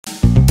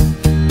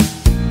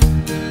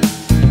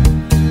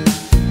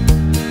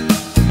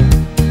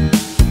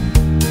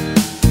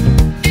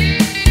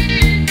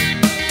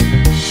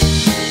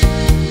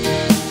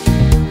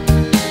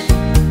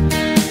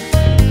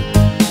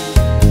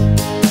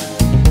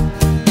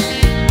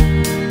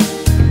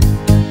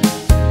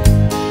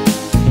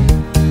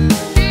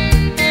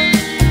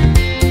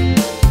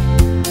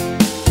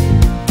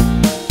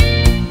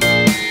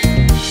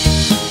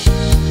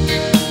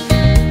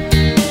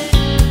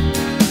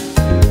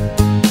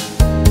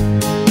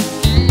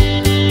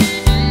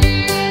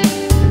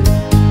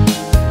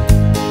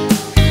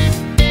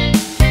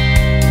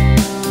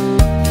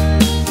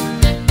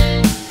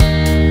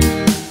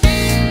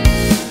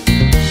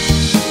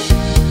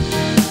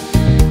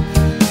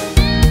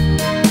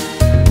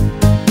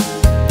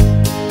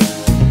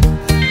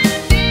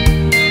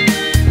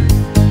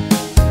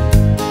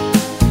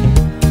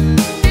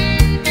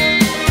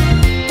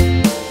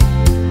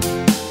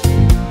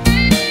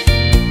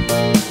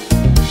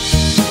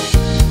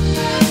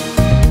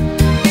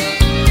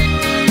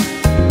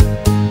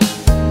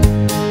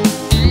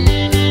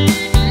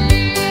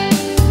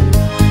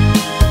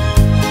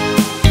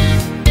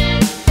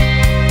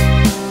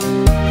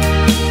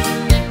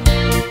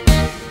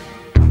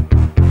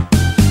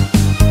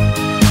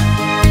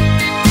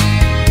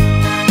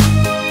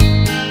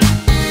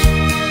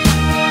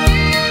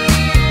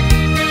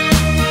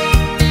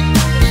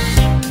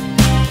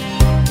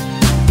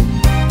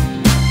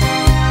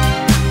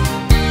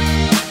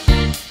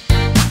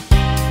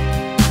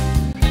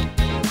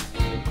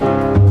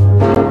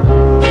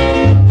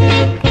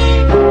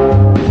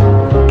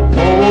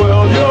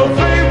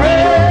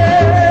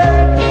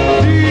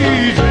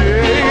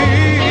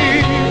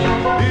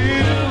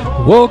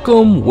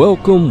Welcome,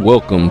 welcome,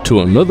 welcome to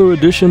another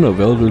edition of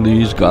Elder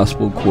Lee's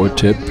Gospel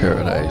Quartet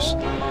Paradise.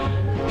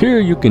 Here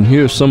you can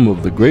hear some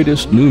of the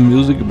greatest new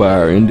music by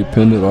our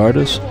independent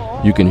artists.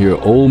 You can hear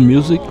old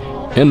music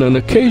and an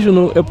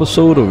occasional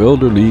episode of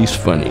Elder Lee's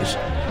Funnies.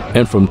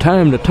 And from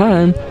time to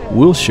time,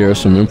 we'll share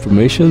some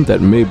information that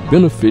may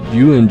benefit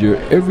you in your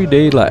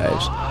everyday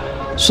lives.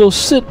 So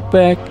sit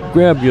back,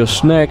 grab your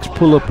snacks,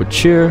 pull up a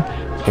chair,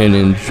 and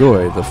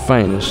enjoy the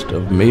finest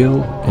of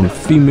male and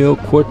female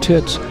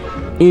quartets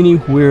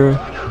anywhere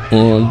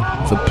on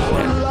the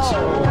planet.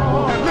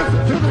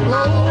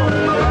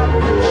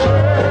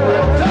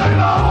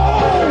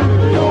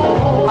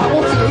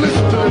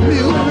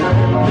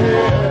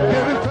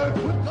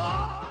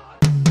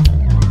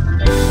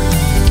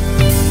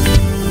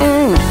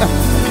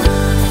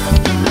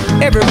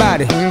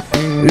 Everybody,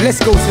 let's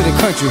go to the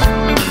country.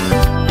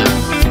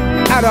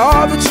 Out of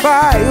all the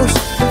trials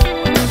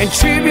and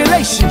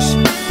tribulations,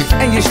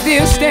 and you're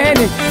still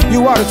standing,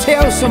 you ought to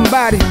tell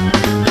somebody.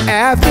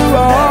 After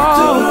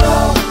all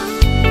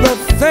the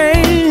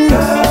things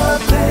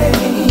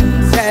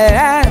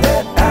that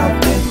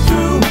I've been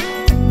through,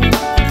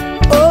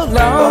 oh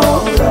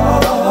Lord,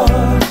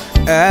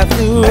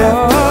 after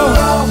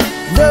all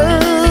the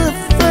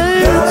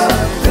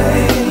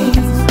things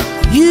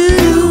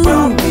you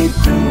brought me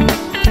through,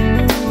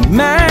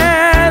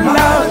 my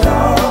Lord,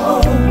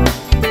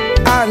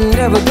 I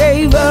never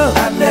gave up.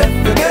 I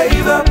never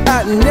gave up.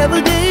 I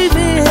never gave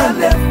in. I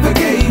never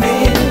gave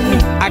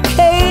in. I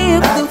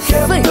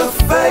kept the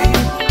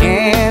faith,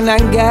 and I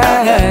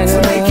got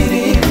to make it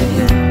in.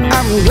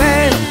 I'm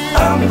glad.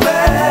 I'm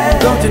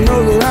glad. Don't you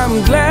know that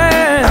I'm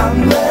glad?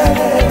 I'm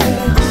glad.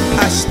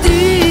 I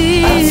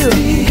still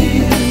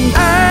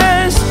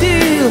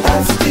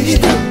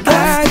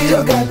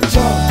got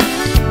joy.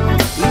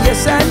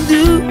 Yes, I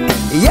do.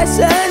 Yes,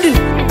 I do.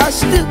 I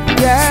still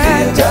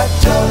got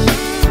joy.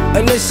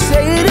 And let's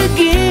say it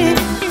again.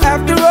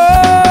 After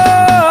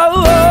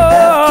all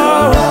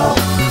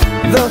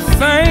the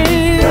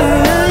things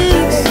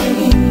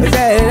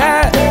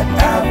that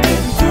I've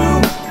been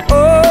through, oh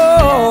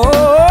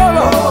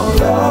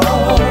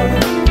Lord,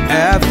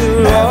 after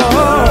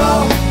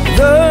all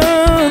the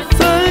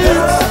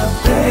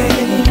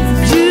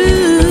things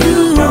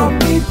you brought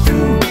me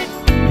through,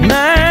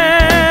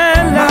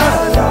 my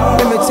Lord.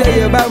 Let me tell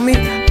you about me.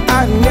 I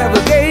never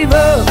gave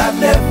up. I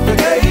never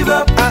gave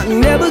up. I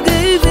never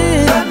gave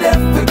in. I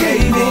never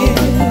gave in.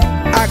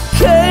 I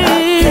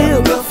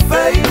kept the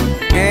faith,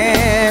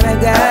 and I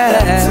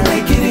got to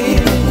make it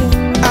in.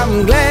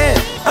 I'm glad.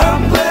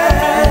 I'm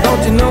glad.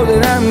 Don't you know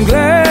that I'm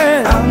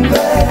glad? I'm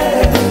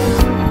glad.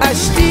 I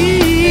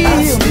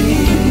still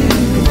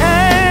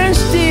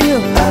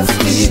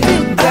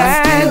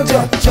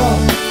got joy.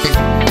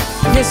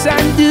 Yes, I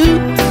do.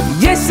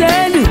 Yes,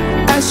 I do.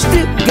 I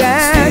still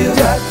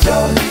got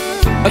joy.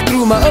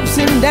 Through my ups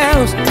and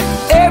downs,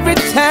 every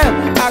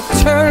time I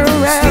turn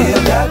around,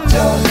 still got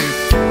joy.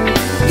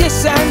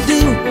 Yes, I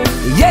do.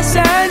 Yes,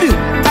 I do.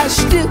 I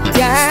still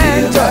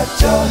got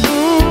joy.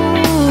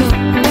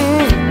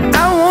 I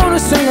wanna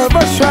sing a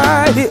verse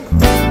right here.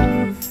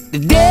 The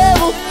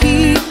devil,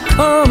 he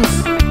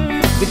comes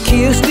to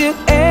kill, steal,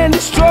 and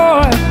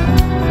destroy.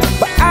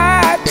 But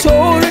I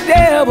told the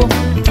devil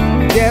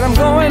that I'm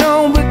going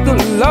on with the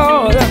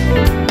Lord.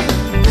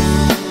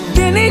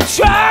 Then he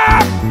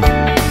tried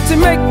to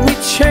make me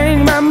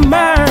change my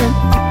mind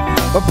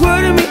by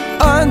putting me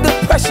under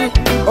pressure,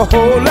 a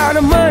whole lot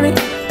of money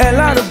and a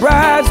lot of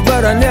bribes,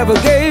 but I never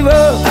gave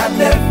up. I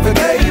never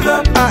gave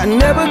up. I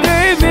never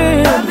gave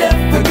in. I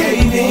never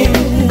gave in.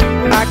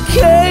 I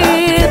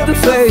kept the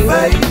faith,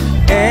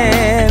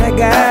 and I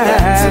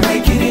got to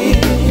make it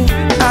in.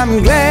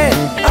 I'm glad.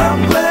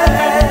 I'm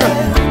glad.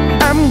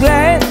 I'm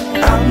glad.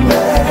 I'm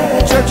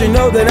glad. Church, you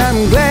know that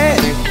I'm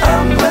glad.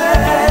 I'm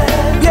glad.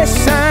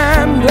 Yes,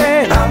 I'm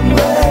glad. I'm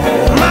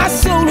glad. My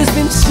soul has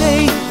been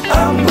saved.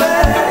 I'm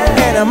glad.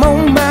 And I'm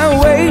on my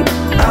way.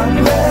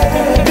 I'm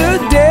glad. The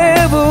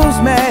devil's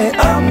mad.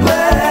 I'm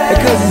glad.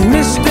 Because he's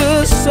missed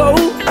the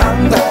soul.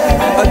 I'm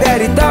glad.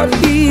 That he thought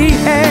he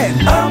had.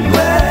 I'm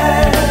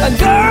glad.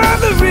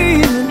 Another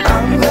reason.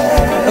 I'm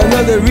glad.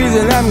 Another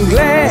reason I'm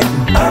glad.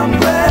 I'm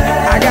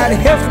glad. I got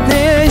health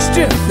and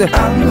strength.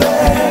 I'm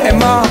glad. And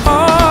my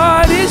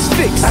heart is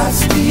fixed. I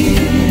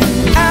still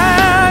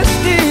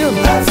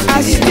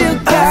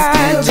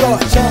got joy.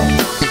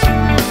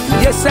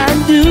 Yes, I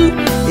do.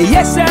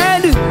 Yes, I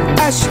do.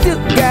 I still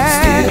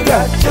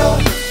got joy.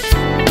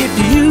 If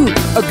you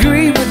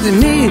agree with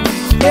me,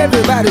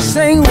 everybody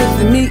sing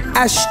with me.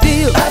 I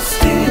still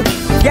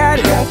got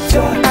it.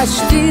 I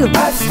still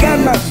got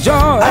my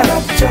joy.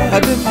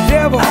 The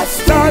devil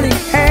thought he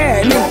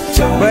had me,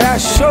 but I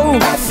sure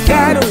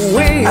got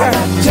away.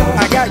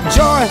 I got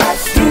joy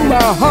through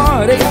my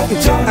heartache. I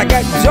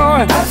got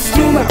joy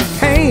through my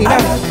pain.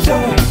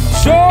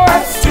 Joy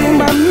through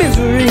my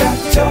misery.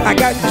 I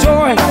got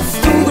joy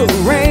through the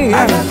rain.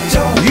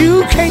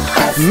 You can't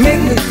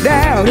make me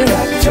doubt it,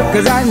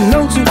 'cause I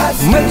know too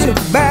much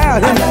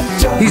about him.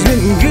 He's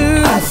been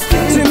good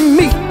to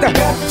me,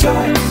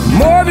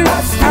 more than I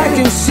can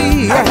can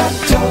see,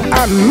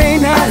 I may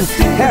not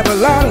have a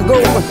lot of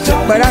gold,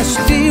 but I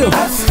still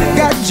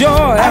got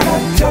joy.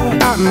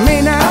 I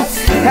may not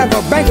have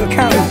a bank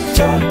account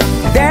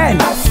that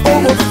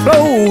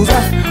overflows,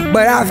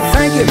 but I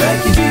thank you,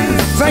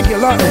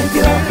 Lord.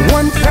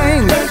 One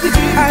thing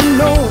I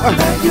know,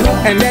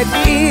 and that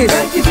is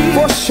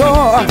for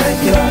sure,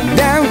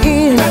 down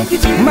in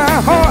my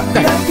heart,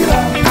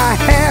 I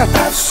have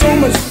so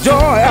much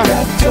joy,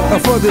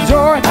 for the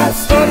joy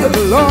of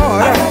the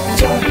Lord,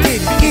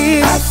 it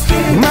is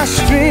my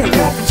strength.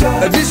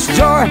 This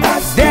joy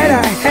that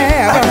I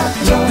have,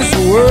 this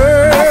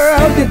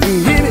world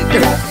didn't give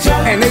it,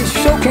 and they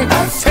sure can't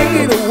take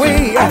it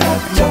away.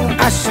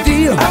 I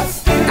still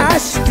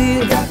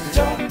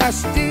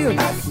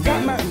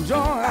got my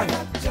joy.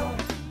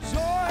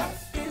 Joy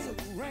is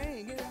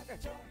ringing.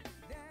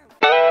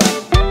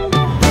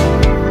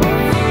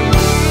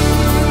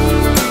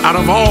 Out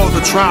of all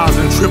the trials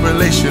and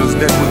tribulations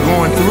that we're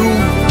going through,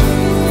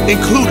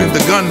 including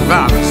the gun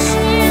violence,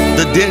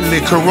 the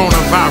deadly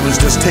coronavirus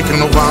that's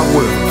taken over our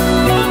world,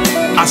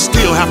 I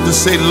still have to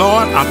say,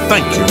 Lord, I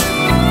thank you,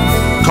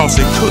 because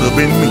it could have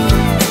been me.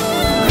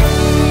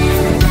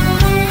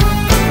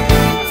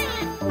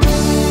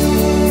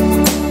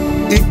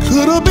 It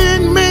could have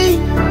been me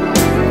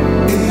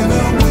in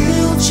a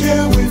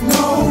wheelchair with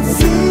no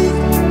feet.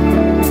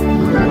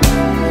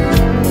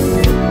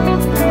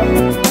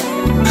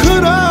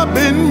 Could have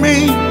been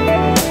me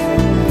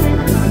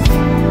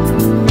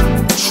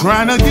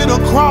trying to get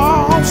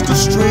across the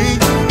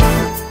street.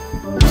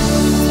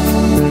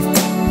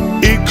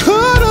 It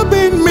could have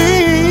been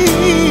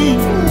me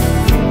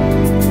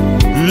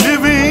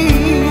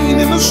living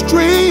in the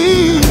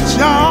streets,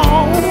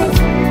 y'all.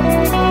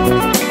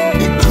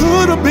 It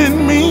could have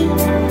been me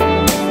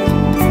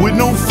with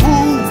no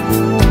food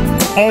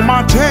on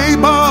my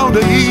table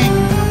to eat.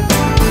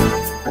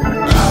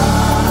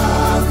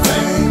 I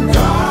thank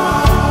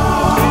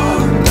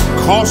God,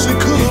 'cause it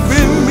could have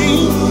been me.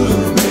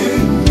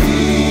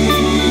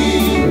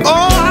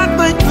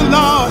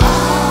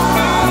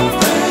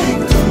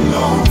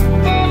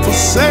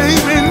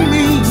 Saving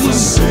me,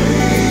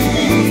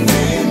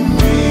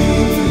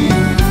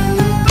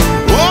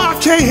 oh, I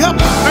can't help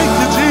but thank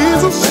you,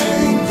 Jesus,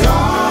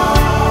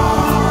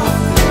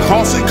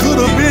 'cause it could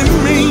have been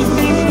me.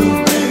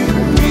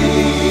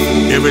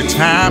 Every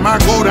time I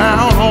go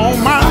down on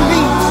my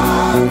knees,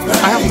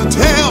 I have to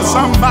tell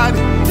somebody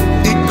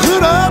it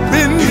could have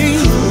been me.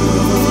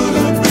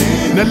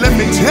 Now let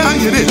me tell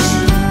you this,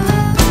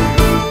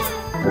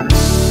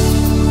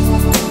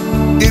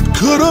 it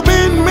could have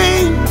been me,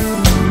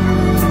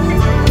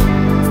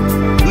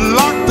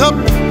 up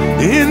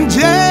in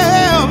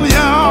jail,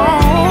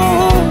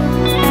 y'all.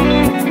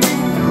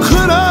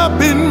 Could have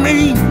been me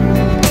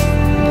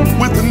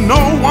with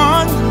no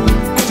one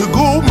to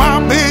go my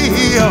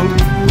bail.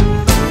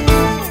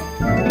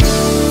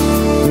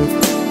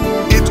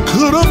 It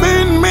could have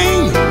been me,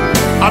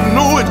 I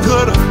know it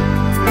could have,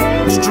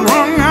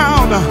 strung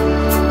out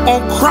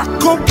on crack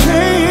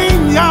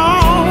cocaine,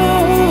 y'all.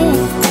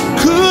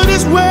 Could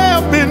as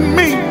well been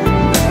me,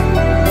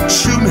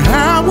 shooting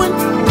heroin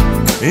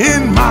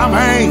in my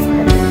vein.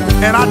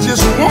 And I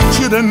just want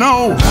you to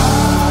know, I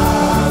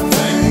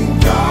thank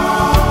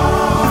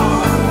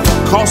God,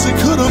 'cause it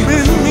could have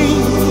been me.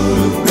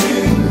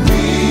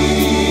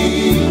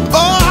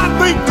 Oh, I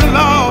thank the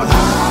Lord,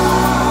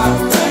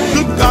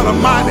 good God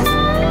Almighty,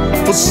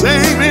 for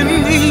saving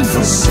me.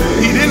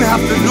 He didn't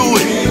have to do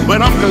it,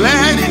 but I'm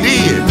glad he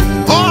did.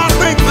 Oh, I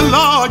thank the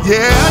Lord,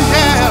 yeah,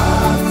 yeah.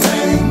 I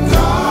thank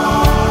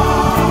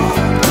God,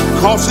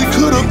 'cause it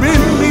could have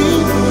been me.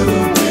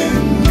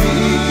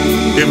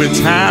 Every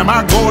time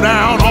I go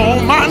down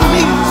on my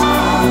knees,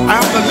 I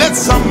have to let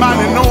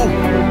somebody know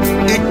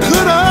it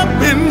could have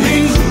been me.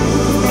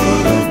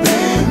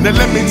 Now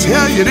let me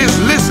tell you this,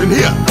 listen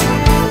here.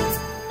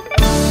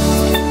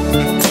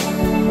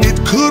 It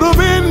could have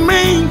been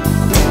me,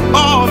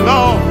 oh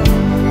Lord,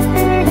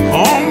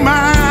 on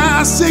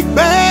my sick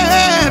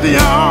bed,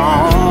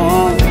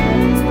 y'all.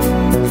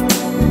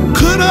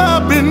 Could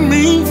have been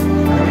me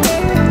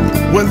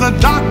when the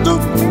doctor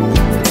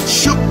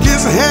shook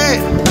his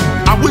head.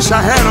 I wish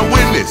I had a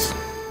witness.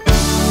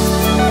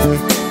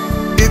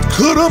 It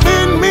could have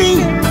been me,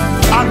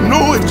 I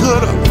know it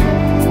could have,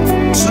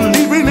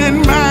 sleeping in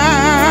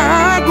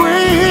my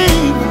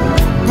grave.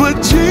 But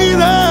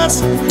Jesus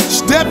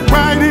stepped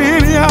right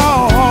in,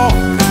 y'all,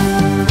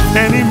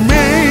 and he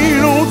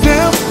made old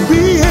death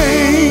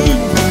behave.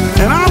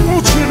 And I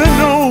want you to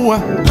know, I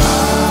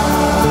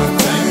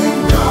thank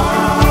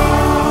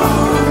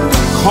God,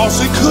 'cause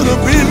it could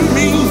have been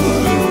me.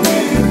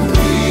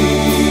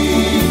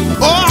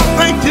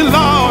 Thank you,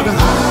 Lord,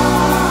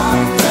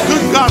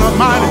 good God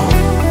Almighty,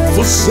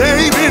 for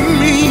saving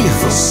me.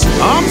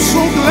 I'm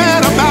so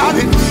glad about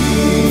it.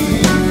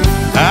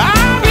 I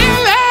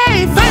really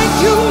thank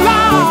you,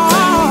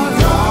 Lord.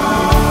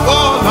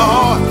 Oh,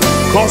 Lord,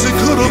 'cause it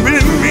could have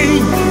been me.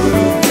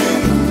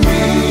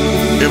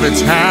 Every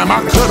time I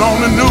cut on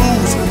the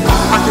news,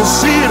 I can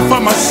see it for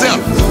myself.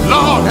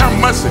 Lord have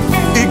mercy,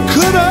 it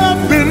could have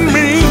been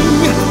me.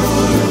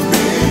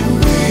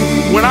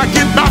 When I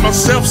get by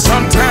myself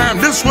sometime,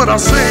 this is what I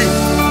say.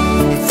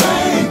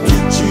 Thank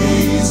you,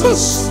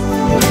 Jesus.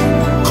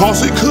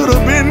 Cause it could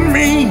have been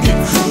me. It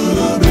could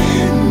have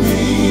been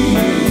me.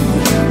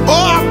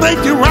 Oh, I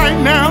thank you right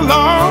now,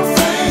 Lord.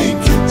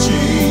 Thank you,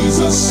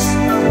 Jesus.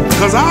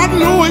 Cause I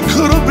know it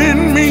could have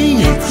been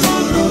me. It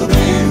could have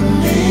been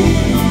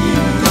me.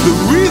 The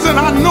reason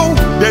I know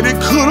that it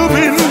could have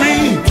been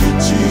me,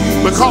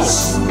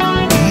 because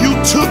you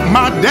took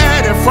my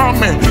daddy from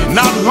me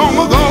not long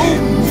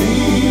ago.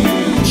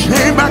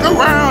 Came back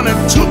around and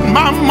took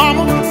my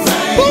mama.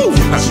 Woo.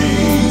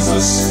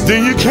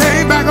 Then you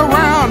came back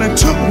around and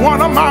took one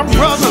of my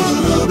brothers.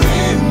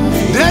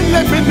 That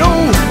let me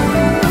know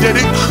that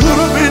it could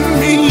have been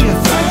me.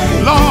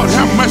 Lord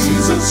have mercy.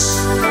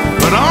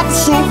 But I'm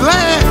so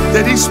glad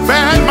that he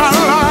spared my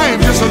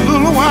life just a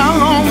little while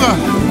longer.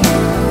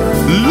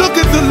 Look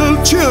at the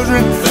little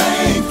children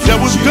that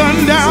was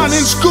gunned down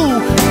in school.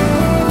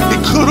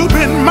 It could have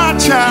been my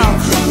child.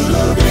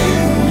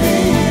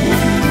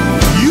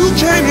 You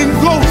can't even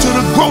go to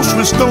the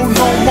grocery store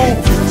no more.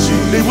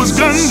 They was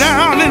gunned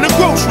down in the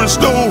grocery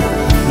store.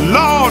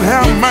 Lord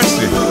have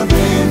mercy.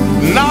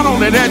 Not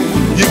only that,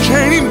 you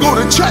can't even go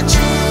to church,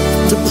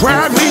 to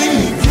prayer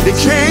meeting. They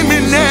came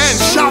in there and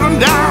shot them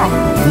down.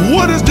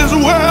 What is this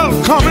world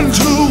coming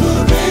to?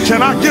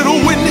 Can I get a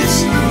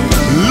witness?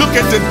 Look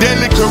at the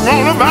deadly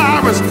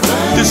coronavirus.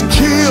 This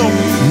killed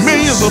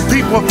millions of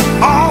people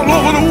all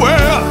over the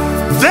world.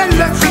 That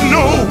let me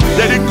know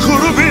that it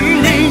could have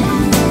been me.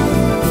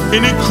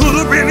 And it could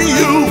have been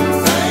you.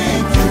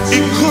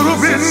 It could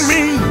have been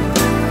me.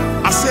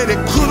 I said it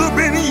could have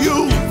been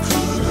you.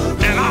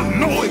 And I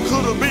know it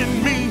could have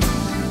been me.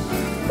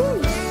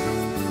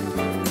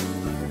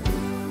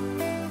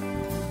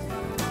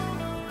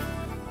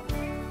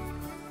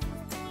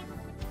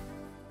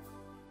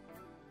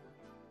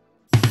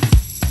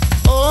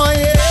 Oh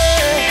yeah.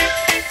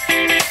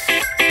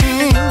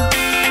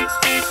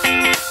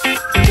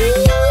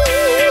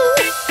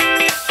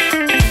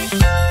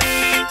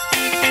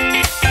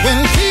 When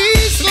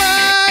peace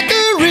like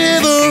a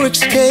river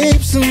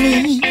escapes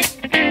me,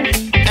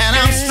 and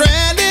I'm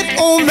stranded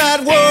on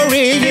that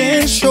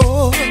worrying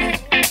shore,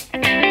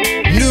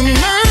 new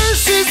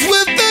mercies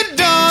with the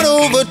dawn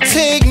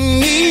overtake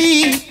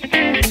me,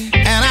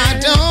 and I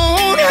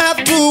don't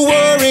have to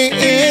worry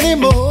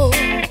anymore.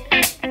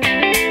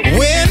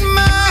 When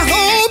my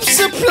hope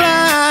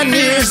supply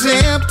nears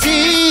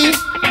empty,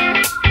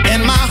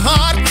 and my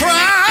heart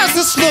cries,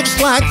 this looks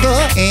like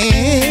the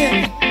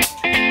end,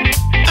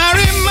 I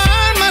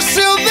remind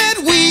myself that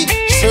we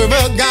serve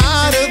a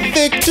God of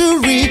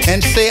victory,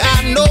 and say,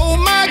 I know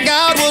my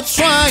God will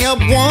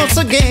triumph once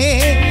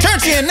again. Turn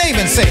to your neighbor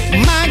and say,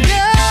 my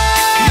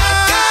God,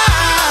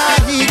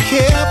 He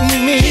kept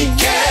me.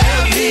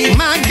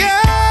 My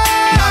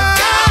God,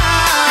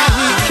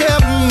 He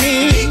kept me.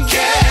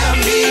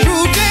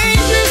 Through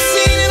danger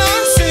seen and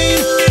unseen,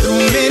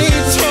 through many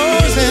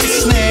toils and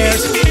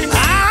snares,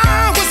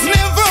 I was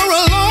never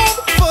alone,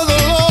 for the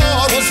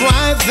Lord was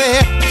right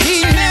there. He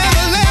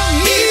never left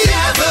me,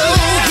 though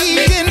He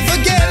didn't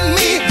forget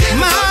me.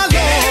 My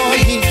Lord,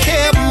 He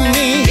kept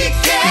me.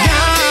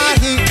 God,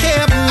 He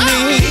kept me.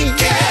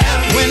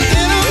 When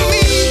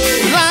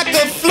enemies like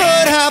a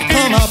flood have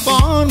come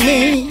upon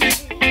me,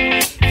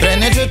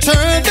 threatening to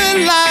turn the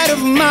light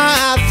of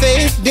my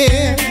faith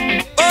dim,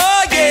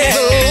 oh yeah,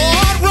 the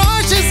Lord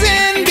rushes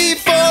in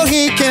before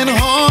He can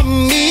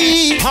harm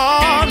me,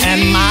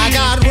 and my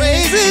God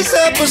raises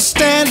up a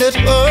standard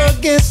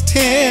against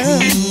him.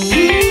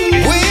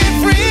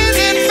 When friends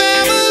and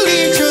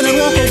family turn and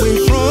walk away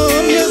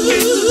from you,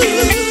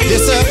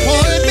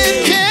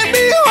 disappointment can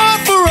be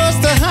hard for us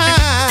to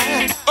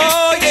hide.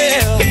 Oh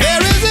yeah,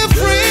 there is a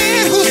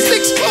friend who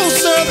sticks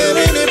closer than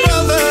any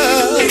brother.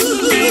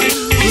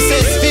 He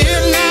says, fear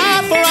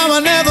not, for I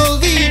will never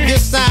leave your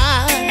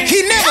side.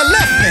 He never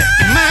left me.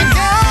 My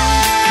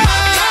God,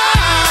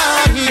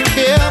 He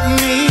kept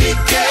me.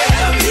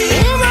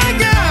 Oh my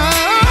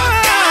God,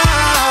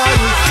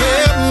 He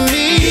kept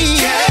me.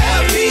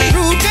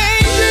 Through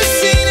danger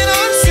seen and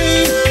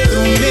unseen,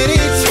 through many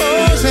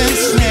toils and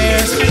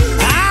snares,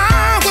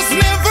 I was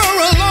never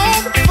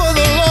alone, for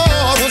the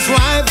Lord was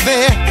right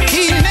there.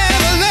 He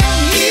never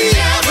left me,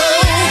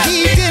 though He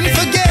didn't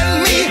forget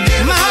me.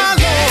 My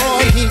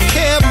Lord, He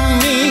kept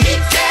me.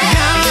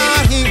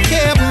 God, He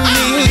kept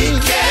me.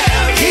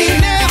 He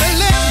never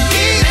left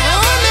me.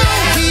 Oh no,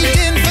 He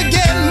didn't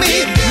forget me.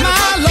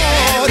 My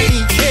Lord, He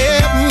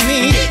kept me.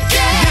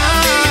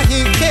 God, He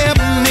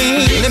kept me.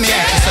 Let me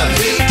ask you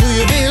something. Do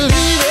you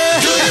believe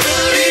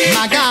it?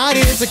 My God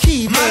is a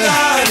keeper.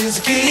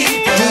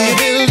 Do you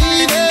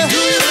believe it?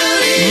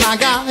 My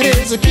God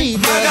is a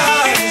keeper. Do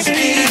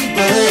you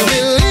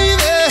believe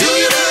it?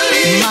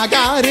 My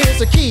God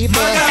is a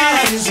keeper.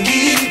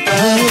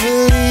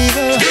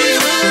 Do you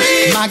believe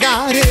it? My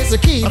God is a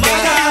keeper.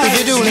 If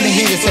you do, let me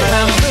hear you say,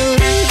 I'm a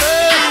believer.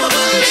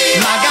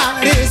 My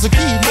God is a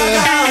keeper.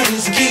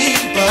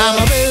 I'm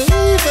a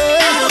believer.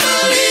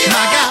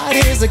 My God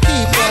is a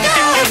keeper.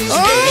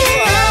 Oh,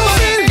 I'm a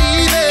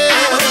believer.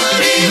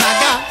 My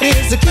God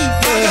is a keeper.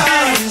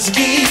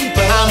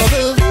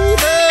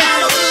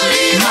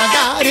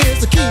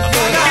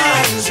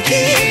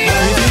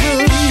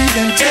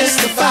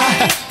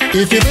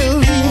 If you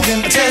believe,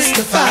 then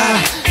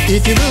testify.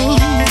 If you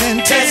believe, then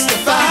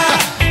testify.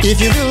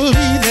 If you believe,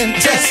 then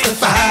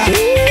testify.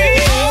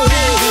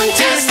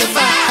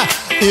 Testify.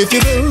 If you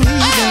believe,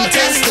 then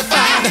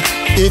testify.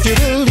 If you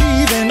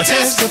believe, then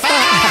testify.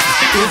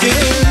 If you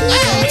believe,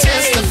 then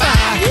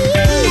testify.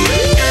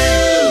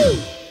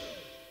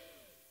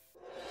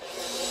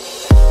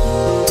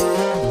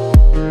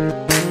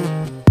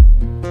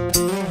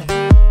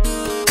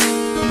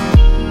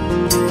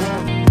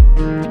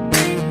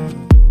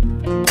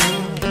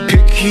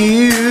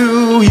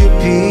 Peculiar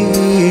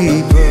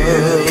people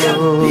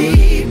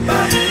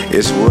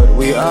is what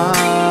we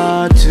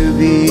are to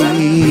be.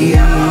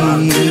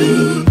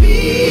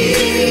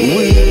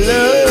 We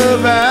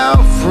love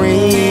our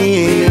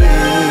friends,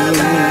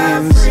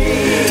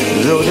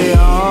 though they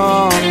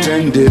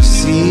often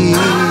deceive.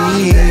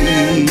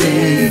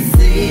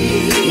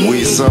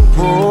 We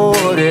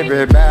support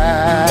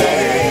everybody,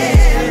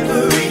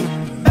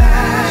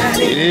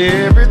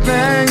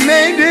 everything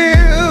they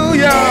do,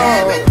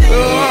 y'all.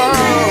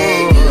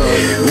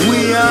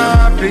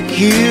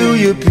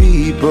 Peculiar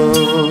people,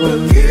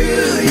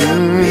 peculiar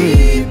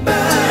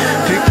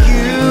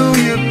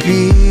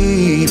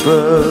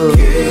people,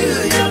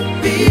 peculiar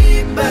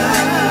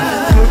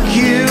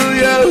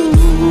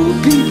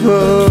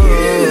people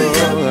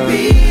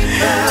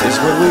is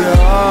what we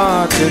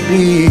ought to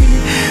be,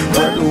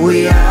 what we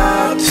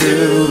ought to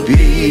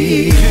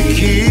be.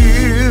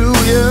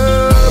 Peculiar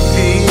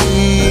people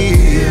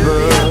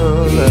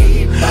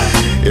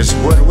is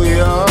what we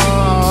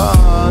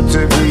ought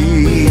to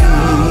be.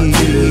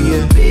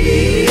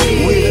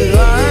 We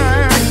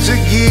like to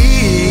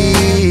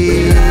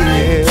give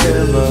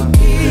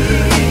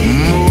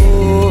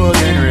more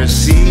than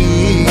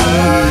receive.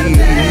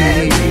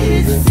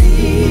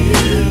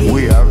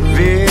 We are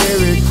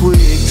very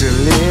quick to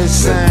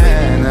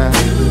listen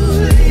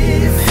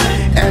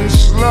and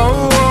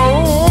slow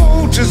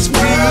to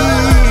speak.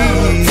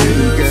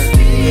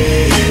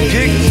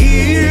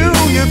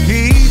 Peculiar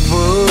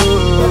people.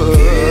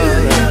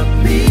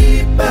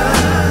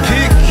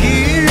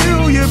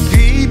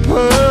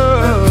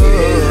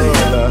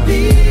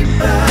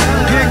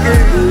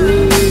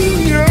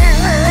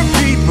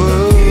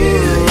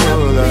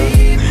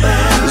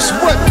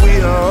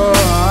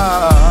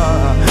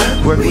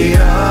 What we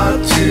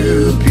ought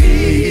to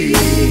be.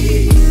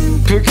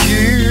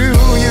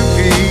 Peculiar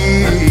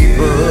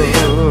people,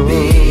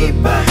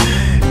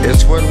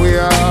 it's what we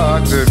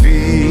ought to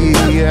be.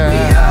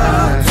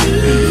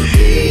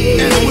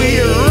 And we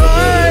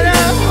right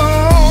our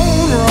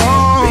own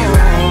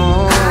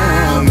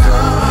wrong,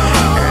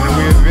 and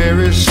we're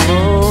very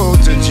slow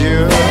to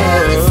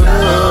judge,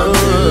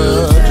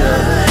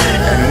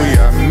 and we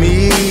are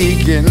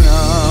meek and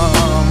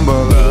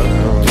humble.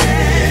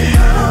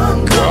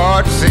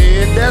 God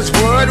said that's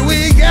what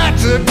we got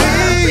to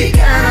be.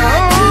 And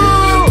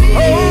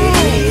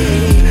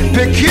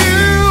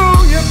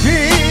peculiar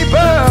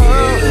people,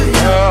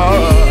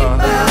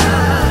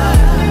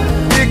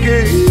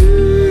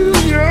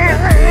 peculiar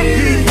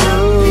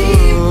people,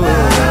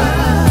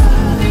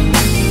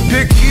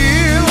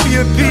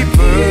 peculiar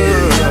people.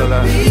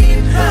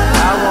 I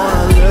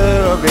wanna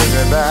love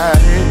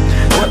everybody,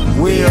 what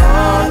we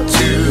ought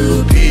to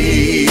be.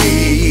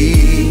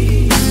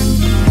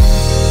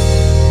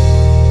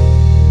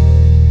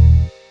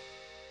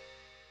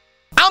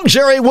 I'm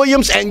Jerry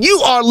Williams, and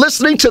you are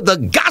listening to the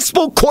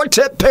Gospel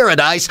Quartet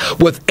Paradise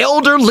with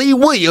Elder Lee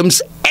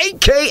Williams,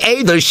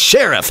 a.k.a. the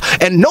Sheriff.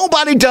 And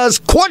nobody does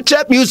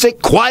quartet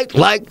music quite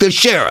like the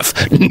Sheriff.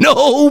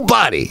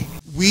 Nobody.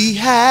 We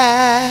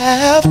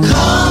have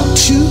come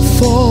too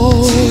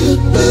far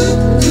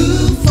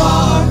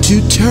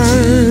to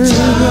turn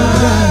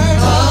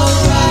around.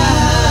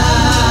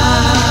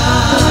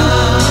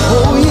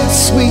 Oh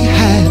yes, we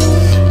have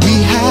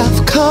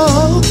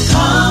come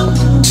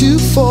too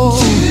far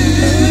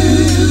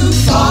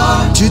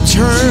to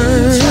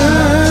turn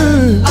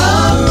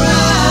around.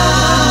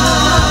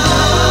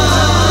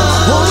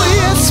 Oh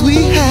yes, we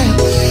have.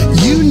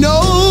 You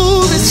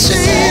know the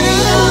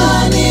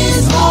Satan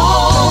is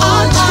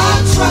on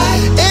our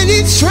track, and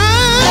he's trying.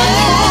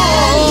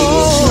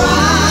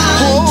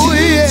 Oh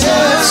yes,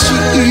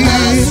 he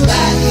is.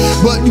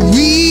 But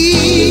we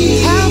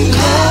have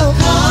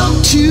come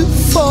too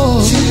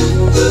far.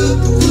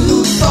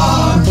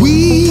 We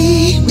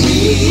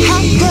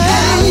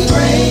have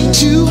prayed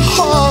too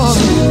hard.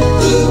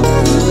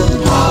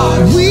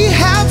 We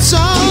have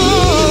sung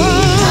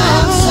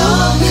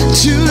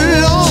too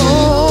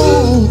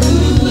long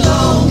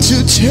to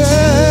turn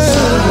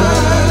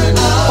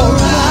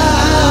around.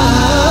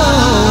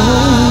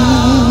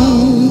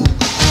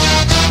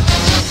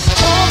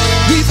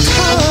 We've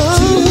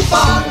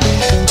come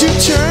to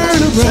turn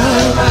around.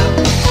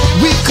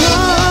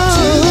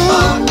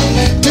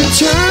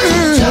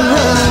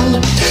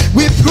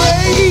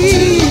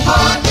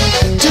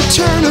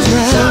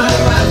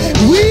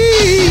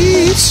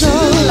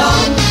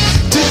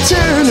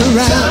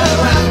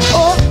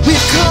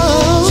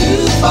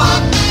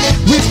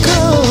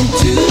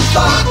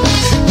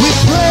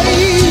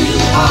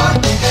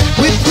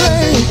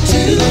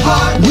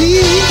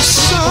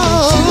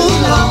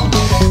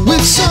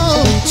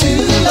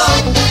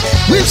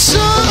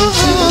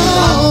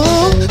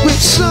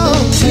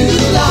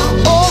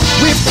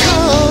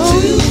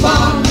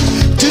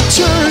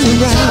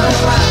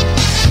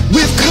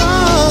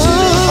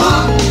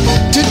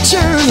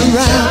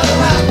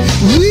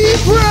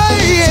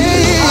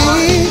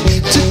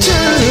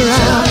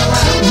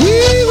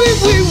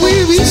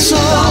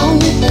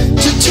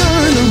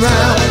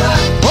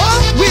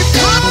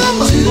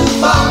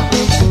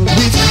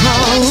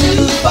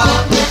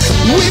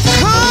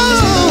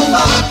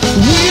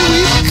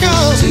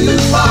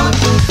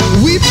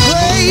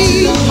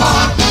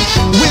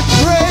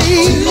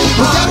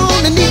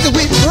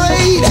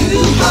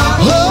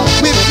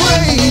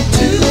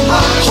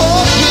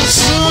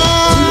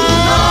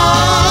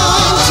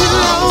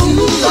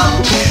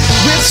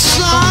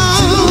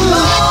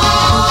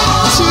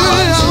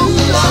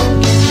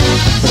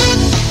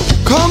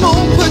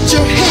 put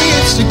your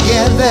hands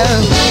together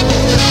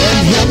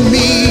and help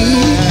me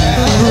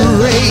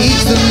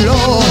praise the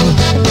Lord.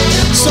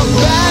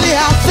 Somebody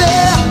out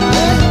there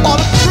ought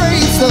to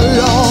praise the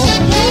Lord.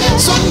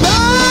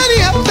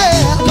 Somebody out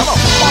there ought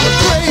to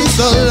praise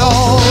the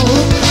Lord.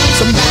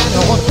 Somebody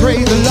ought to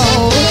praise the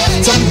Lord.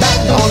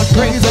 Somebody ought to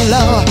praise the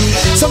Lord.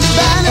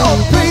 Somebody ought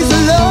to praise the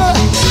Lord.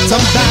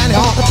 Somebody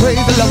ought to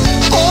praise the Lord.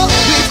 Oh,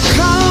 we've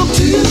come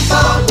too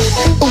far.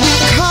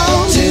 We've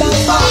come too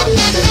far.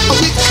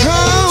 We've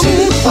come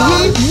too far.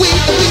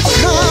 We've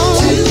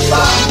come too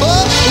far.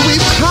 Oh,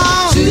 we've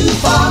come too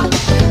far.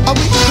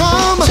 We've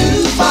come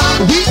too far.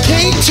 We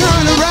can't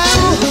turn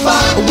around.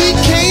 We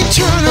can't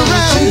turn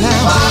around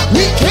now.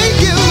 We can't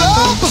give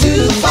up.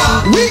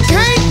 We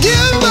can't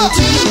give up.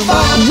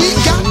 We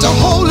got to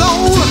hold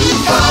on.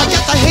 I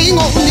got to hang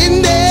on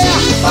in there.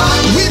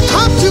 We've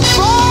come too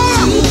far.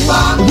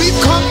 We've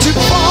come too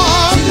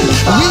far.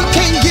 We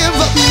can't give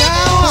up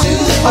now. We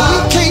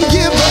can't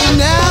give up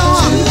now.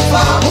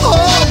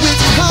 Oh,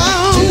 we've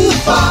come. We've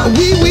come.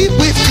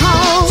 We've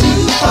come. We've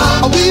come.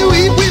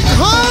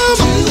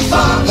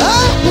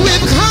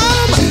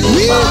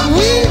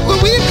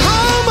 We've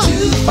come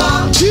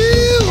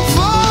too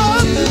far.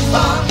 Too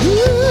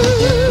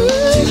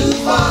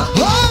far.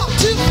 Oh,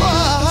 too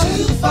far.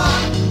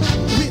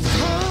 We've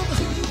come.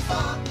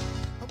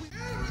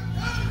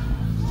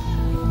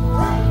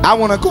 I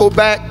want to go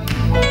back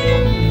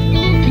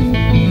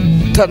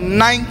to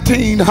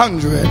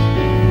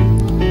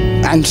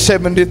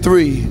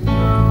 1973.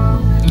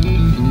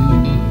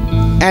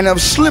 And if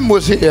Slim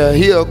was here,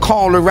 he'll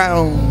call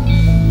around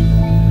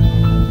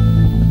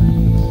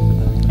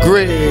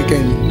Greg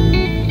and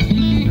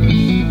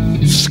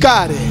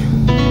Scotty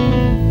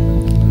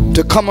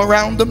to come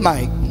around the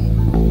mic.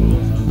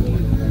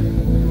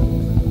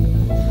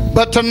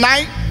 But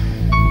tonight,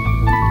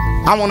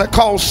 I want to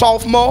call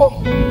sophomore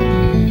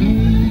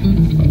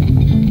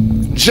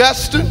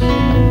Justin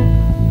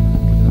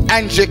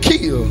and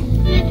Jaquil.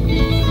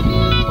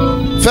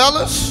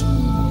 Fellas,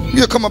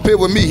 you come up here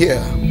with me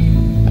here.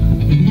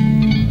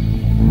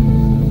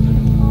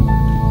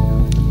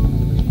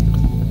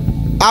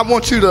 I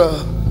want you to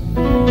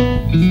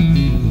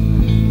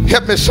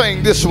help me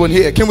sing this one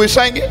here. Can we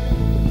sing it?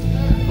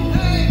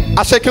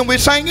 I said, can we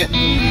sing it?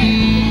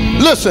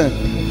 Listen.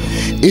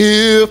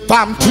 If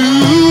I'm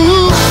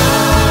too,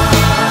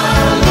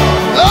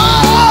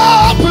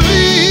 oh,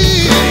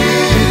 please.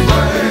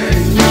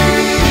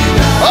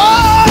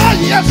 Oh,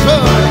 yes,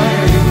 sir.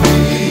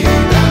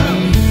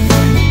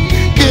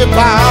 If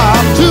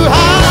I'm too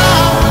high.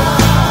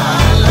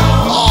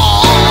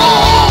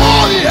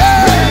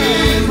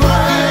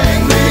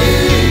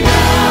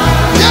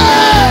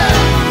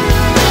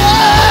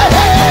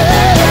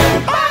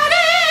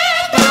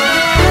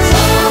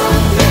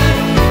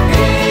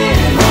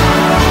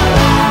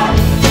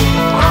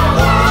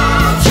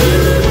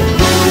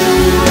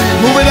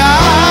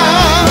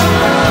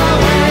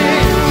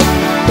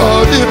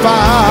 If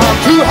I'm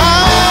too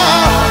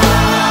high,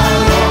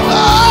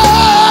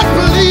 Lord,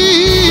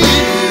 please.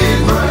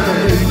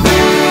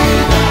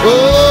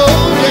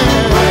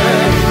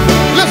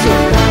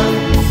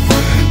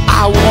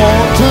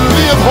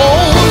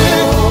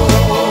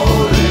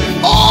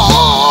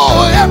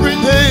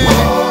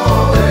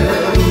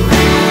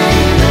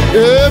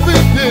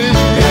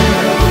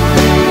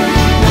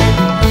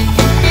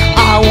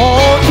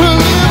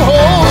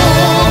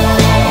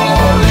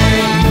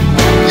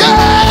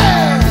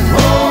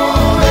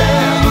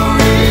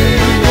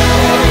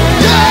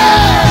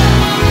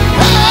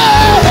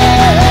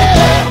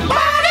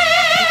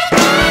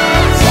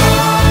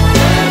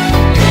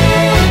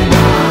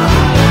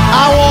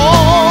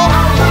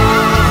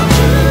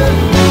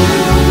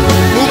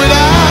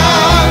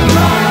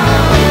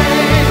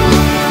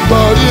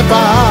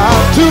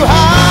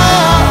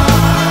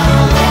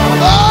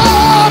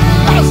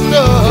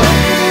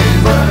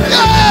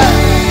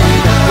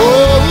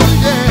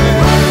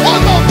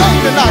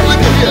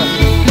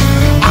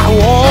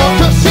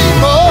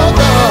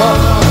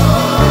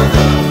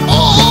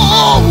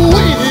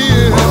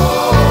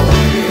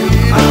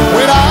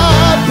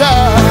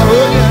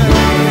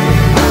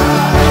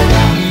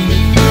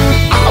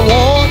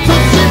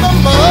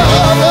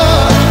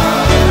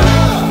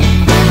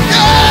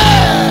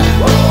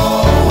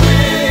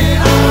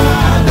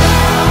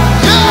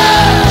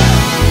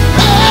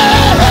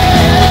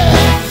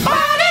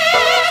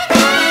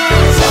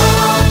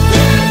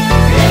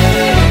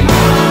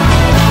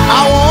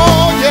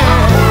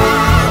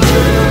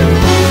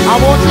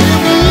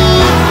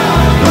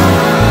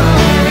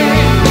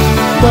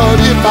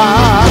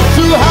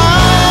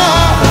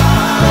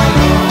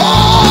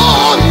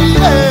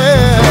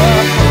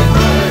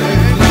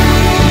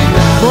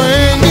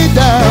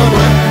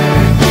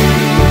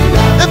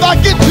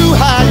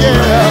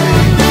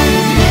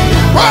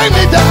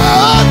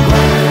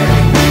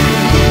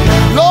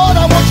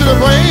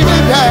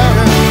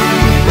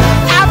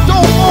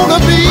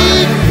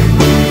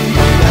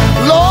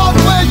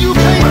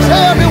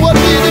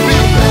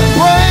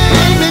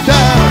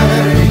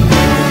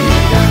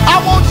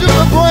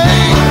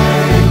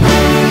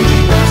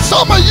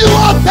 of you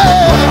out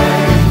there,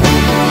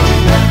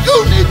 you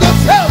need to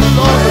tell the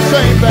Lord the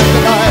same thing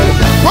tonight.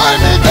 Bring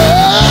me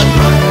down.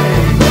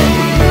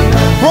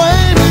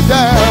 Bring me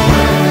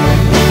down.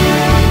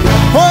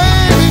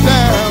 Bring me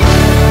down.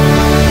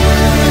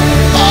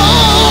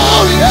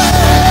 Oh,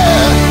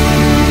 yeah.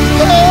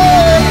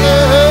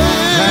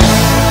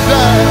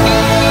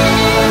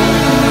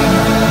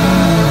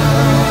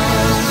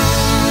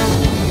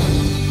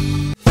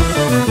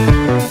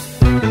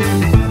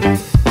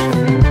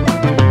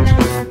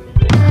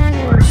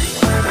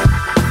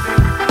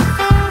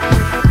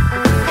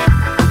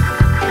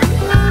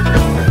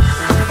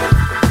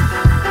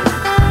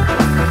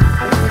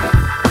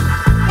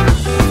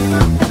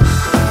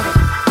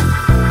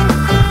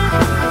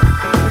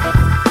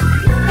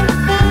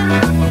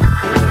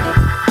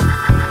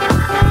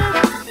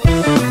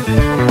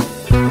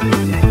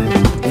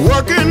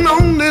 Working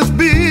on this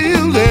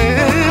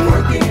building.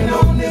 Working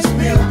on this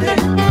building.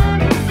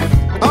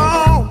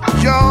 Oh,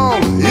 y'all,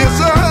 it's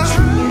a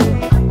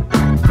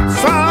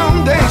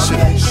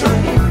foundation.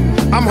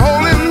 I'm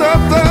holding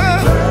up the.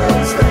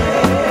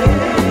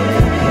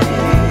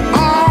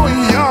 Oh,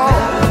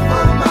 y'all.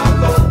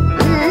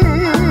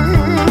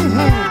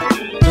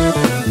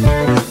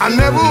 I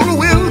never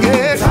will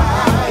get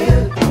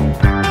tired.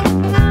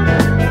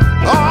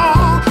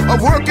 Oh,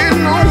 of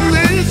working on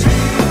this.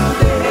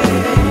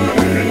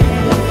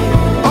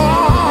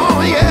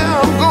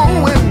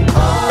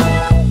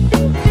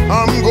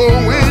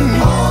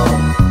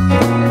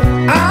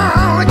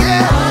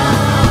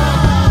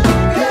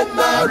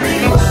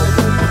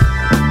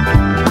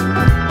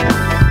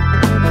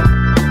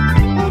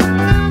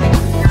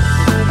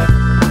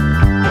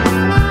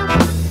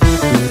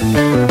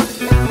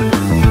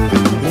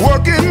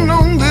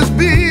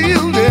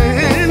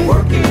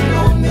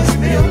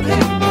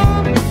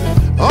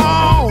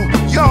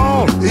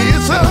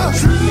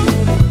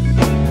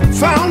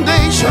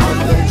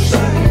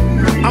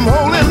 I'm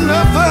holding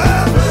up the.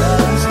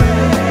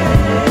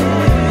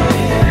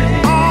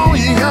 Oh,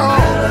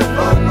 y'all.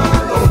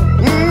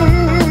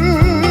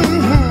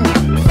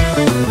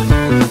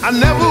 I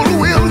never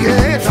will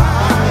get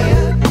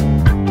tired.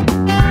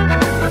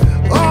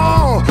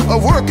 Oh,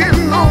 of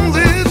working on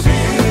this.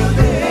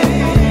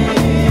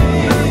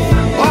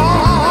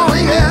 Oh,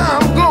 yeah,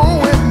 I'm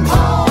going.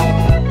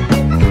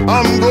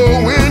 I'm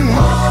going.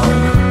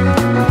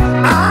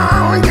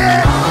 I'll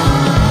get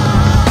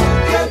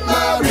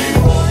my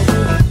reward.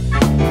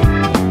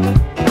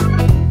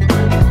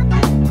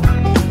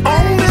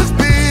 On this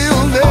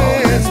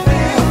building,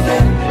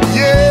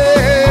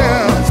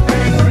 yeah.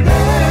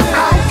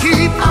 I'll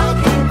keep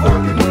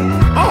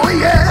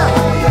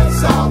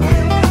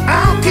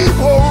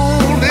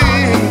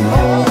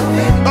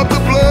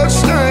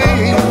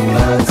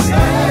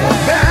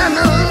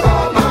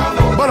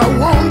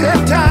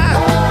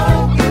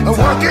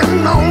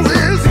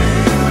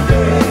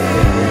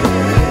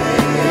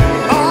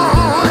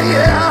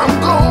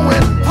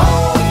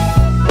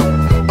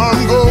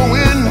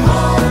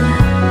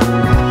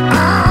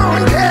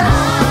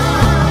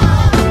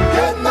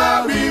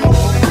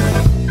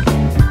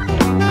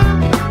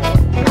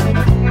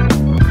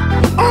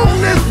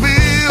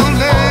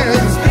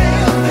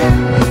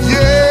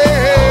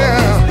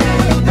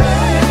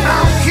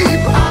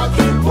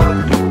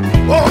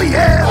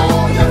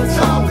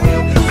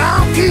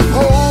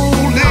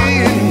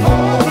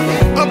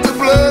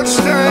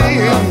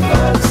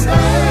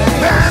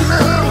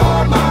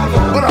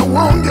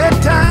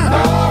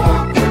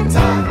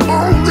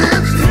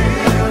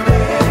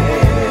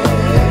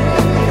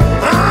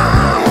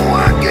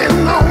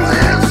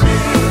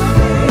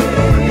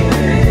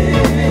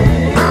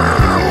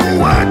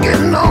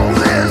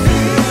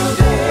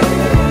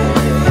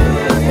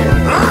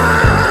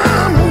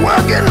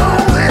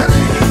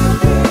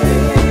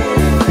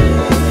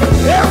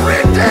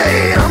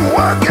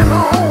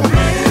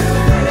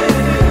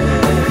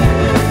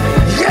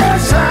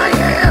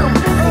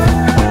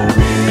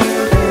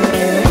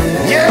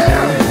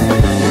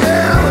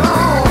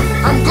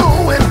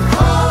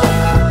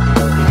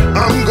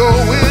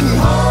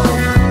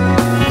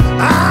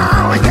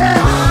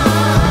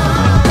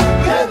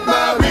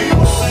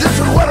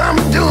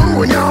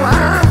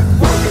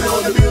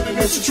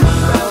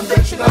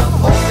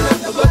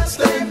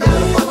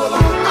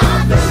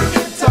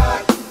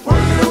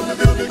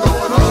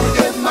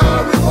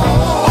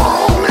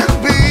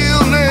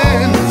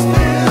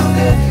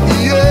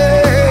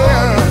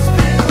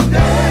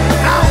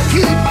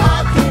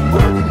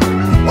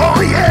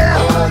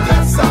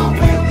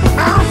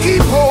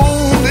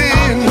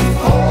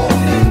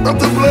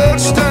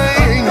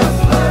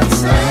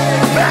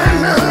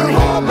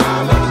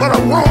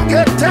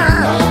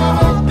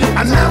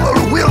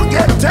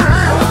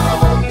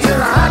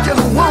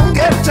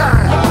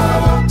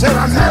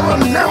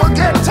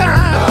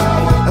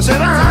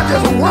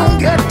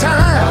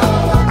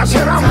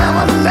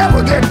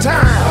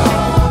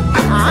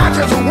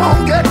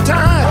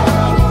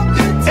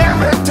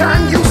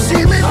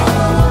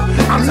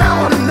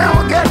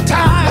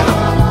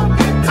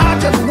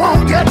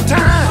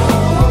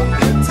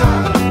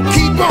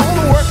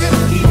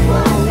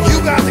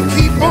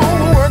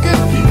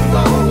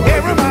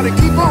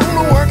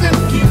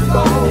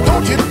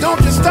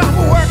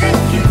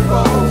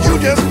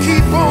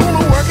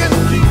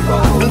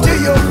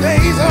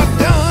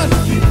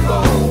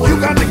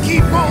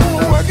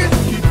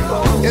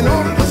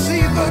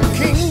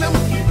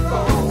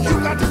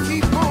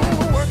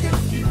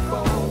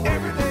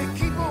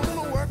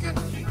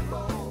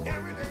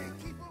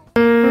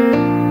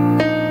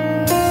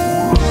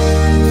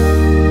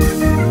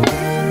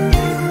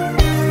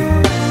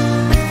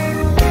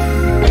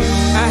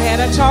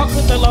talk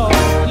with the Lord.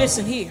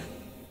 Listen here.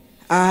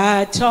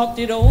 I talked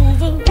it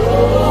over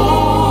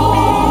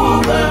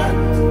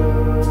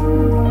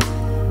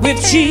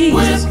with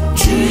Jesus.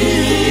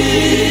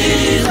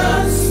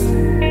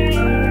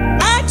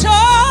 I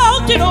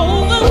talked it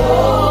over.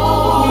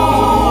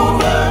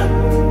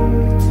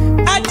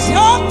 I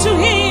talked to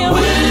him.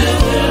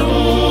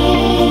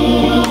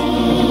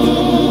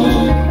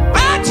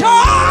 I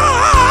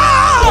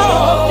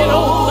talked it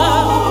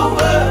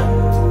over.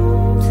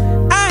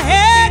 I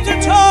had to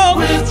talk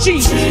with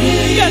Jesus.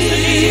 Yes, it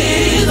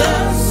is.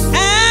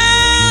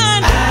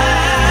 And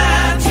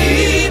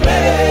he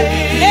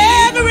made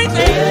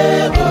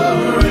everything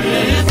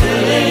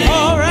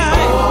all right.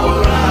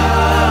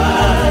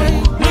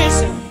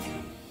 Listen,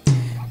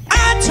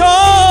 I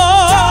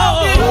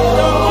talked it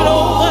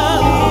over.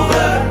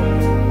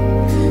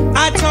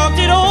 I talked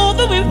it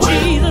over with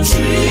Jesus.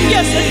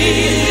 Yes, I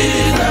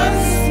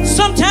did.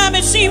 Sometimes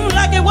it seemed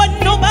like it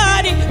wasn't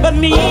nobody but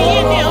me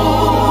and him.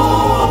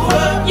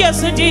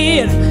 Yes, I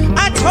did.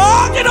 I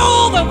talked it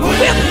over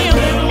with him.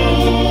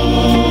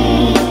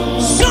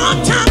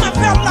 Sometimes I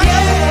felt like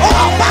I was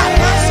all by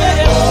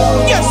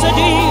myself. Yes, I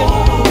did.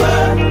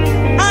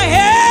 I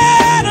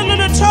had a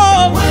little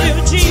talk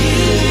with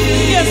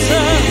Jesus. Yes,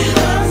 sir.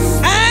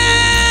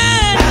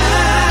 And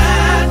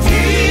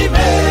he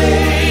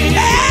made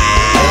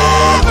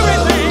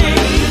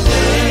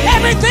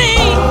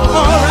everything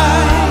all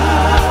right.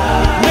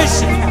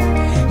 Listen,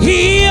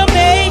 he'll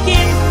make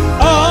it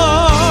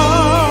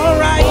all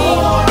right.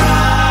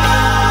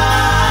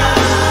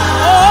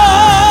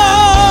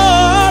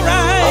 All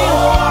right.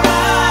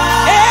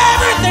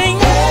 Everything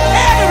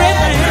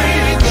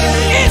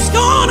it's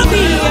gonna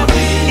be.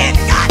 It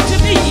got to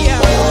be.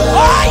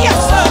 Oh, yes,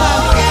 sir.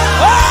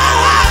 Oh,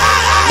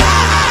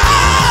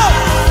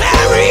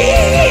 there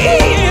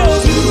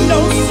is no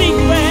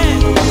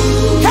secret.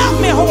 Help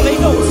me, Holy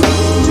Ghost,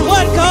 to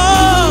what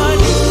God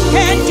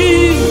can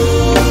do.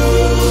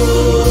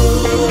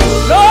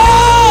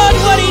 Lord,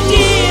 what he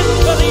did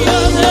for the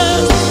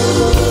others,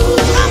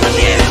 I'm a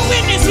living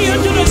witness.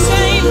 He'll do the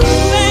same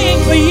thing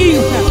for you.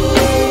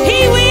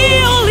 He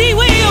will, he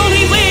will,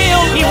 he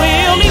will, he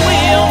will, he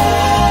will.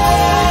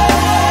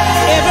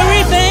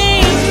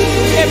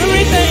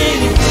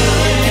 Everything.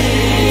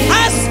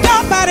 I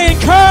stop by to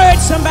encourage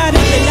somebody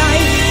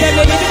tonight that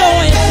may be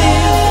going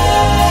through.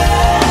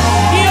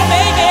 He'll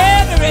make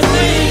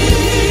everything.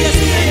 Yes,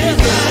 he will.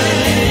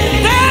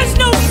 There's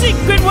no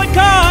secret what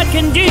God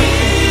can do.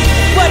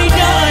 What he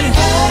done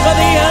for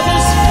the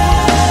others,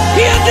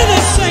 he'll do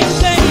the same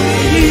thing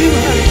for you.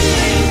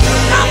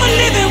 I'm a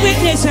living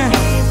witness.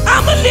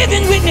 I'm a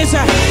living witness.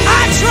 I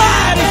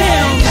tried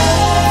him.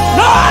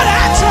 Lord,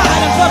 I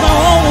tried him for my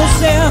own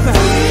self.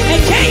 And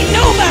can't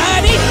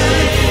nobody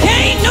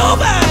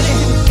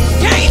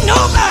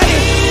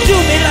do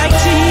me like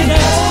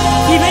Jesus.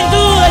 He been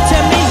good to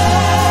me.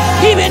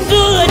 He been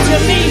good to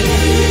me.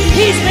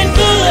 He's been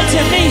good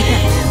to me.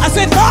 I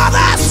said, Father,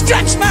 I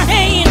stretch my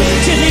hand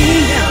to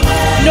thee.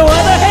 No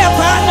other help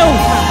I know.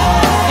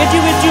 If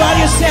you withdraw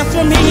yourself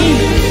from me,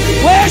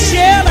 where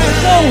shall I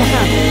go?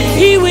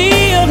 He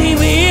will, he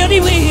will, he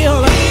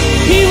will.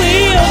 He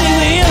will, he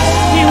will,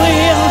 he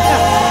will.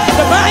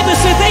 The Bible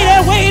says they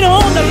that wait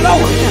on the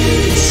Lord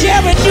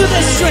shall renew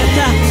their strength.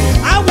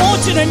 I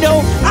want you to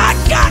know I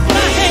got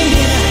my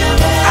hand.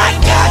 I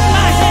got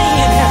my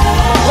hand.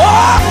 Oh, I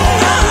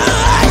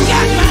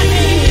got my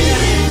hand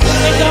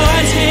in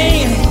God's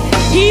hand.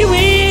 He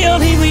will,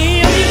 he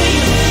will, he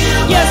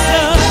will. Yes,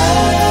 sir.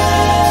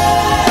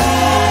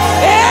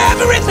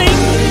 Everything.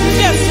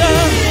 Yes, sir.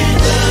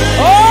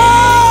 Oh,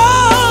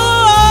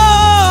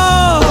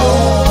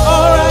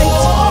 all right.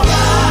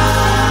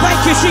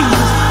 Thank you,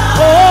 Jesus.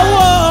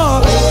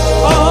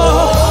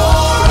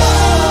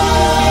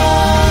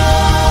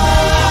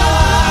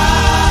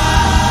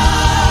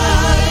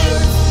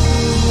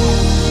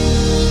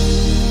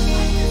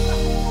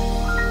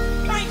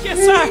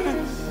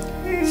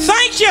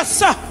 Thank you,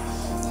 sir.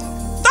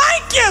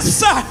 Thank you,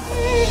 sir.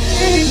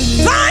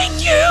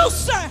 Thank you,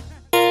 sir.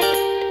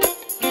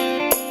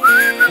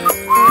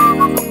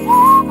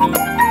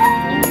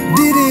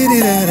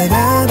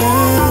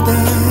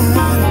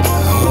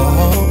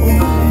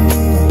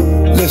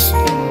 Listen,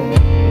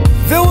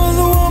 there was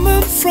a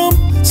woman from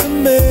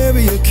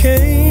Samaria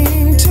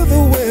came to the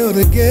well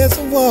to get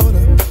some water.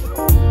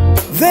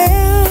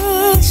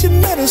 There she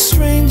met a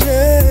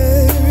stranger.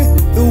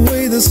 The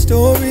way the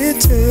story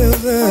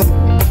tells her,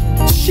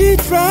 she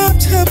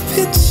dropped her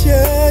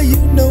pitcher. You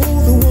know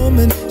the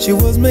woman, she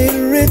was made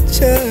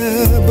richer.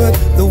 But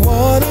the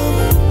water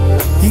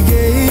he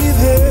gave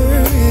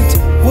her, it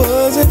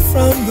wasn't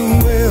from the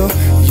well.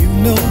 You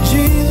know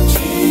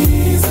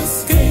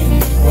Jesus came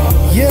to water.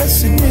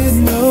 Yes, you did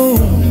know.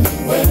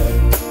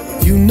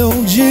 You know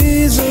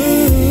Jesus.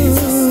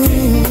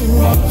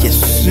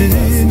 Yes, you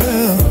did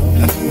know.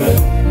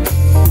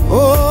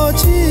 Oh,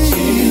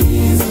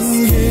 Jesus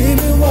gave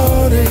me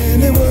water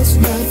and it was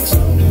not.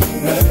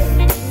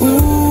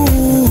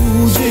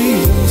 Ooh,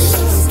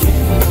 Jesus.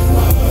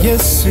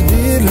 Yes, he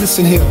did.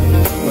 Listen here.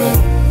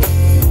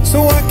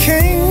 So I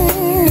came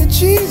to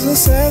Jesus.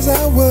 Jesus as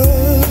I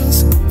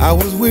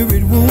was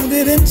wearied,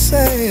 wounded, and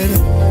sad.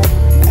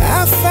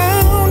 I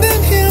found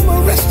in him a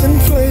resting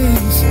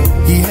place.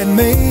 He had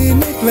made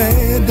me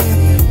glad.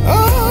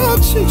 Oh,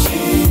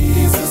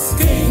 Jesus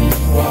came.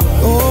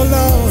 Oh,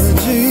 Lord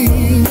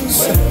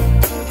Jesus.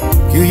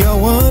 Do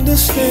y'all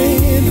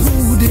understand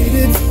who did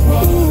it?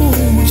 Ooh,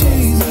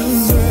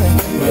 Jesus.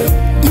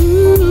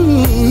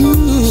 Ooh,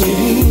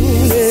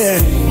 yeah.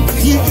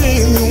 He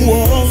gave me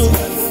water.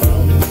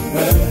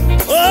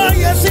 Oh,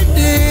 yes, he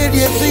did.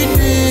 Yes, he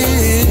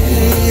did.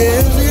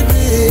 Yes, he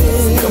did.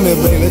 Come here,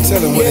 baby.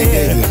 Tell him what he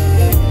gave you.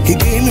 He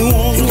gave me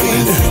water.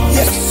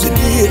 Yes, he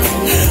did.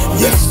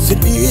 Yes, he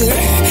did.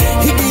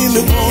 He gave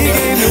me water.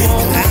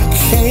 I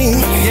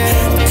came to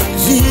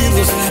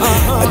Jesus.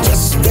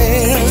 Just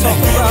stand.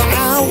 I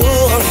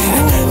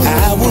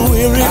was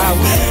weary. I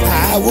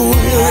was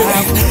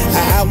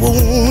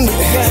wounded.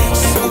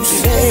 So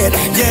sad.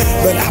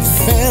 But I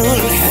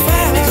found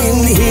in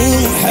him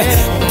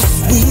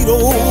sweet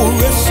old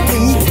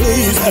resting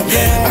place. I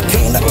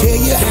cannot tell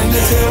you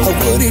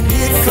what he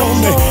did for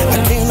me. I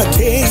cannot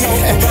tell you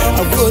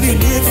what he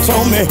did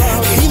for me.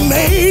 He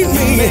made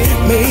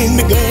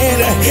me glad.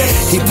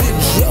 He put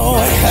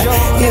joy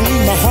in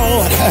my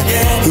heart.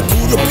 He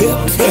put a pep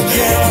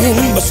in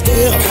my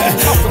step.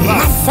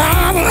 My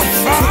father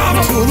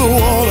to the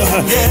water.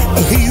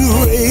 He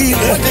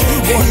raised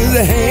his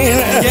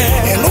hand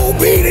and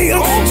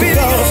obedience to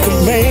God's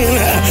command.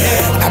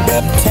 I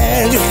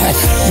baptized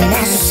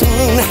my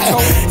son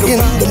in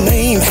the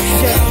name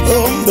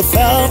of the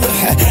Father,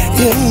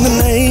 in the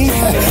name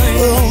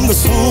of the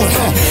Son,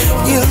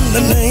 in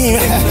the name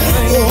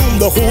of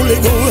the Holy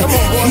Ghost.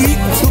 He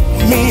took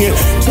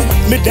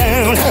me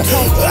down.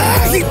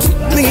 He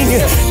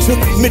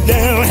took me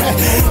down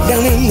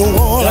in the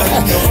water.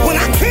 When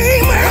I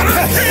came out,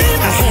 I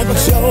had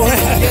joy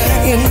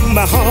in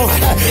my heart.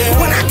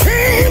 When I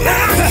came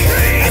out, I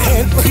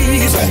had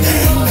peace. I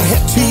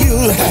had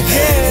tears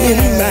in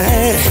my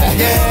hand.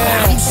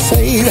 I'm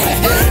saved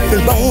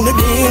and born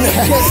again.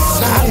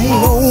 I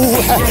know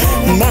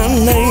my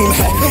name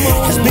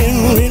has been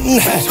written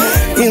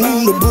in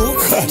the book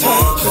of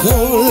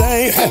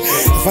life.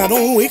 If I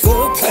don't wake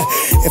up,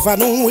 if I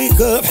don't wake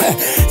up,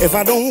 if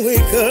I don't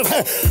wake up.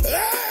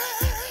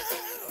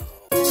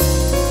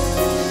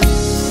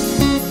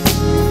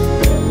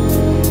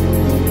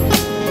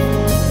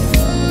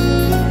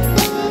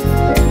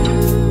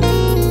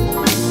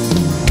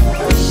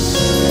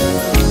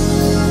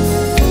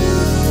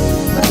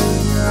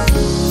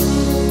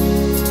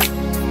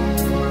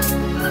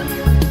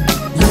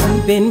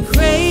 Been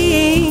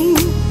praying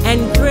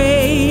and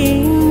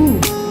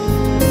praying,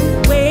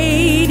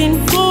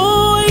 waiting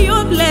for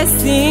your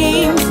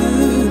blessing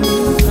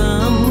to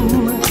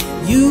come.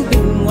 You've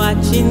been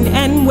watching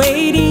and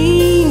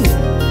waiting,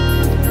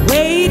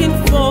 waiting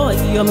for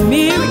your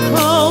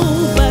miracle.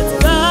 But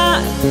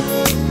God,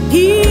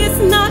 He is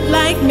not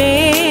like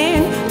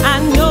man. I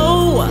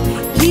know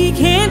He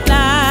can't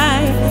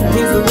lie.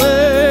 His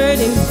word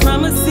and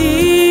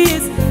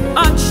promises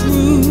are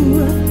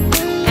true,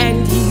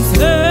 and He's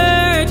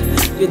heard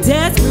your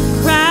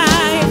desperate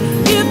cry.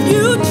 If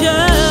you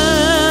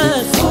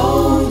just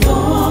hold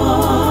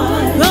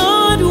on,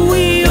 God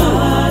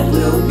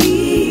will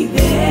be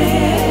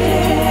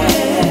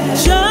there.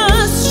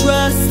 Just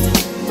trust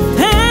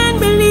and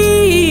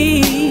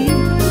believe.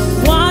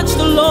 Watch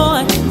the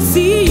Lord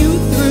see you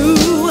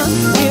through.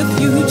 If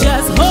you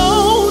just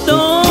hold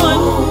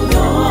on,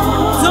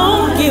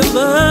 don't give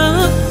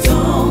up.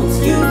 Don't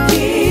you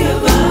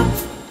give up.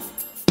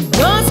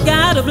 God's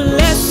got a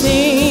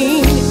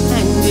blessing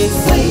and it's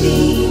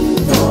waiting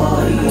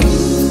for you.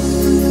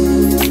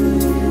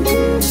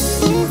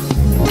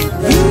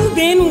 You've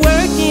been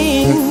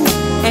working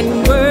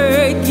and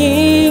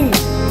working,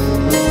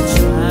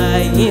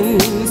 trying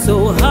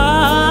so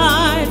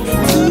hard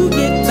to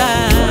get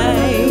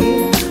by,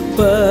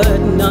 but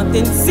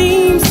nothing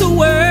seems to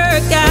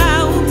work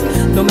out,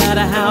 no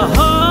matter how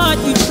hard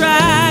you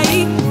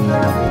try.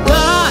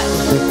 God,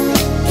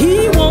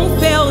 He won't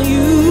fail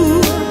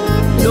you,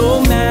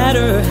 no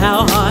matter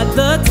how hard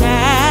the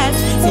task.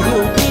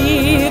 He'll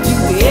give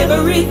you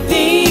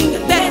everything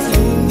that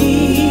you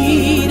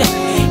need,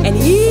 and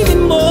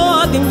even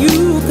more than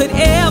you could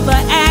ever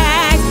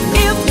ask.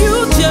 If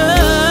you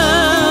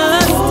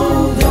just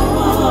hold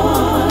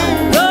on,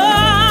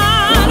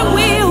 God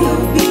will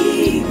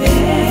be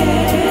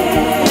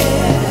there.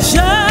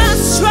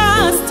 Just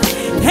trust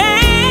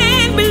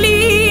and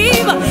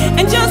believe,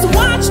 and just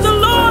watch the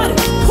Lord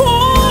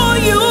pull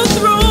you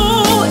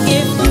through.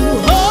 If you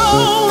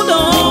hold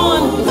on,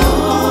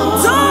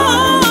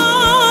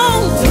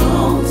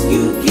 don't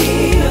you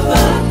give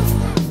up.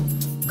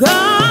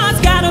 God's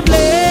got a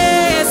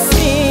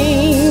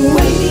blessing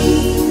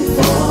waiting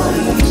for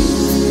you.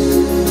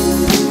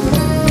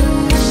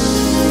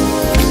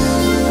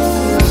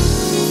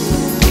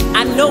 I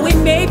know it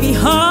may be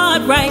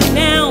hard right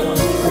now,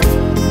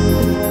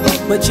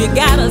 but you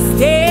gotta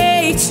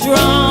stay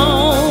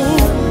strong.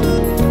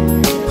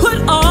 Put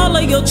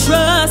your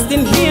trust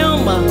in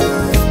Him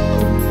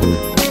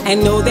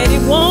and know that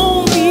it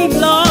won't be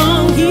long.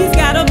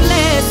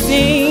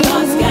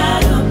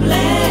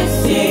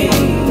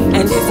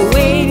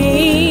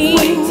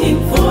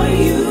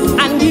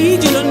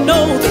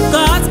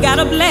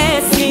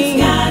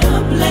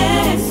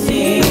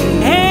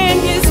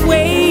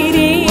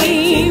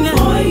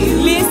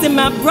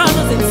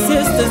 brothers and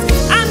sisters,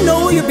 I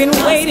know you've been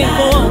waiting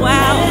for a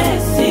while.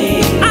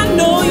 I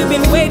know you've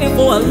been waiting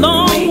for a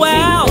long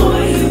while.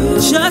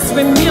 Just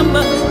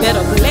remember that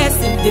a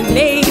blessing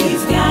delayed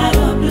is not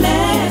a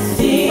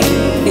blessing.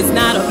 It's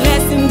not a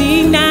blessing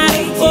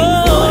denied.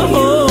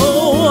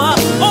 Oh,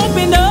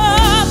 open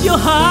up your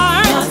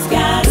heart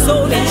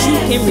so that you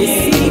can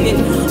receive it.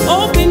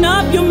 Open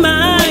up your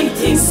mind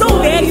so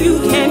that you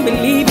can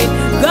believe it.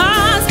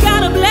 God's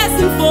got a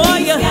blessing for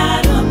you.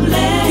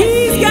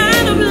 He's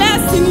got a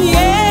blessing,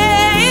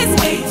 yes.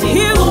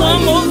 Here's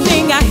one more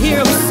thing I hear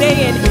him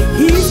saying.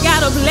 He's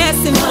got a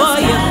blessing for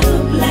you.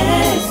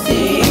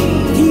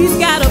 He's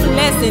got a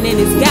blessing and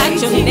it's got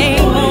your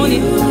name on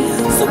it.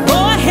 So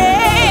go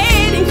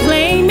ahead and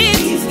claim it.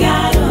 He's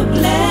got a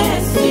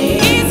blessing.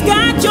 It's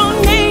got your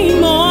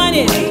name on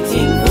it.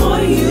 Waiting for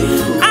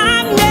you.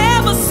 I've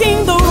never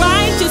seen the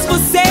righteous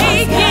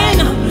forsaken,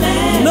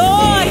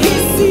 nor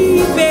his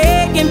seed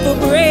begging for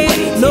bread.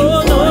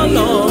 No, no,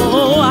 no.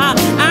 I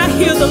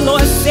hear the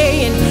Lord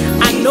saying,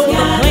 I know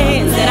the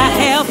plans that I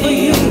have for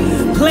you.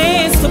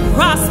 Plans to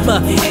prosper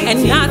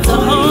and not to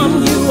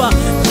harm you.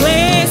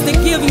 Plans to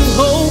give you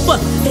hope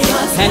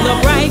and a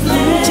bright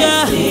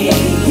future.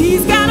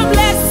 He's got a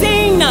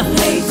blessing.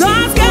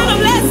 God's got a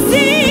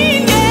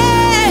blessing,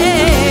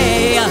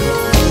 yeah,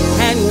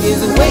 and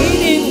is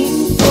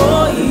waiting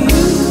for you.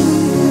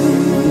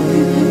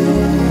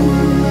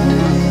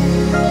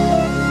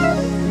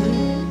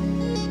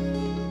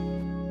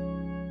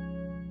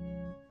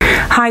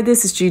 Hi,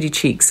 this is Judy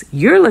Cheeks.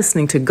 You're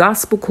listening to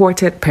Gospel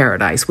Quartet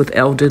Paradise with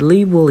Elder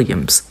Lee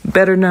Williams,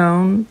 better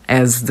known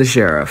as the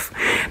Sheriff.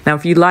 Now,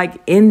 if you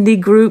like indie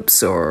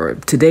groups or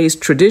today's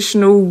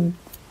traditional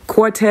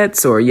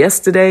quartets or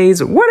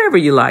yesterday's or whatever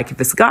you like, if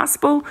it's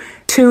gospel,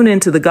 tune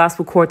into the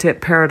Gospel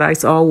Quartet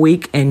Paradise all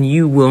week and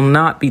you will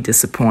not be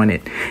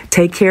disappointed.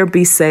 Take care,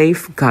 be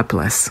safe. God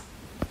bless.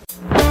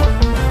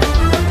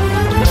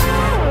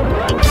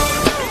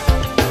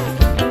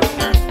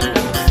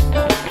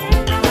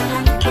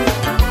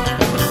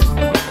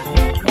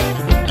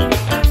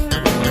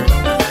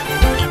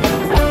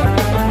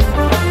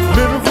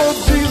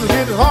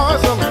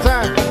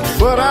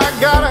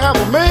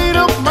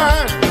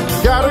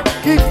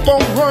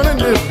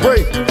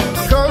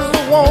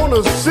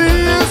 See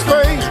his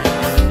face.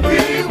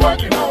 He's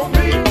working on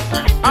me.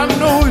 I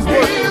know he's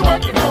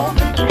working on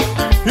me.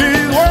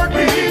 He's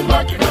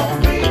working on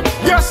me.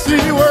 Yes,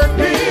 he's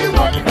working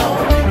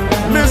on me.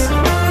 Listen,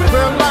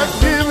 felt like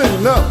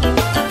giving up,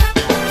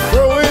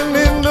 throwing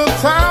in the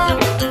towel,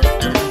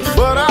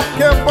 but I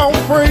kept on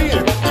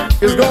praying.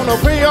 It's gonna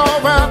pay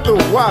off after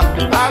a while.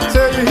 I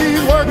tell you,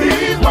 he's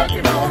working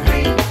on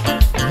me.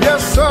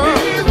 Yes, sir.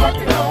 He's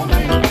working on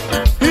me.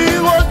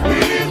 He's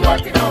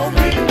working on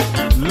me.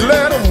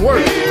 Let him work.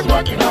 He's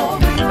working on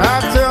me. I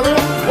tell him,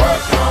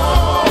 work on.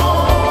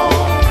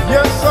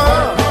 Yes,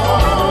 sir.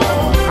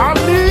 I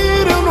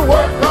need him to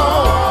work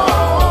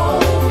on.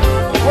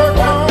 Work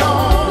on.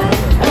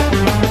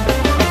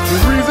 The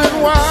reason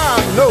why I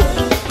know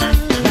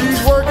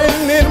he's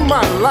working in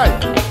my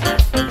life.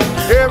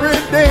 Every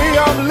day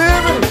I'm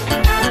living,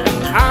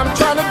 I'm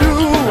trying to do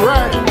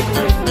right.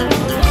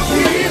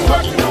 He's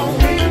working on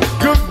me.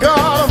 Good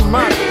God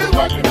Almighty. He's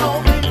working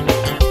on me.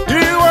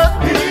 He's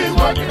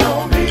working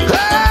on me.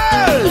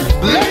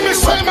 Let me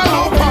say my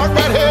little part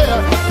right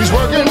here. He's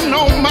working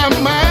on my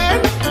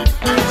mind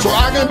so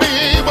I can be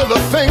able to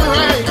think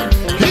right.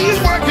 He's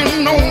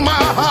working on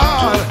my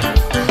heart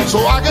so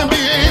I can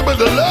be able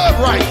to love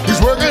right.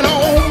 He's working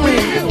on me.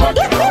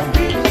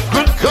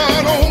 Good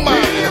God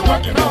Almighty.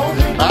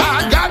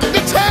 I got to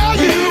tell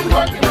you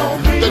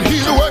that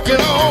he's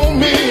working on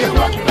me.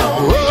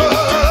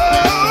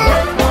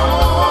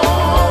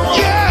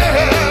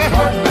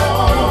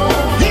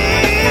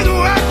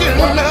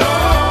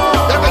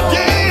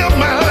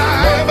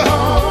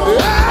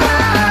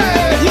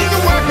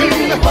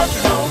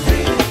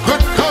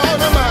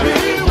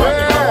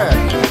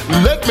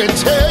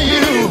 Tell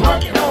you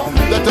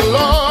that the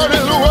Lord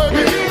is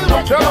working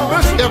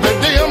every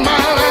day of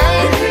my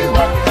life.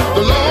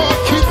 The Lord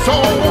keeps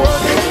on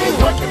working.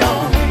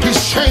 He's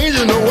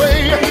changing the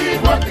way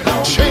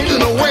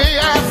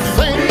I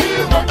think.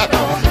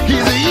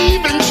 He's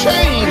even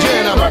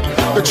changing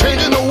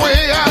the way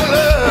I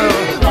love.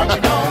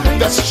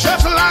 That's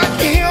just like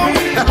him.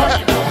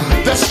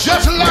 That's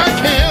just like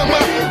him.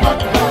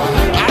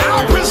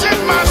 I'll present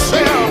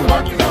myself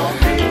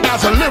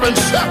as a living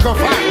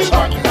sacrifice.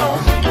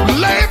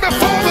 Lay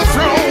before the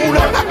throne,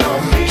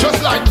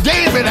 just like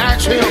David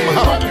asked him,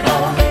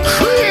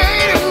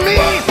 create in me a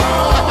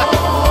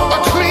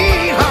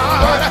clean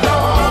heart,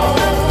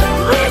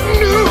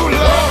 renew,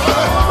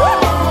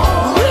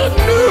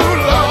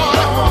 Lord,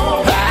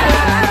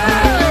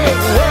 hey,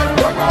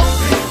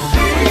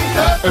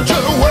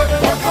 just work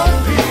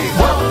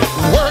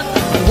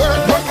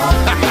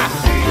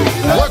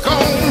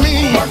on me,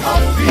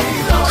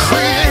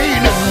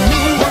 create in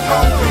me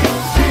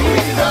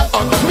a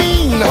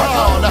clean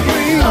heart.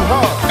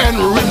 And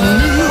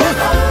renew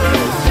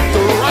the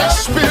right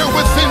spirit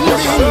within me.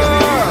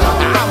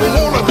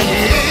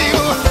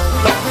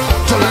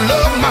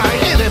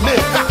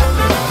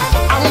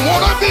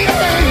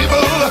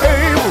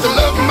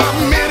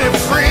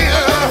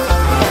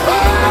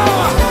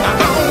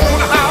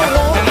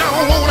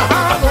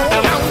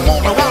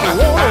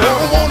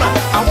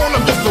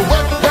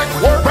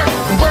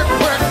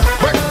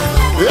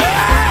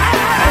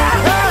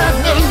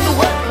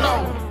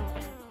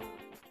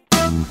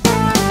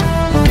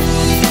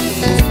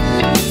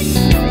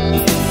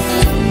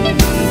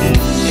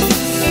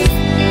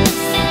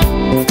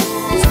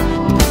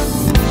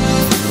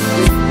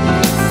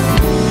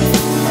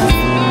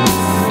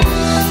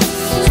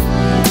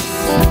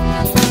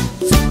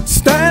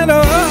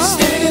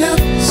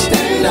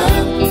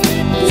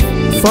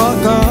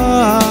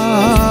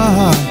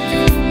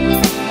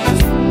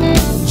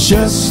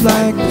 just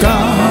like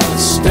God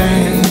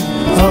stand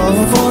up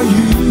for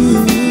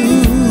you.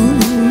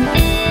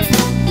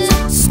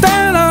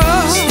 Stand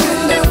up,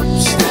 stand up,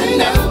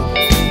 stand up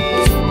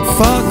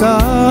for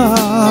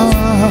God.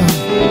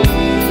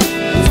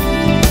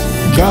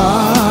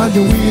 God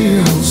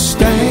will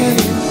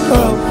stand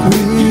up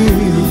with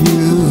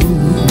you.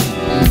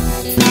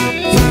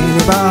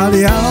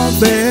 Anybody out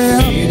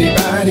there?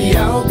 Anybody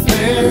out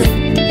there?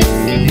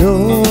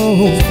 Know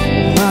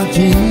my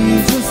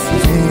Jesus.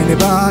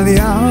 Anybody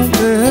out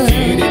there?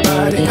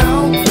 Anybody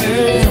out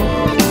there?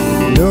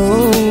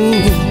 Know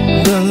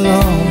the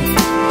Lord.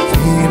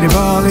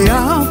 Anybody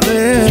out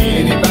there?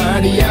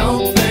 Anybody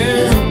out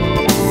there?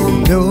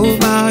 Know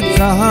my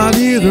God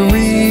is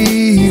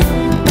real.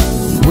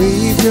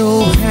 Wave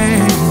your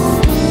hand,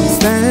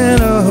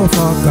 stand up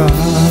for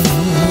God.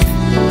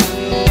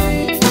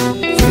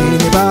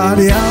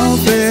 Anybody out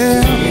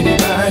there?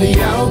 Anybody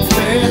out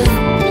there?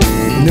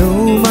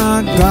 Know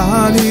my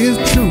God is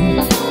true.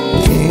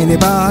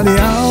 Anybody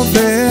out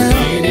there?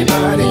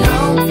 Anybody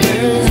out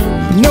there?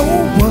 Know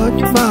what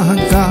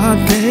my God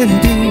can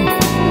do.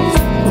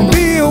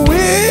 Be a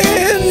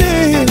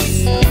witness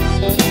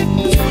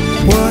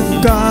what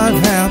God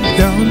have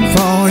done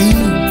for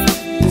you.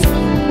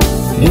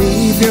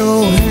 Wave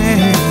your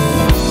hand,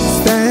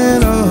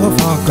 stand up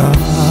for God.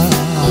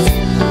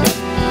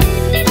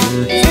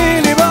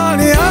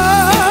 Anybody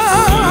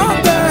out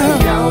there?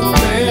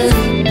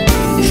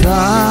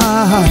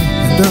 Try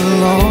the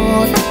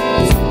Lord.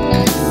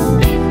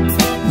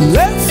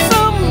 Let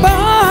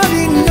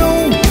somebody know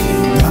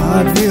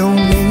God will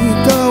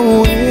make a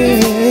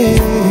way.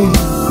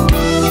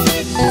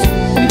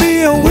 Be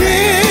a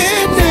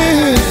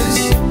witness,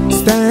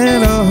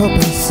 stand up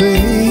and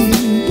say,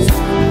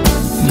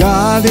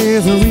 God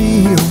is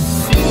real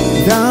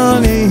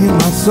down in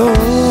my soul.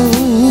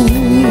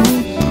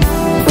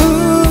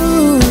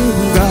 Ooh,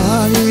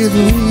 God is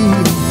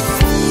real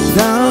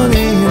down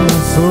in my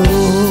soul.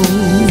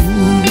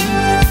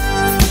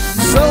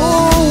 So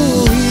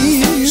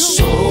real,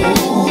 so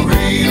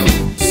real,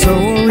 so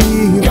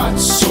real.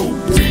 God's so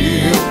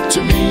real to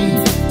me.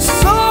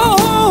 So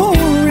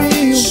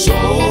real, so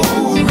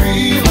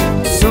real,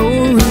 so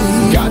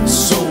real. God's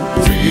so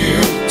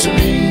real to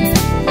me.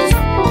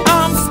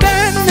 I'm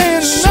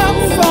standing up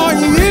for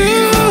you,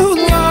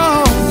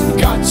 Lord.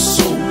 God's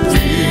so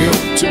real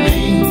to me.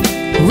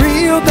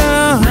 Real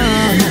down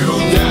in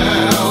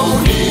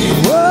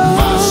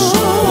my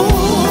soul.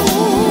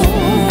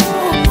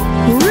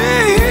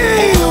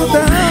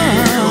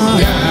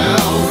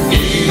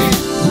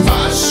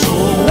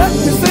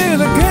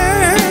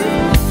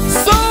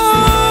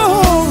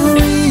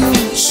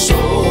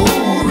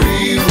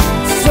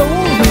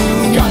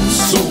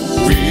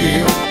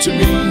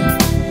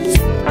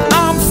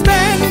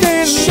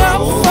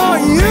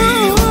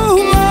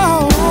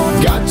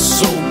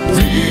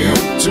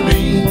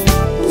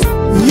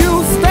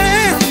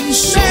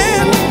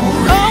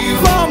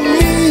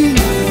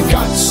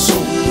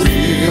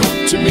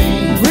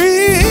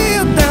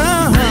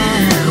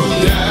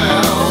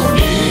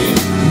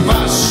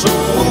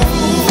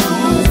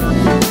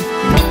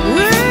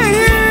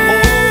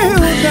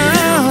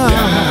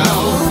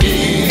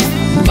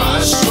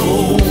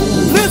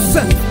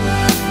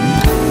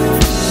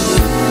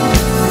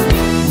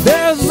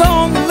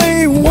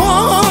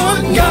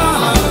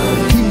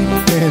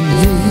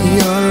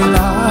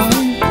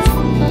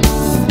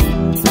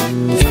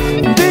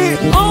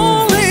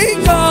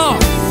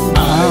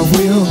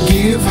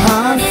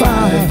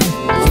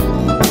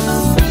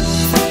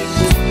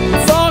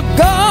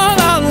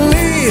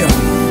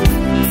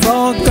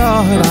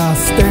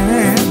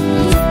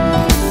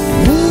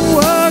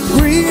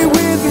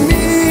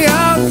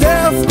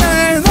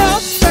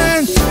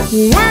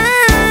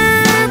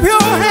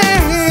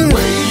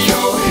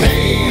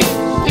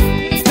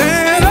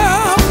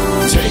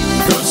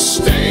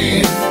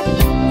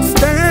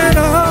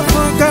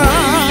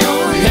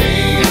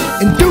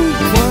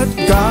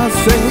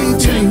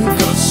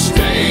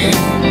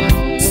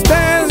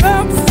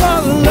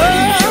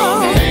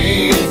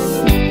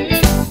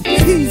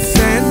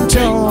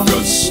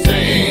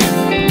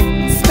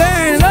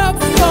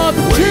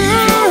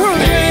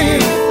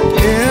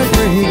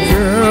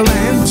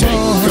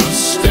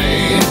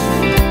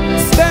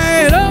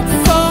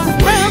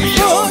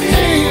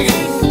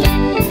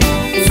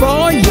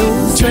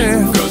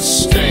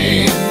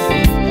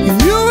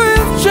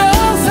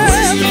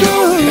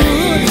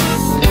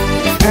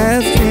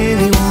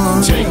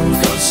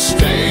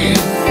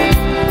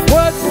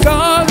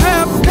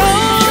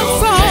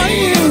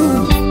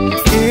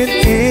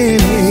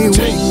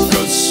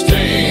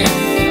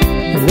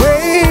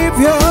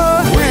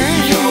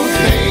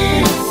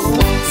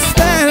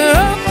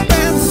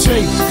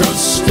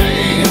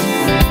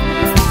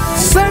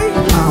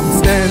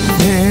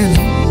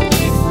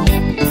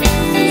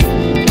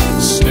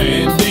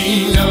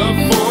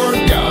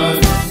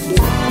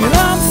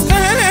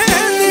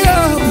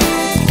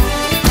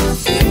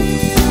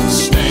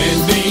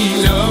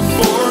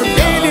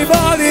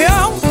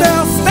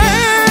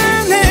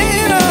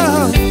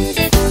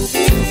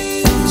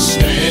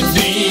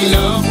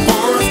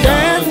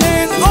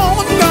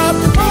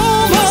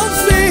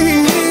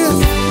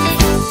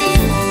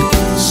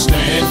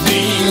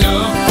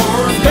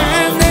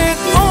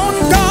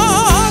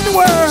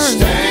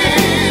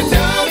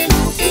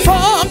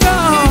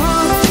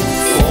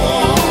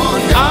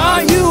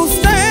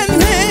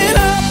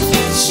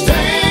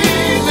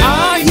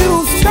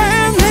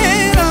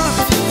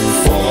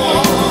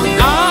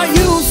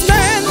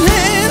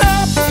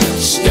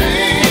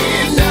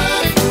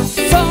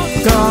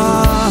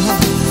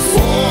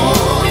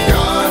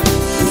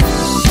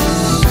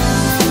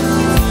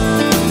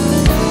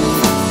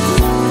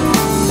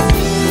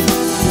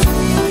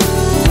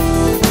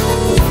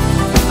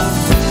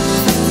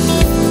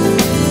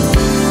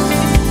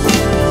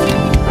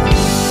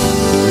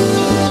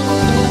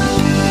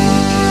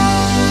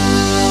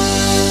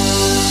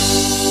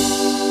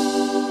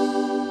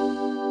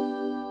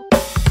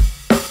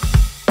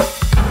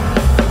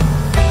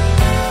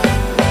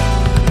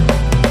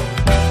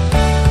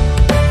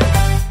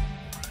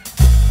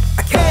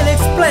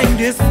 explain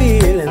this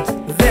feeling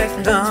that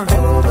comes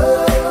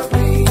over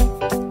me.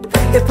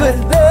 It puts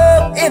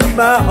love in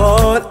my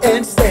heart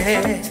and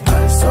says,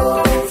 I'm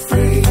so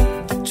free.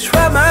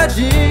 Try my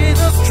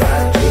Jesus,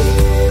 try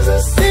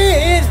Jesus.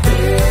 Sin,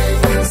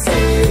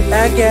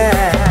 I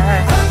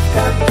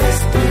got this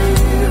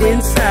spirit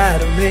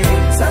inside of me.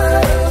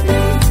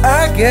 I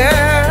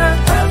got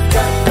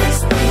this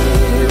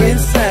spirit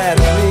inside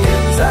of me.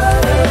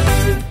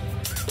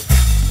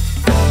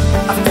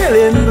 I feel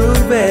it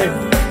moving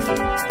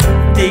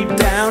deep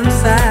down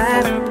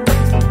inside.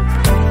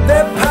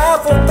 That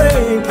powerful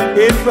thing,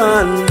 it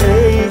runs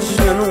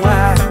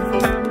nationwide.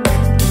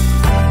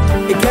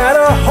 It got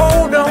a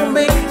hold on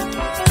me,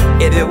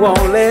 and it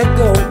won't let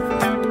go.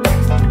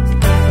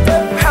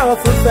 That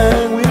powerful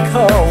thing we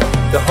call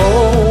the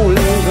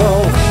Holy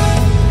Ghost.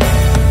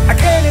 I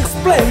can't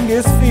explain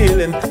this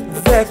feeling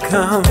that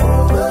comes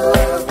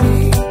over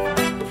me.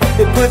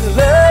 It puts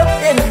love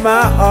in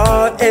my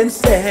heart and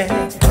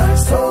says, I'm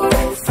so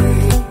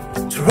free.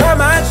 Try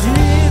my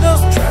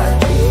Jesus, try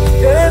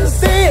and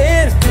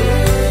sin.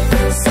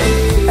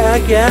 I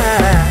got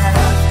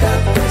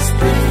this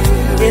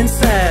spirit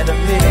inside of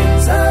me.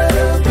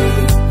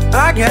 I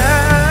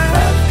got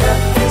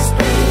this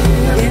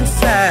spirit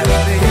inside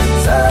of me.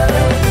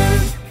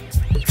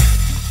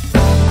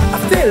 I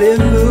feel it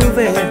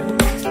moving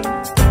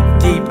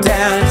deep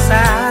down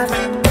inside.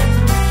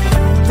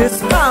 This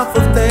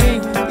powerful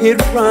thing, it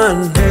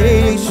runs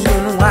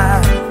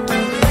nationwide.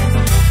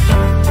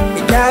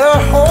 It got a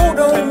hold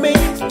on me,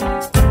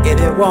 and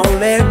it won't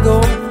let go.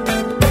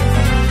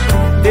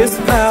 This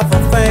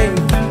powerful thing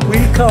we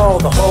call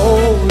the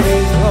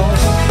Holy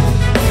Ghost.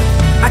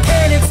 I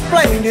can't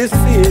explain this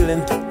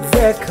feeling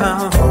that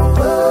comes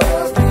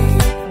over me.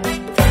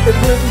 It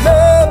puts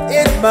love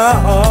in my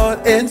heart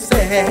and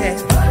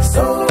says, I'm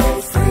so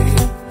free.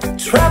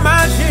 Try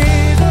my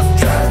Jesus,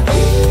 try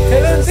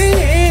Jesus.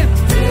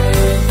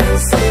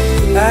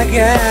 I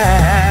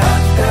got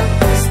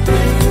this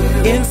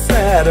spirit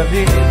inside of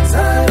me.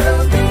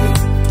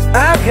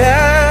 I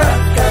got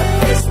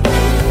this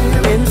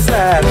spirit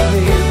inside of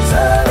me.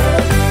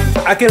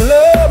 I can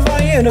love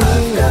my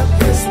enemy.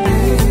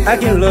 I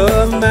can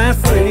love my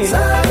friend.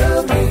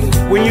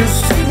 When you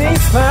see me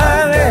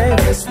smiling,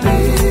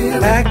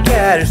 I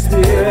got a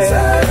spirit.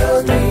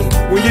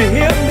 When you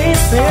hear me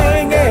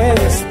singing,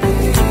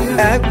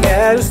 I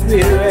got a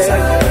spirit.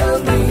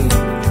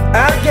 I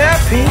got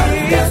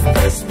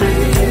peace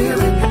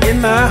in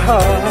my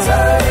heart.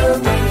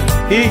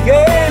 He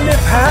gave me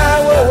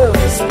power.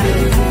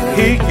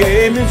 He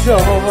gave me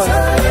joy.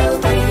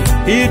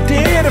 He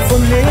did it for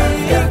me.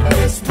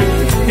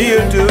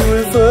 He'll do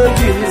it for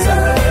you.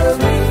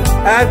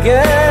 I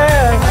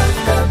got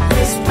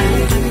this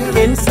spirit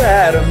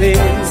inside of me.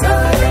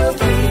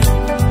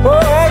 Oh,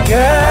 I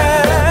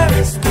got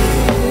this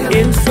spirit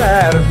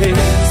inside of me.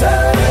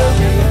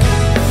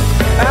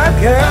 I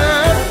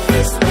got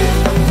this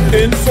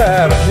spirit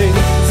inside of me.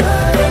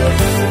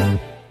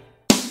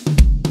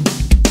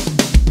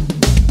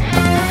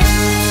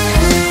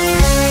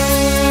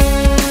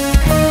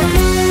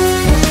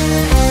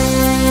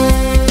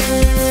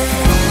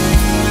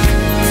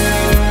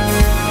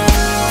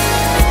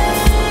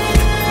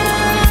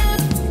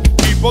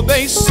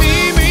 They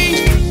see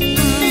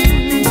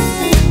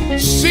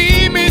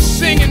me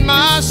singing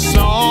my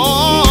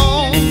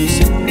songs,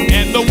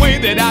 and the way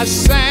that I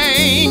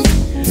sing,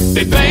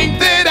 they think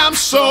that I'm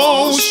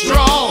so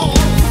strong.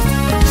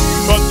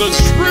 But the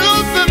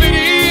truth of it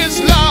is,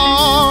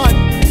 Lord,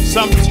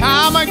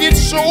 sometimes I get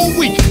so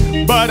weak,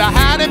 but I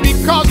hide it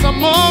because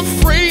I'm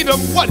afraid of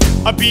what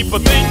people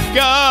think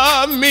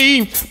of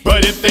me.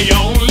 But if they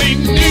only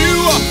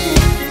knew,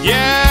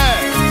 yeah,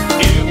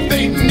 if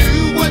they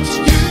knew what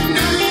you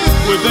knew,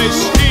 would they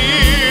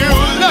still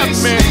love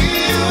me?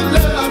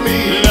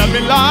 Love me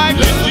like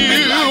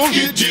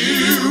you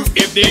do.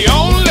 If they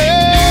only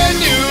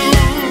knew,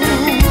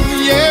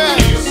 yeah,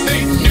 if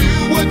they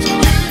knew what you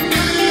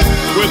knew,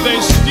 would they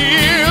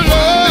still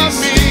love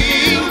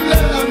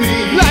me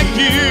like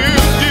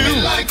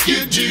you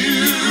do?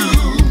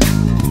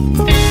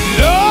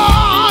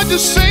 Lord, to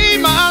save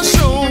my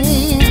soul,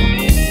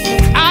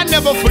 I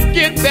never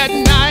forget that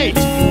night.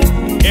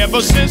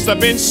 Ever since I've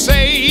been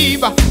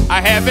saved,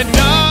 I haven't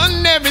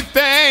done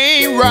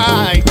everything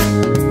right.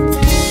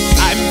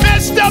 I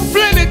messed up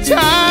plenty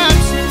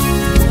times,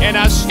 and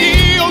I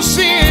still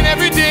sin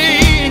every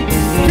day.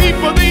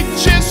 People, they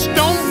just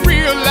don't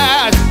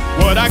realize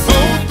what I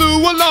go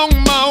through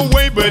along my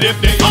way. But if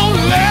they only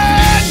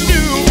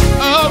knew,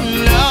 oh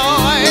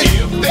Lord,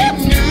 if they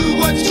knew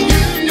what you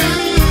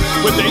knew,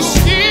 would they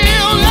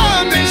still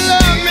love me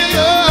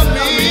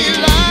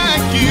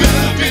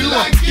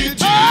like you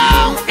do?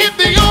 Oh, if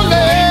they only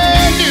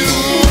knew,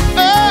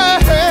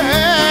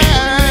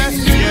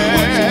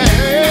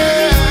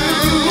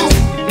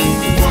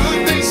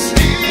 would they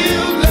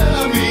still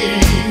love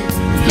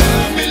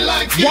me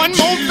like you do? One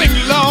more thing,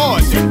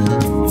 Lord,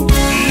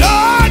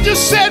 you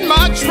said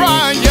my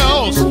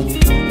trials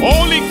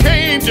only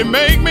came to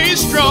make me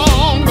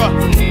strong.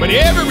 But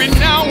every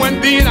now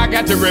and then I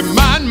got to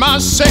remind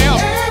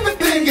myself,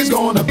 everything everything is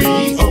gonna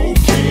be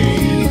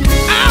okay.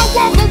 I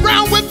walk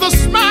around with a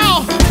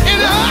smile,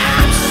 and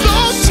I'm so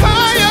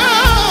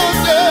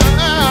tired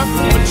of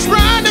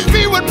trying to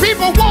be what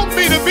people want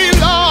me to be,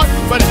 Lord.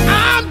 But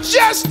I'm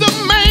just a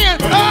man.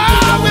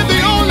 Oh, if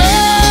they only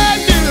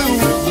knew,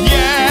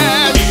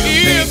 yeah,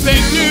 if they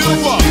knew,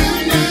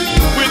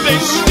 would they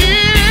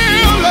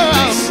still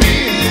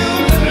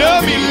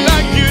love me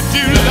like you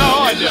do,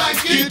 Lord?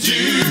 Like you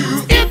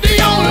do. If they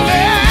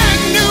only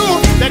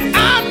knew that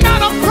I'm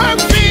not a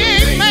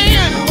perfect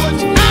man,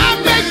 I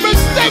make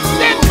mistakes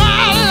in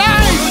my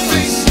life,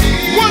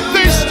 would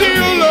they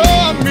still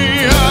love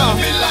me?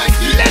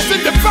 Listen,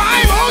 the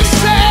Bible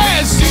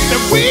says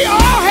that we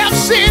all have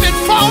sinned and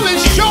fallen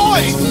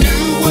short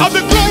of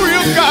the glory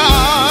of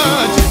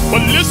God.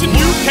 But listen,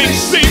 you can't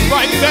stay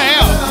right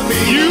there.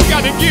 You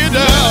gotta get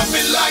up.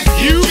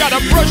 You gotta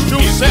brush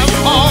yourself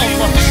off.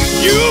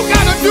 You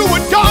gotta do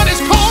what God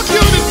has called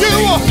you to do.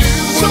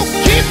 So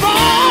keep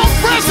on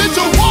pressing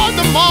toward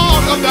the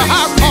mark of the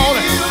high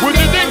calling, which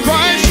is in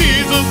Christ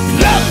Jesus.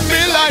 Love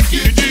me like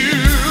you do,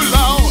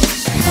 Lord.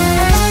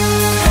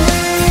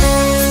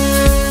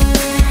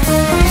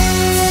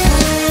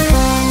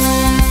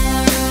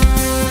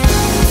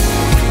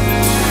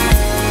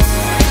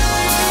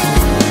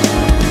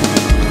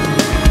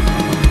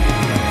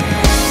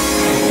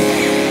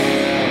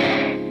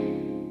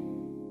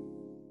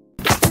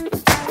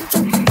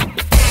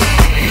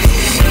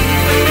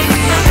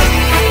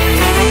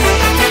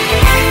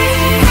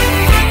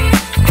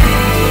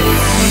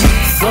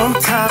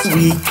 Sometimes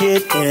we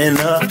get in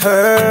a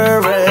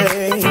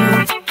hurry,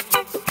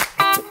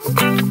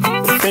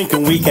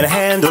 thinking we can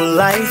handle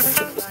life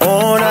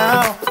on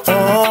our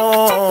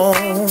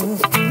own.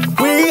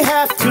 We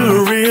have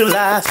to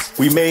realize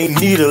we may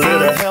need a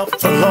little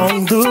help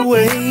along the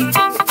way,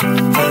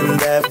 and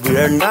that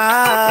we're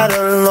not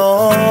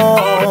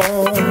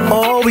alone.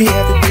 All we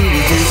have to do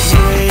is just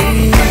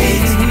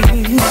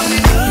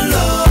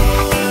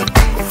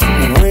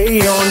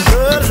wait on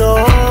the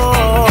Lord.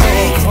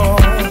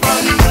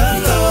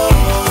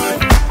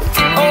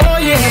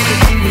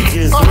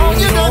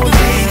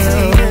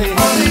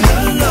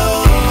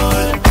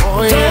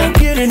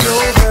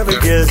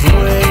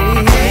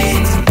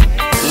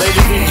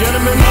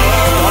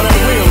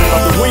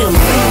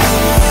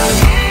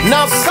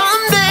 Now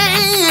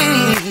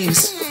Sundays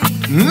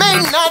may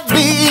not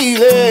be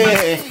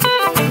easy.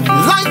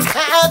 Life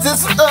has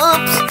its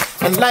ups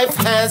and life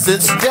has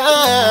its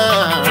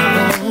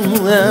downs.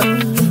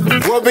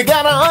 Well, we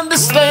gotta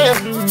understand,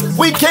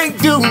 we can't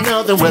do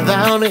nothing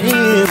without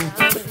Him.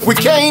 We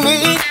can't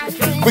eat,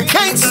 we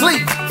can't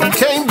sleep, we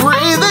can't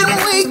breathe,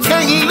 and we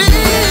can't live.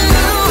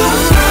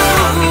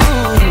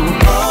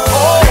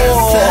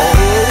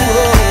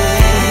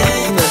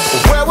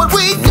 Where would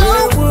we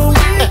go?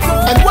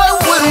 And where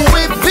would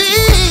we be?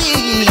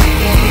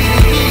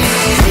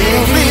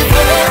 He'll be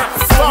there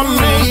for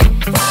me,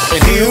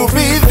 and He'll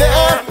be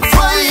there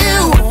for you.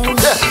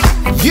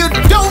 You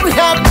don't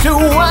have to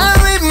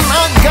worry,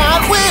 my God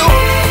will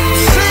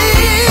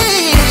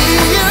see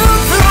you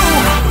through.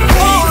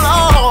 Hold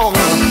on,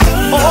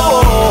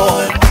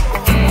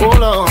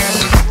 hold on.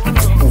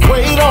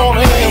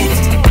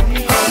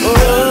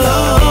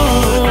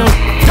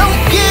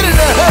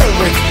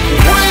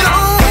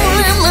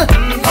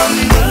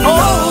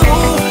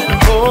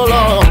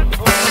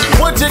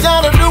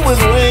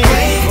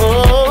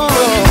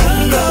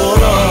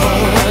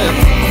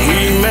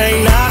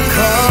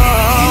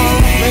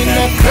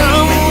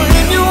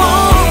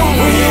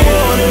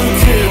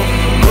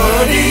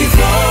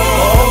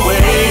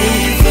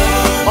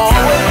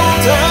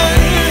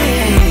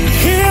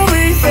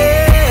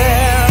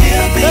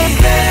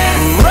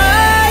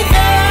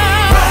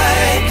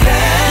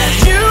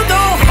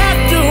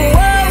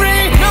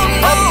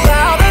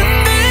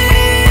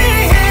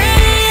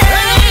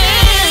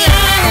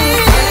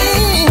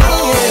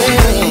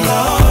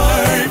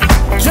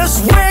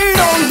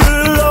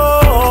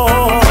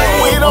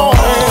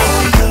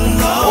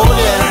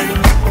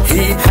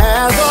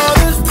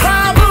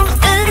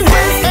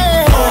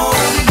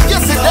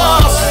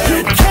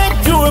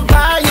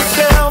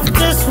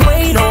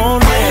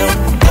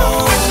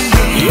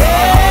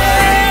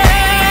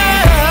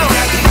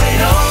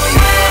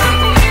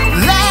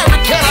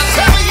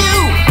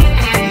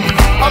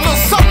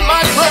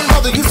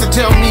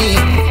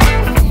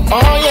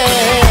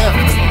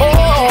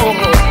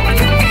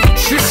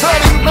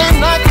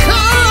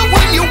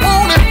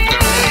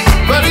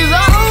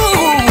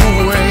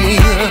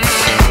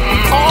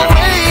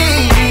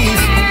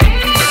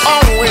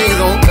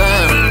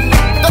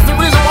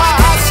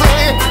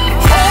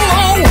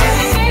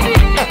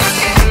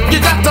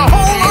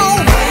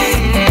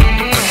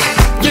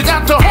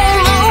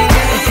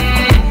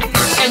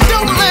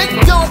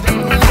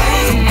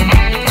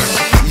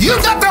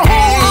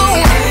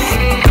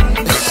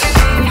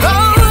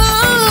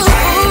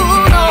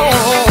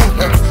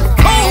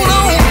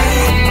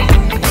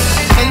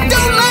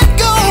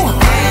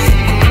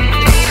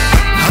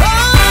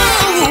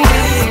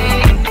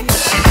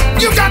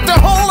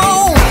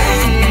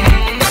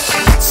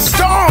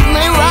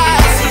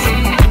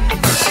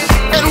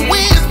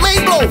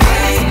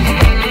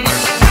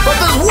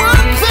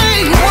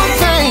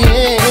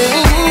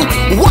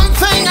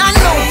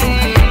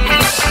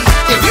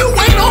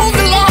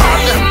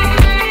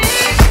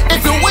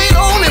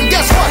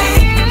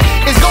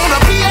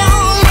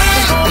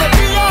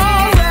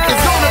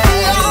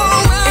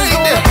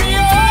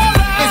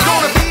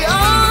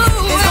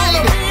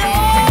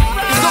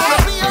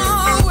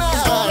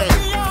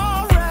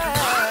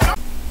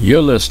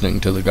 You're listening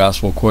to the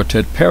Gospel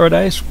Quartet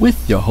Paradise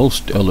with your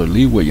host, Elder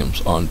Lee Williams,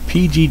 on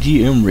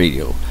PGGM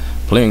Radio,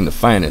 playing the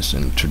finest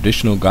in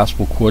traditional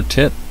gospel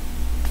quartet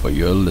for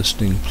your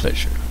listening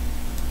pleasure.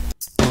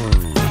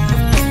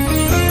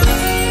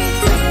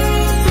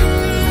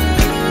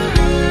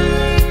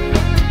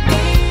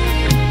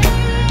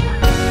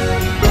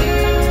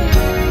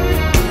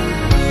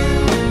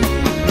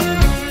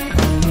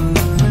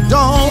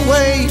 Don't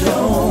wait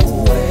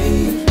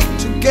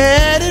to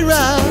get it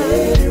right.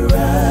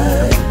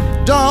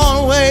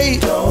 Don't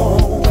wait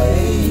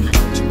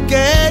to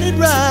get it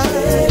right.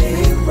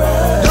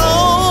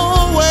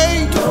 Don't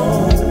wait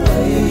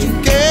to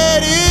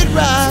get it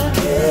right.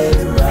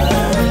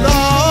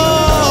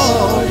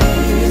 Lord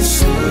is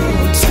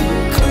soon to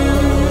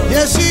come.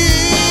 Yes, He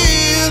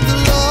is. The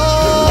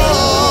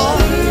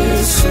Lord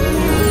is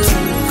soon to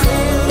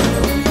come.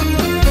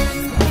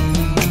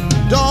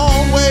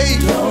 Don't wait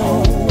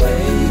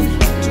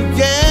to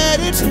get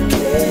it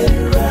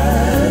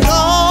right.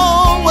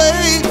 Don't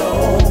wait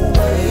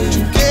to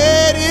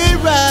get it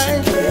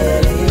right.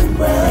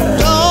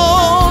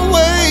 Don't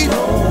wait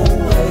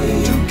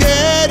to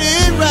get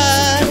it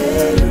right.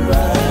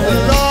 The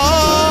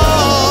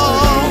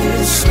Lord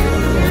is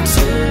soon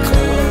to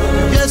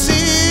come. Yes,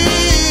 He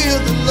is.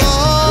 The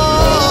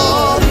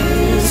Lord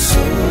is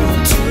soon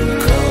to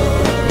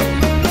come.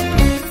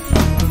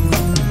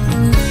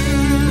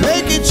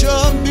 Make it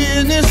your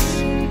business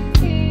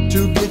to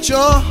get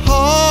your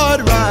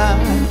heart right.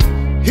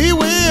 He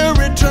will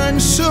return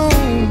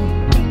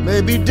soon,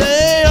 maybe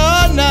day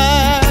or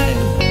night.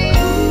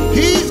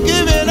 He's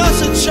giving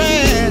us a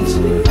chance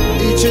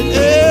each and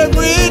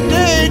every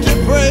day to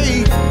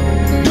pray.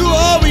 Do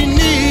all we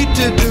need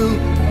to do.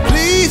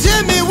 Please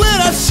hear me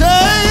when I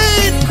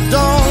say,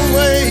 don't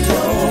wait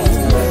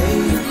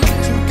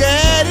to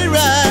get it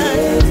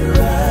right.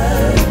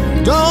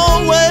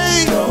 Don't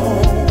wait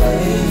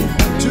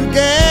to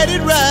get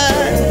it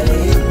right.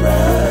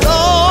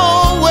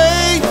 Don't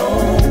wait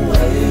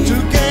to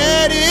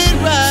get it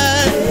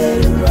right.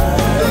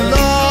 The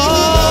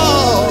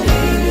Lord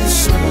is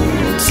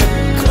soon to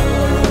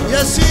come.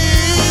 Yes, He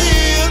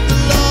is. The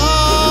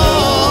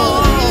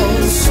Lord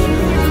is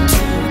soon to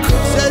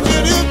come. Said you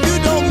if you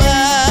don't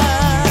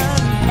mind.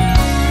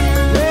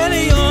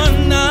 Ready or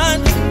not,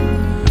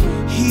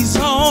 He's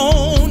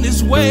on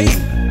His way.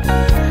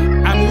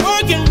 I'm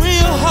working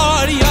real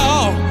hard,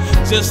 y'all,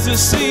 just to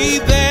see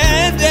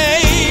that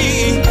day.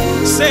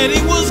 Said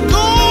He was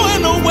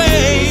going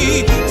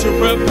away to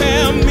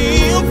prepare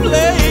me a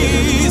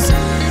place.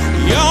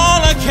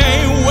 Y'all, I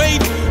can't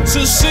wait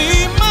to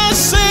see my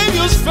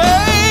Savior's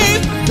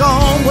face.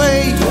 Don't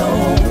wait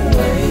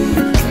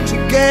to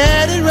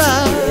get it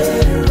right.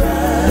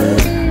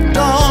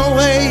 Don't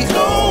wait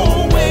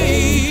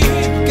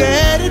to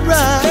get it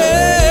right.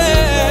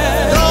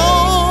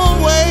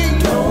 Don't wait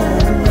to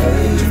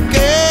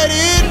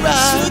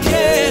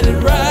get it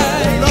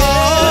right.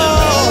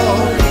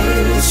 Lord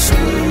is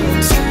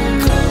soon to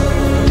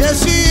come.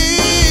 Yes, He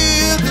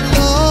is. The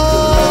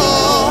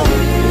Lord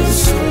is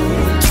soon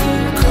to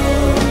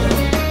come.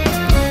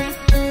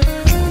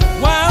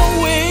 Why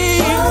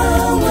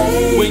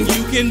wait when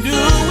you can do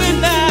it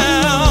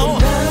now?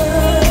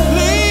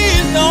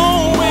 Please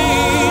don't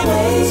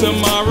wait.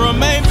 Tomorrow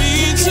may be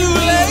too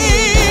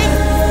late.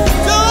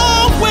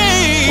 Don't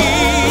wait.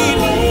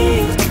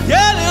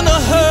 Get in a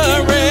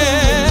hurry.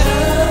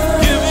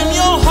 Give Him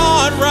your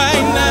heart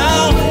right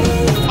now.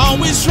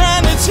 Always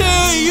trying to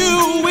tell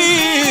you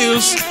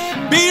is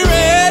be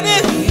ready.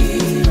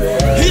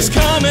 He's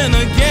coming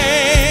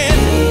again.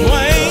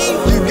 Wait.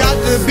 You got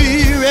to be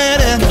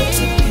ready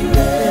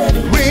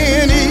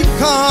when He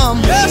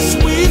comes. Yes,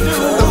 we do.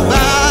 The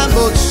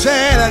Bible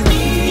said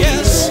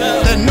Yes,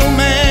 sir. that no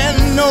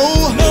man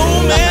knows No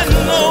man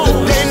knows. the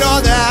day nor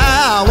the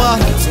hour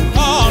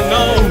Oh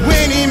no.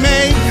 when He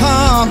may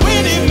come.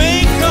 When He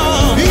may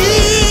come. Be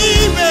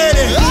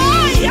ready.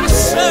 Oh, yes,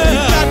 sir. You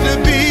got to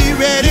be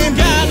ready.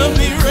 Gotta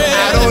be ready.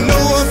 I don't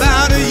know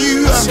about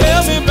you.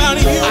 Tell me about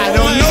you. I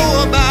don't know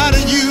about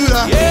you.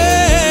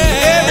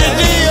 Yeah. Every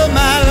day of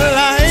my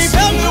life,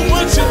 Tell me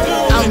what you do.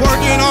 I'm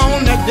working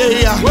on the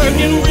day.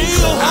 Working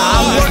real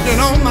I'm hard. working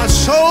on my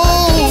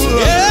soul.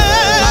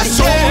 Yeah, My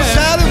soul yeah.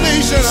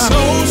 salvation.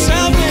 Soul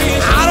salvation.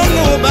 I don't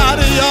know about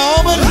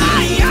y'all, but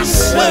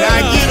Yes, sir. when I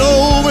get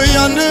over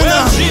yonder,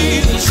 Well,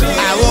 Jesus is.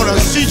 I want to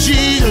see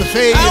Jesus'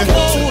 face. I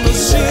wanna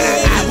see.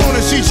 I want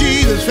to see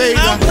Jesus' face.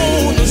 I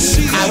wanna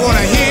see. I want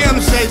to hear Him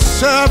say,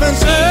 servant,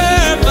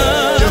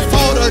 Servant. you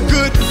fought a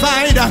good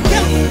fight. The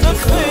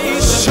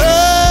face.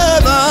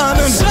 Servant,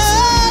 you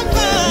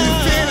Servant.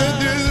 finished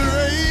this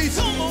race.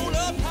 Come on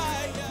up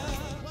higher.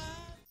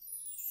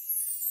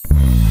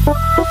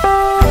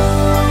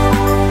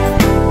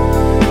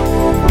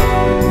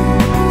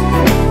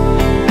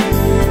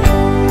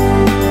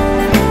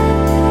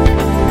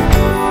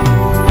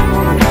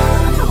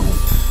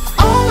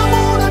 All I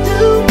wanna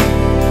do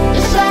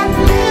is try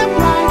to live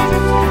right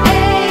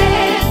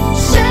and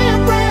say a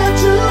prayer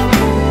too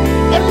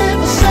and live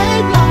a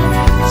safe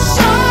life.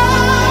 So,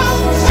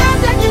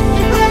 sometimes you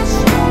can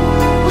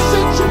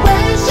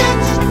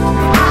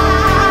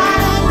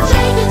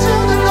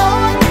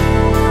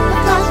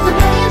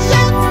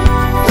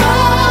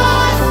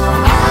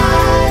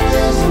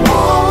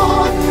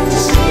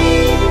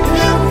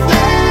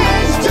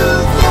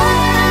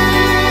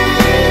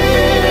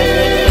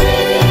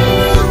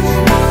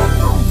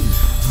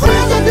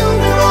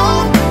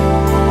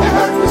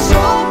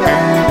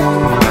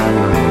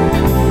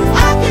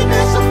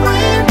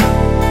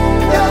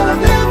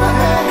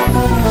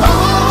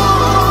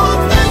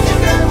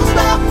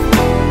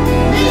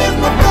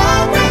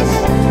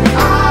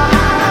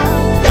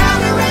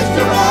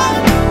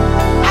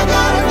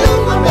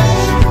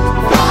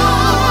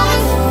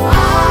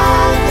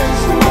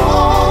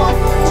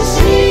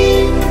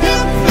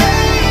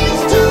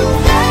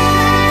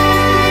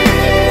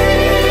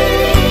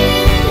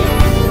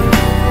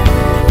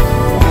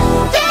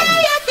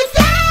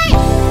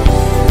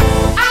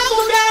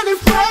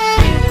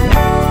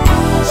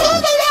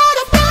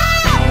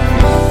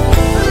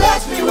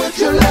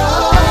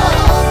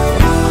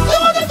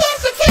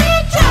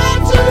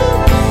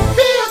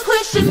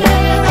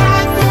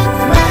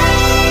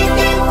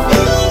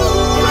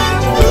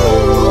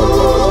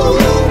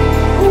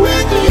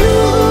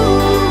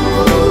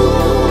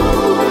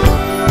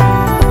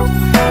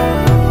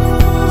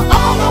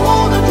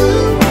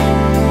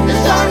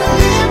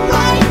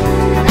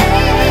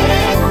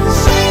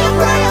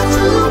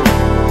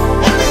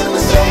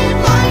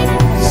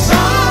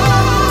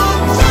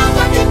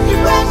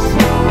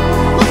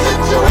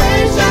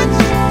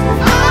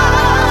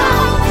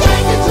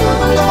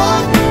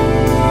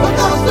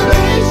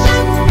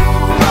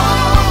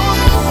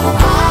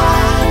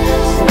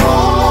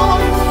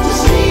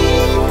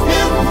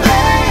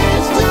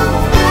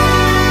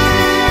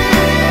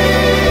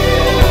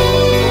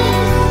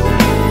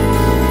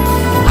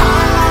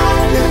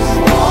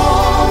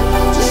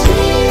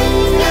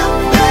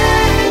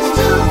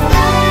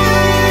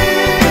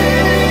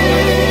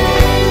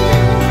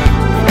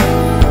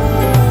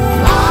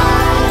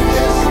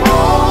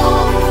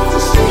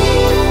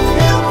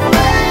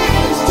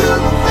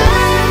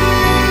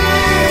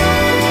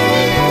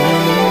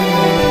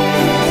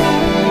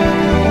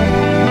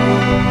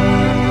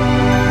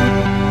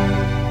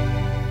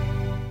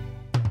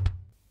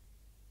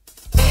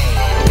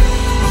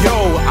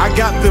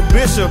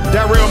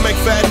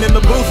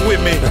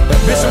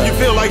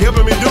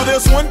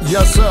this one?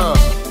 Yes, sir.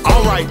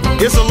 All right,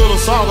 it's a little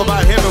song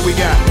about heaven we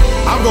got.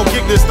 I'm gonna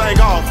kick this thing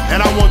off,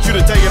 and I want you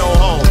to take it on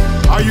home.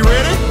 Are you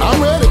ready? I'm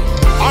ready.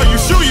 Are you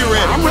sure you're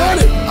ready? I'm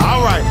ready.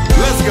 All right,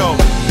 let's go.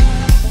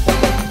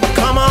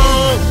 Come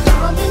on.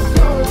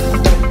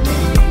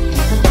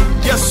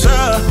 Yes,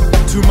 sir.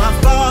 To my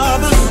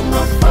father's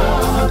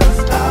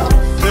house.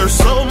 There's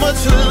so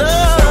much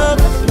love,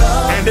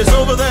 and it's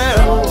over there.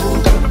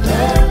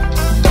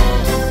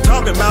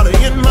 Talking about it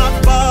in my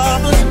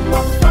father's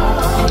house.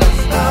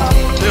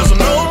 There's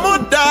no more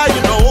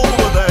dying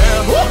over there.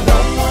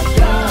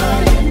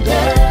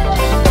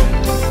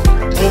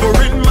 Over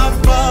in my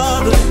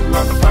father's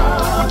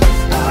house.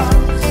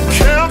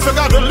 Can't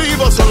forgot to leave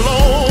us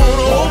alone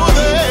over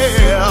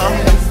there.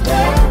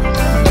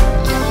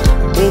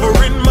 Over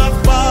in my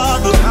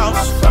father's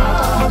house.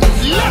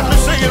 Let me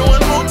sing it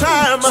one more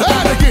time. Say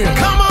it again.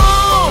 Come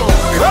on,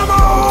 come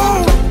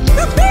on.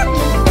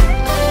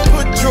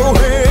 Put your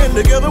hand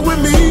together with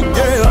me,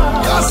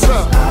 yeah. Yes,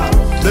 sir.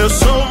 There's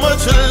so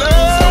much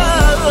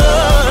love,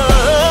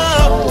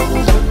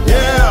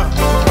 yeah.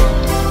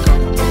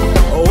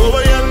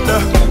 Over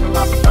yonder.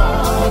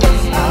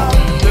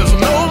 There's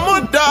no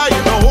more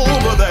dying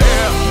over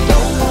there.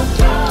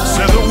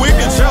 Said the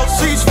wicked shall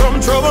cease from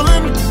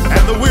troubling,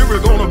 and the weary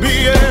gonna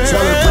be in.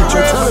 Tell it,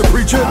 preacher. Tell it,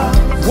 preacher.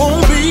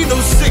 Won't be no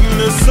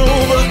sickness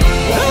over.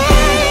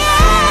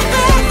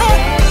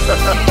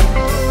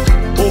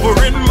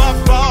 Over in my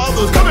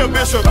father's. Come here,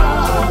 Bishop.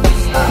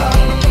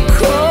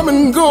 Come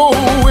and go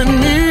with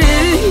me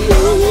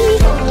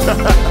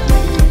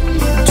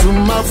to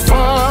my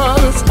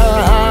father's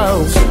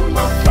house.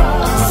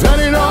 That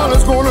ain't all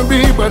it's gonna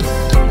be, but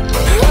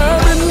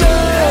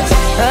happiness,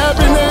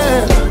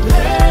 happiness,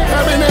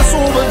 happiness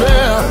over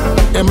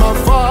there in my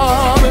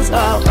father's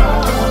house.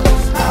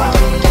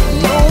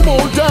 No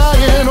more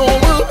dying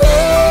over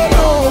there,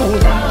 no.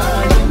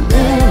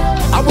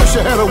 I wish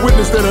I had a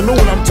witness that I know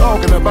what I'm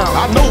talking about.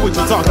 I know what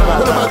you're talking about.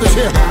 What about this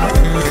here?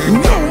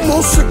 No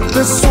more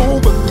sickness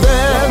over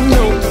there,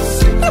 no.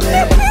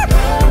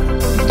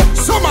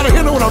 Somebody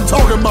here know what I'm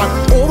talking about.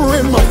 Over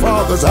in my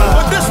father's house.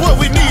 But this is what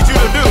we need you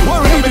to do.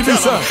 What do we need to do,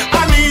 sir?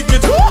 I need you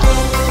to.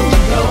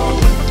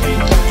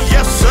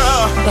 Yes, sir.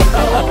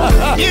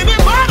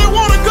 Anybody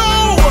wanna go?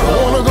 I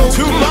wanna go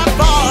to my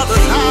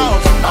father's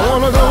house. I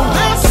wanna go.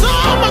 There's so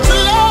much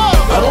love.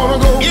 I wanna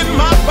go in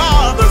my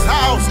father's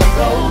house.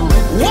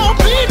 Won't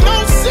be no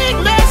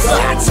sickness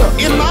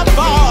in my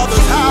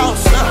father's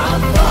house.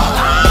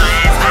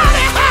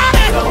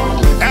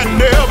 And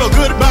never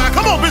goodbye.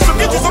 Come on, Bishop,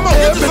 get you some more.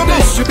 Get you some more.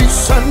 Every day should be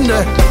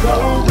Sunday.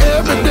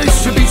 Every day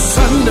should be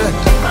Sunday.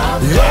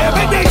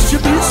 Every day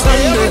should be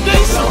Sunday. Every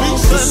day should be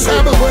The Sunday.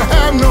 Sabbath will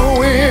have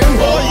no end.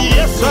 Oh,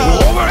 yes, sir.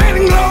 Over in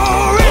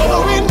glory.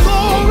 Over in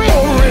glory.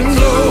 Over in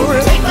glory.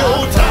 Take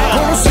your time.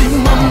 Gonna see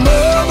my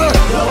mother.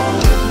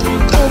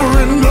 Over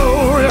in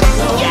glory.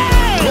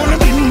 Yeah. Gonna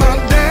be my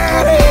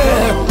daddy.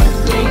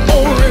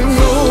 Over in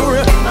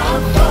glory.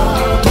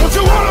 Don't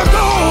you wanna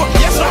go?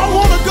 Yes, I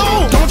wanna go.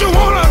 Don't you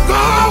wanna go?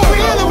 I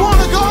really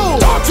wanna go.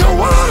 Don't you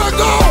wanna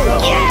go?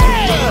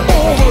 Yeah.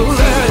 Over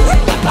there.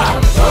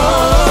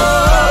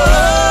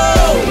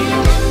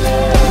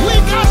 We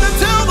got to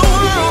tell the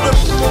world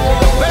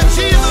that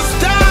Jesus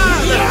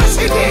died. Yes,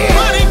 he did.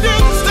 But he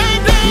didn't stay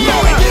dead. No,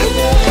 he didn't.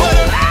 But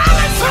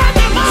early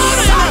Sunday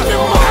morning,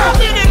 how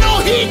many know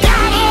he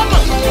got up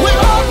with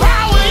all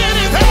power in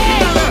his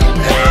hand?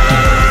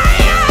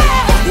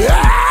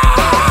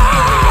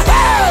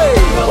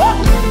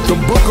 The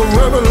book of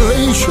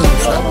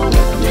Revelations,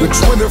 the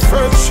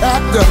 21st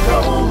chapter,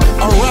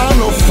 around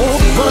the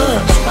 4th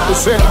verse, it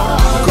said,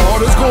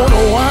 God is going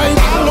to wipe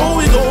I know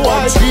we gon' our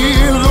watch.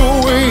 tears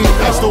away,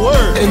 That's the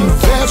word. and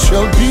there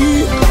shall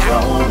be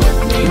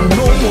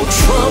no more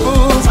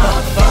troubles,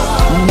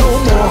 no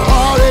more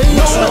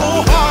heartaches, No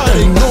more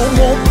heartache. and no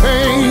more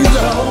pains.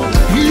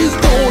 He's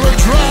gonna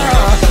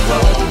dry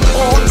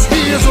all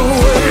tears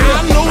away.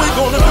 I know we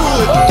gonna do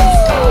it.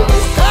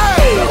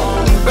 Hey,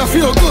 that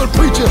feel good,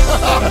 preacher.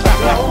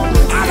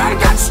 I done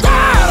got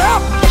stirred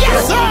up.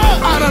 Yes, sir.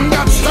 I done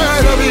got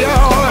stirred up,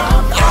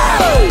 y'all.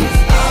 Hey.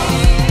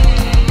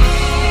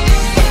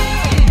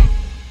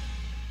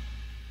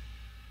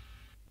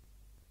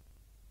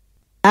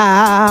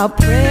 I'll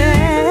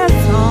press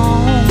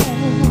on.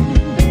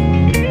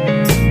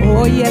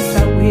 Oh, yes,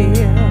 I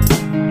will.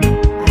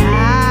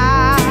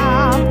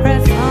 I'll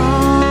press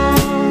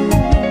on.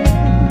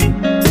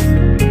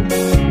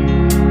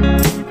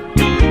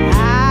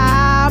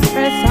 I'll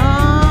press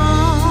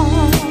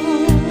on.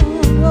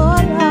 Oh,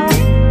 Lord.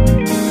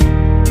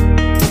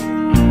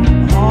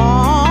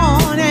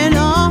 On and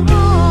on.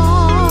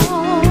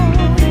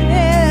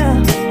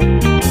 Yeah.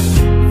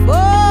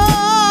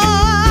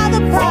 For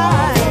the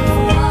prize.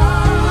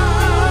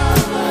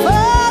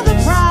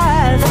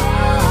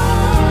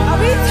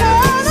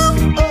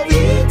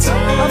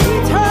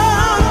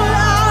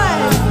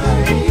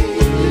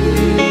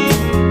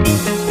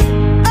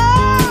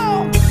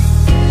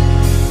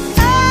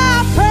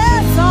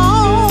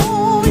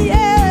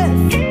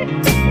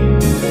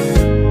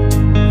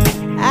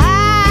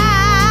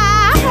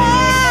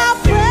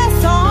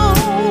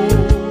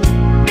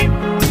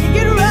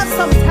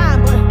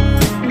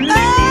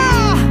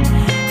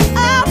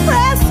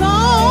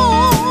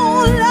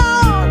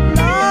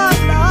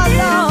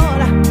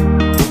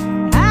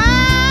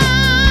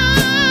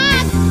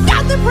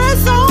 to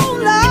press on,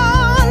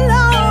 Lord,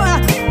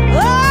 Lord.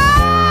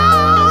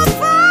 Oh,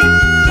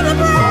 for the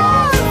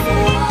prize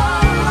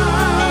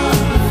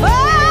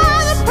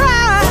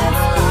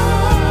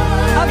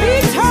of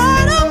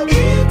eternal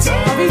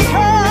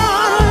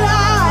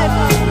life.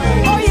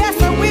 Oh, yes,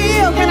 I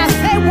will. Can I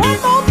say one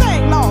more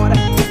thing, Lord?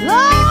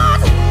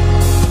 Lord,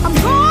 I'm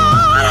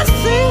gonna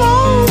sing,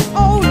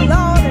 oh,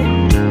 Lord.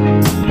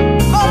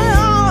 Oh,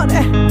 Lord,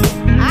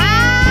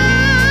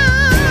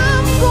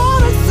 I'm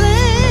gonna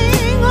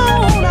sing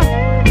on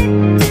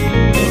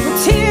with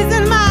tears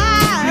in my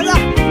eyes.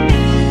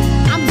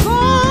 I'm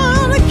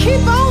gonna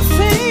keep on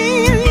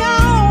singing,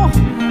 y'all.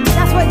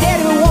 That's what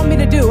Daddy would want me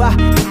to do. I'll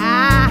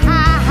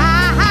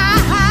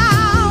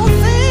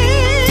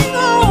sing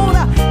on.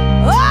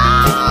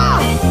 Oh,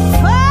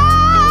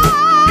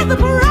 for the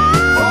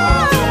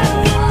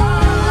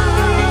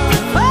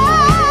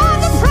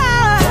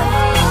prize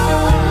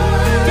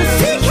to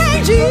see King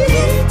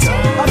Jesus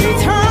of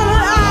eternal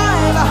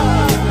life.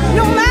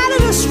 No matter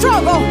the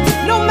struggle,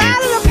 no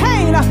matter the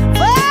pain,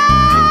 for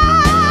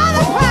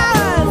the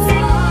prize,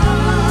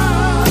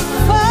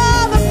 for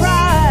the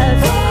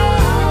prize,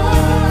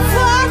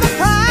 for the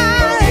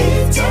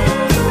prize.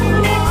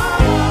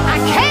 I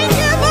can't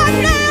give up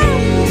now.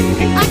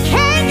 I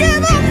can't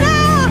give up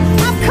now.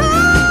 I've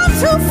come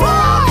too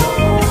far.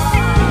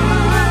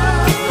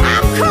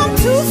 I've come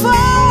too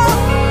far.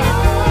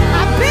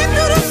 I've been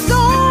through the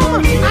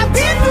storm. I've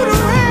been through the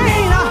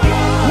rain.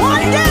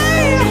 One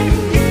day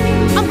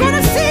I'm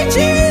gonna see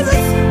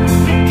Jesus.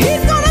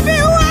 He's gonna be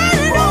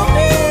waiting on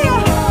me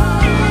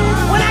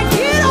when I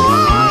get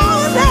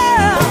over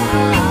there.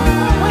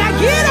 When I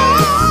get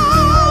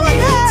over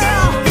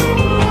there,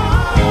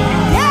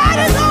 God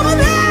is over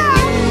there.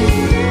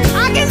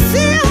 I can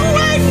see him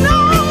waiting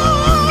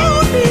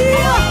on me.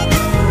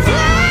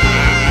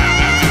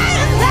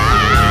 Playing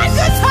that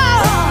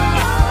guitar,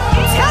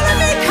 telling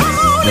me, come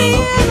on in.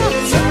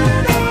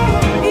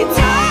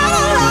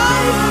 Eternal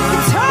life,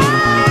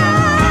 eternal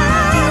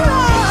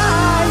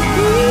life.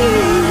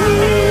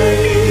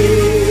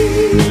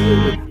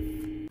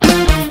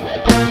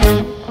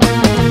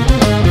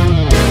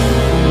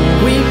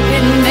 We've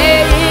been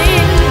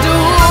making do.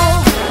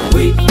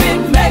 We've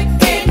been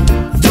making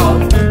do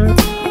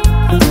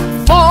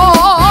for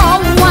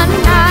one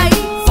night.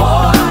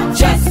 For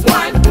just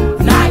one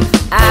night.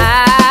 I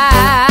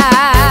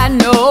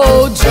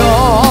know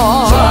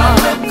joy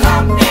will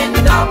come in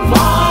the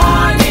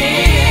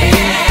morning.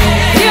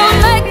 He'll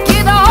make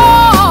it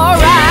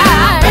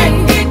alright.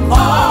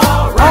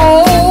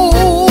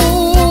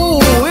 Oh,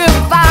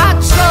 if I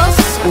trust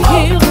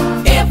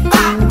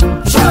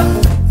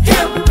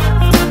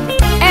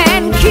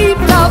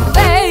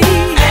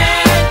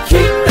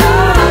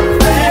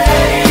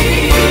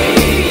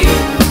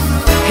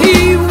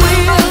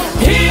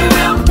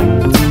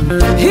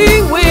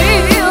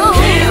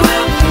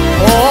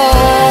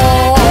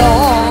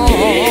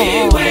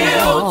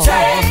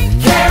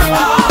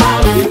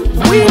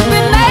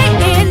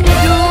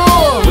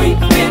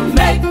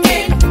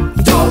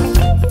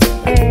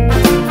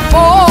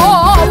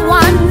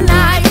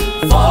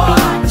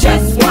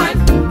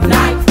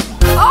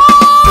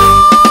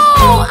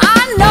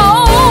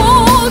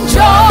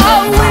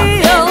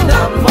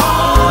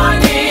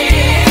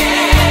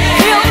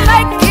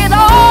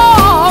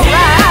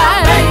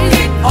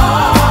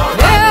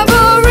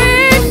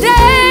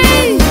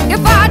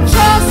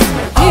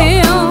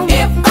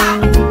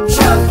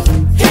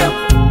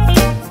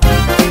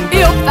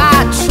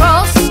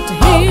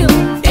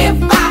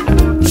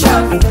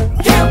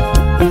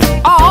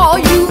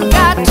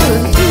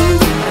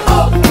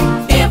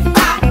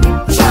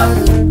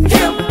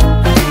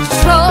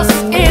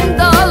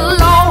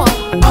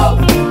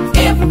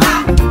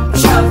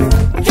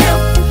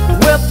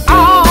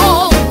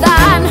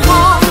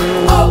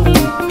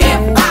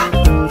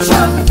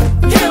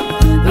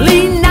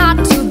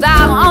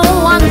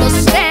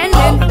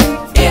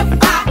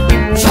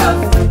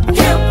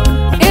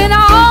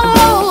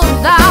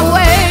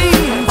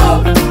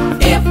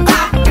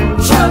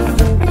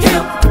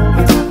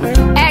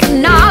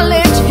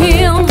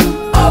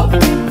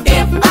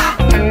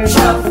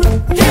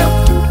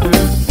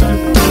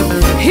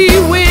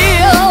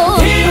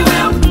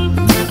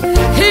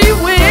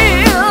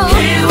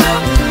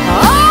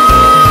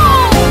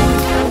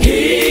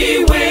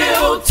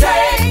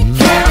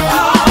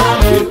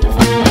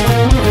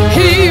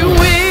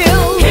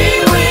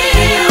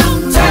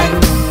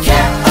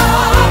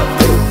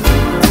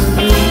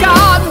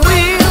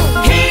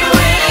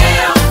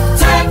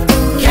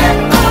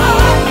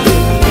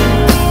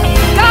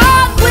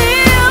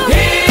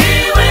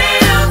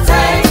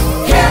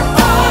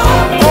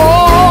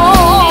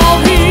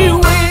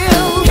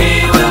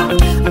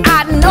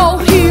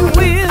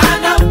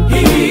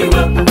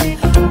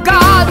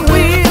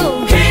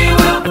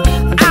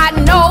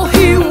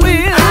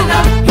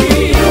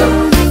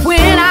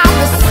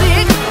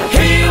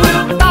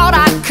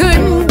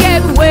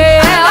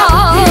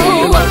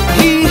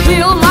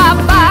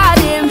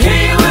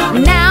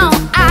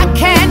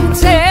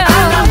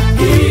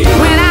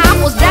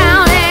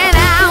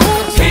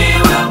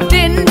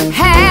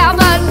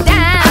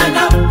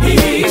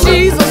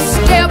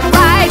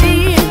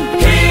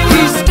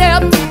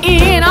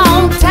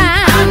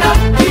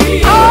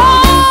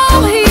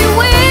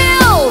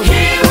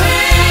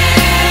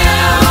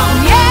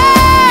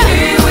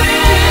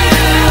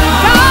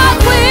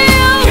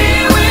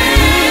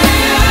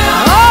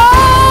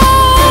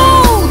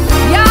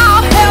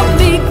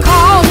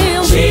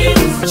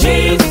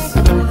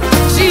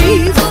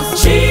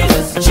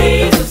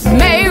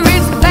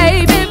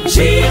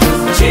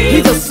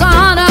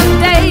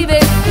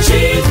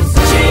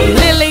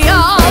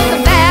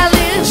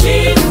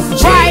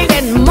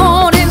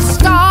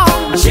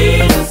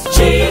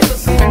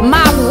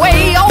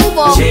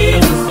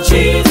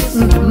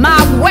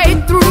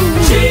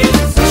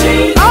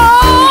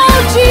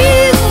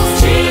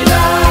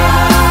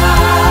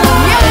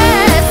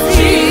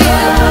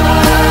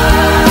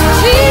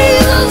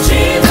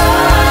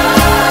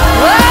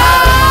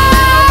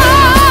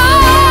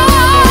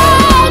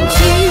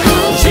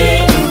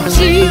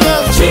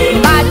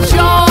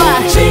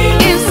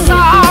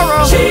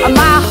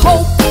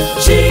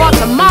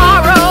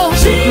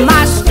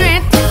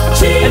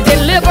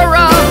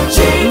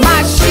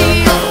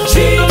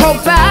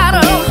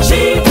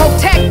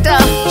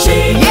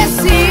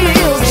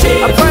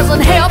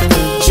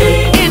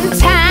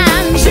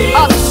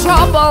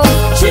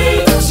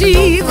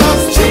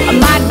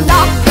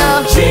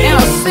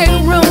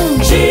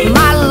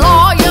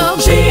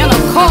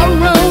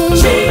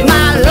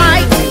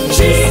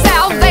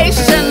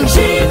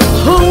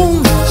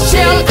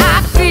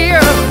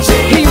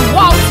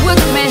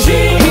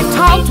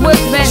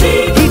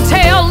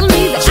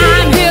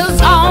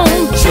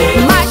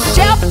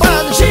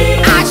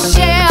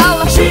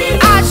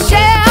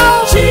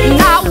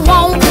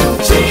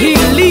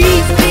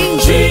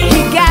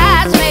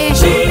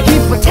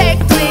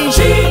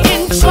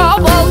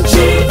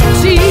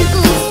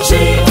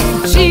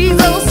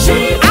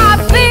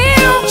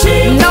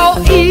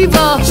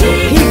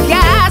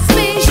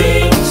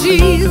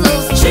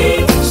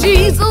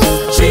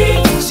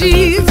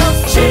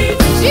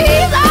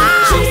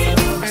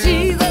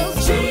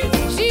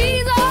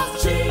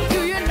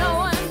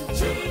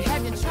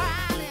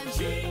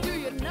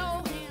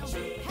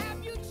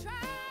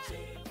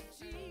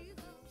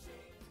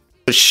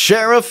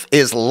Sheriff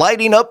is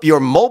lighting up your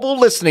mobile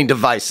listening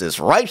devices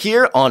right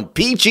here on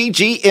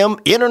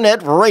PGGM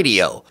Internet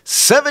Radio.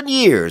 7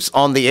 years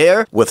on the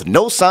air with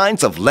no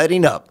signs of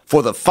letting up.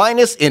 For the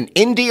finest in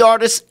indie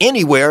artists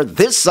anywhere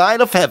this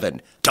side of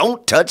heaven.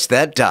 Don't touch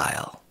that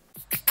dial.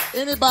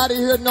 Anybody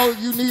here know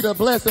you need a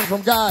blessing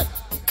from God?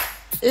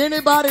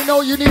 Anybody know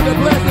you need a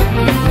blessing?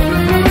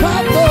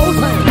 Clap those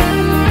hands.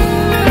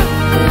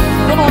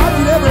 Come on, I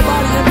need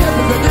everybody in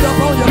Memphis to get up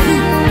on your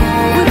feet.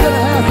 We're going to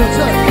have some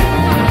church.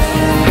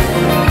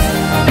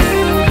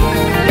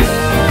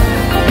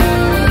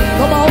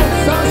 Come on,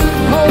 Sasha,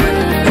 Cody,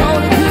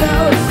 Tony,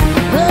 Kiara.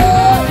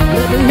 Yeah,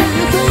 let me hear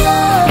you say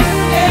yeah.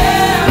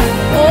 Yeah.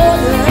 Oh,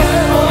 yeah.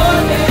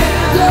 Oh, yeah.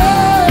 Yeah.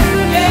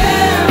 Yeah.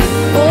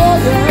 Oh,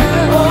 yeah.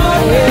 Oh,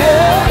 yeah.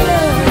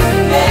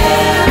 Yeah.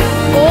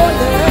 Oh,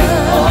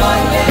 yeah. Oh,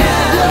 yeah.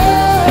 Yeah.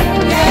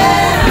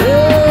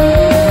 Yeah.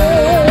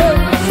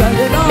 Sing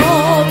it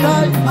all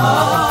night.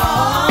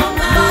 All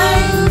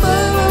night.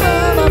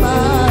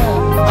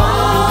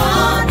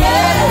 All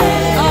day.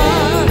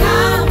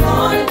 I'm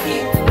gonna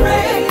keep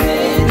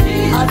praising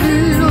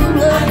Jesus.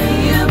 I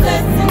need a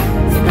blessing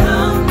to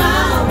come my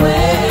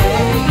way.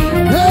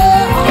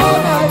 Yeah, all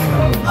night.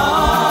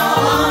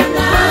 All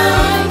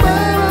night.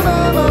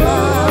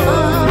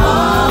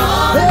 All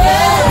day.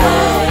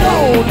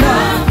 All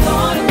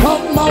night.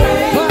 Come on,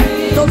 clap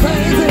those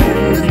hands in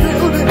this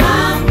building.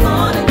 I'm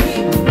gonna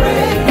keep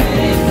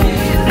praising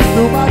Jesus.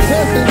 Through my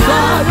tests and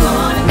trials. I'm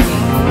gonna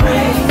keep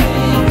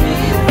praising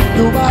Jesus.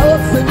 Through my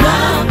ups and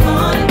downs. I'm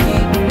gonna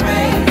keep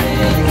praising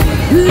Jesus.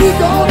 He's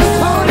gonna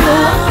turn it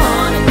around. I'm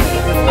gonna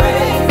keep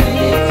praising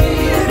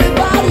Jesus.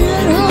 Anybody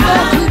in here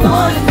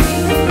gonna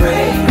keep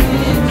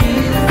praising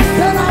Jesus?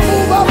 Can I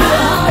move up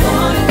here higher? I'm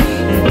gonna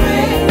keep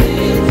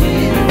praising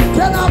Jesus.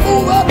 Can I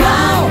move up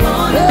now?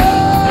 Yeah.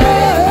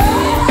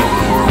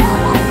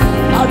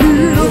 I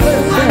need a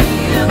blessing.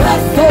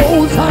 That's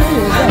those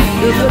hands.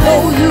 If you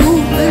know you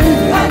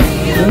need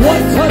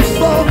one touch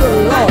from the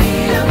Lord,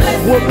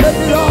 will make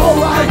it all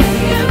right.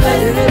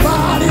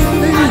 Anybody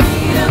need?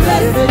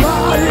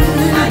 Anybody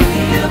need?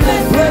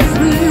 Bless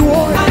me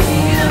once,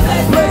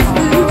 bless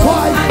me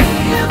twice,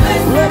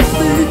 bless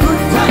me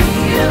three times.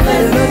 In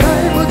the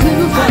name of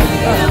Jesus Christ,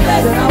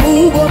 then I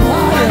move up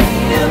higher.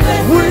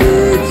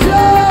 Reach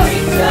up,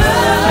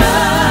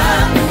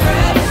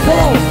 come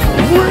on,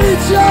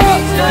 reach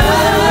up, reach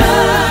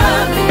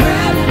up,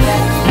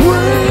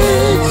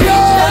 reach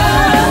up.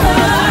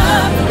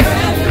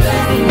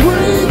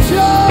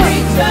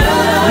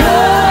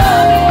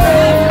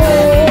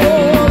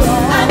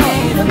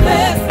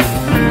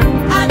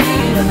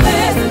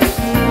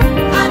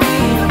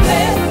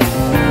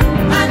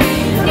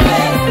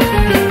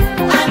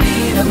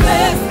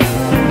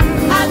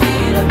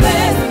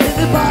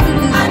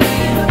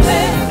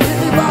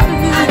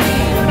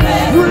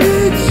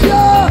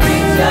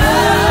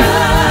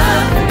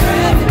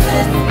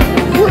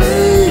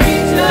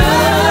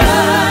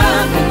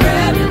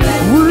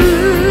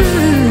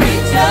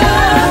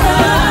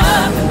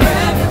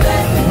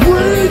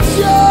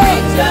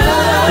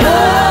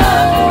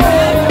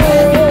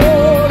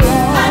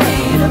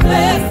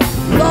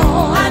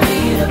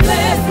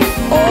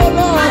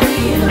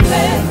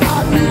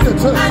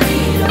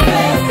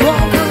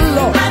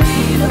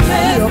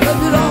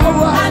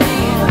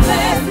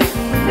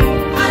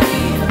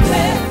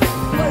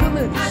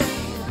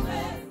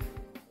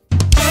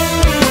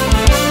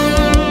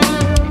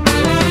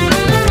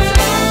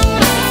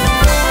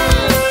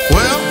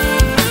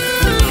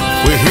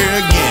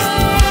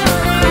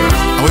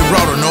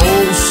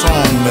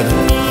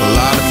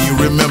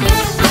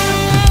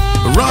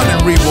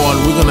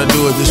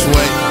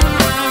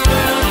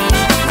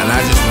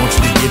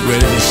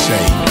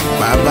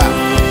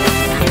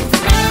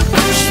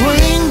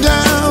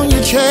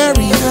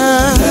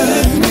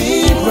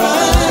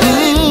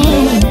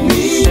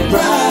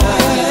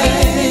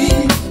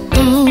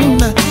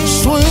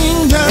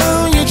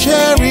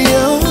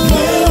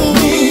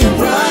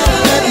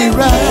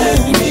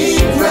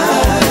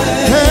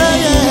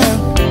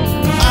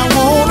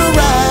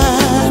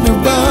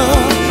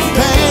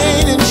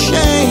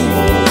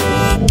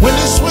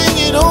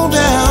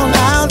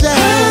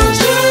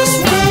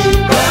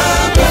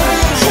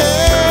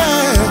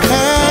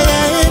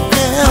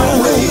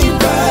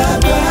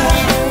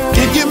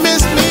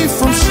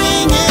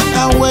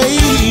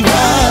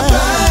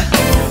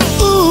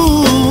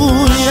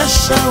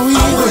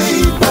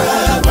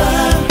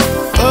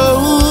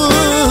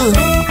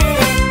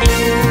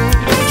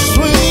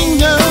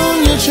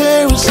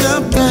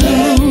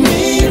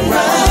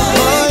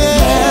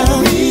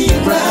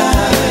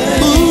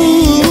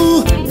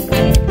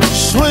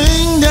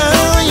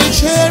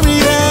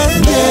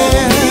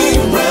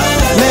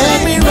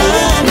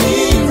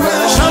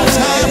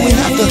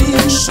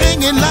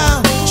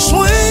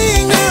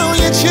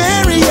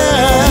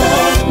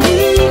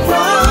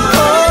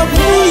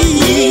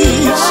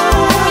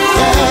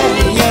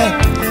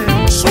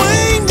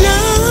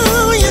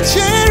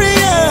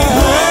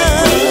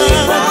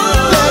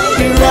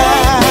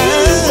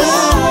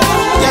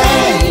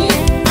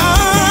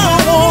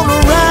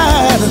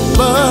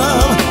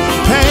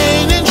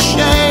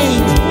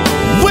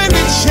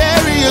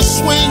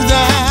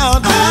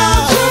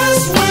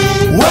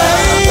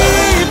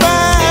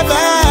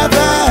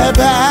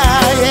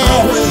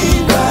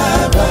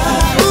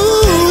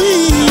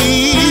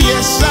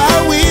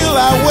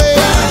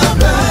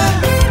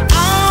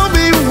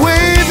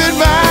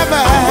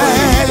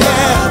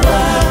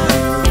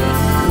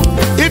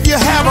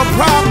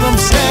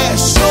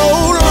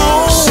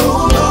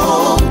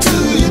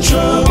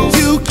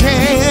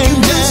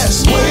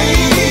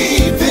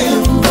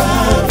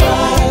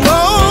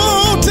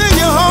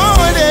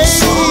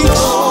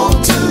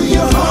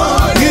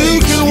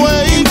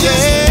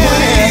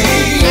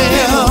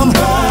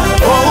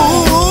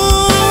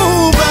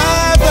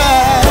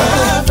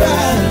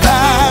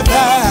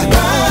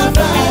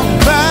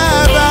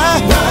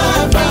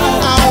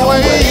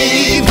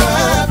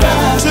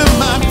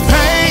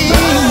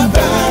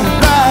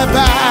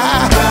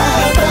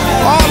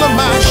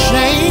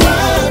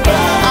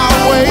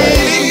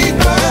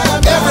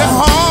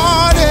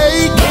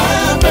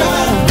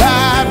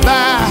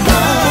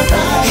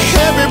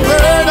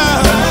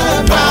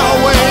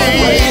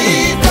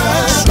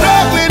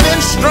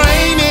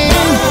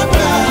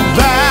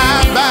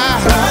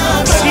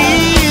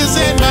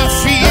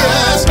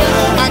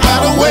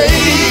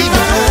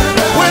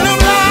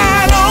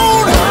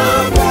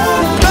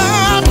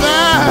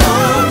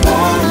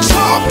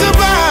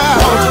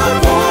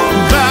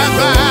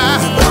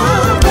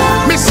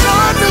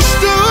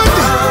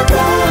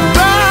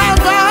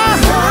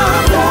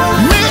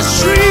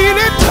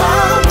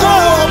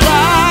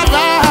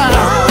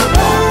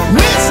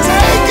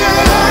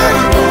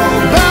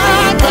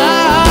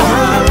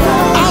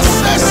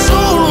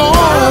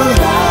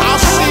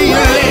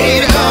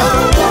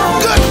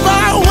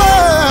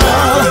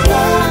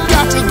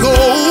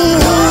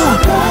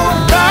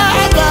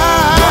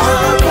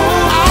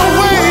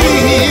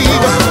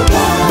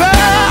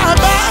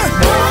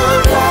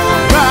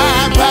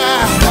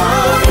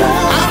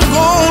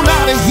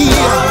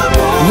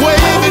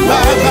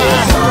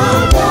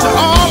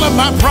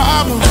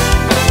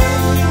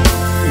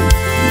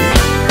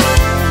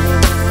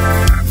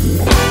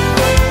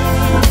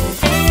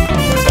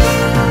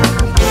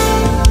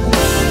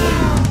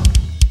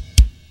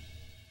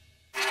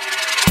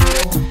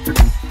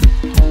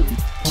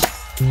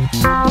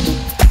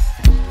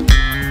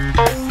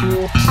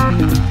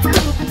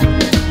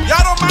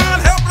 Y'all don't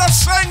mind helping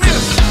us sing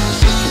this?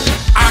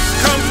 I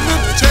come to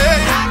tell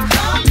you,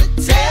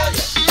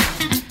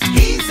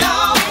 he's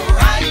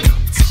alright.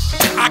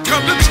 I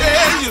come to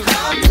tell you,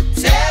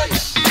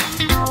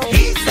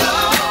 he's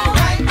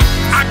alright.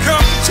 I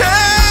come to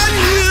tell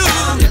you,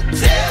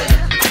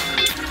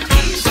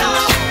 he's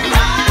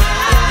alright.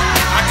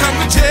 I come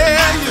to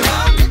tell you,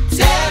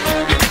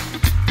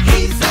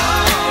 he's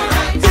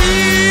alright.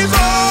 He's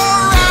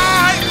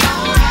alright.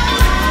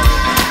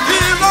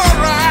 He's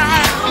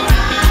alright.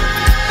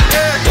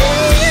 Yeah,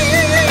 yeah.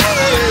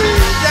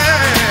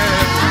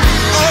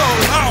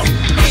 Oh, oh.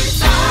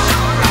 He's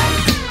alright.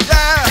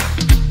 Yeah.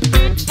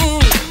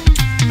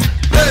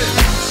 Hey.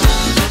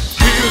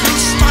 He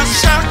loosed my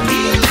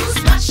shackles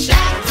and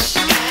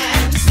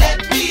set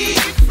me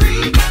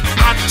free. I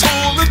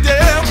told the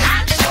devil,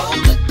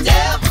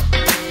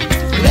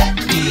 let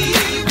me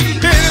be.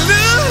 He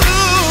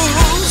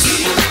loosed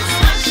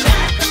my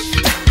shackles,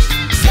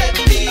 set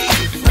me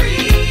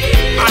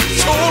free. I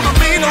told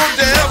him, ain't no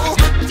devil,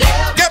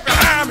 get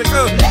behind me,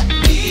 cause let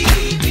me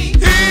be.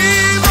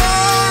 He's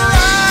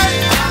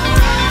alright.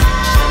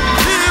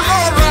 He's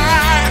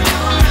alright.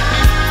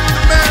 The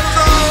man's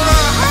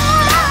alright.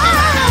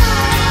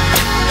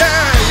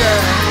 Yeah,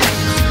 yeah.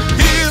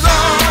 He's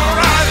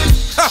alright.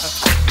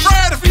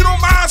 Fred, if you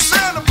don't mind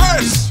saying the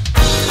verse.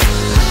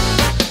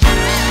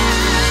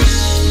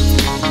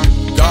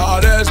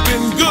 God has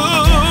been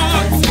good.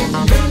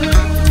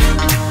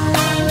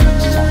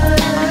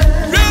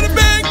 Really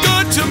been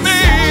good to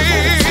me.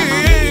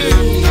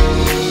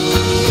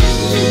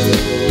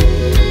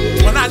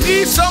 When I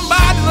need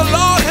somebody, the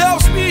Lord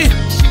helps me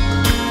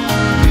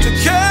to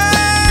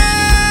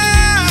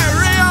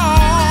carry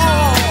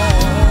on.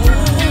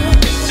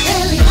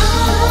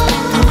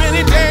 Too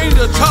many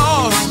danger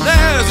tossed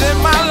snares in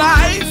my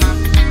life.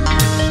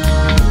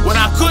 When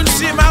I couldn't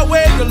see my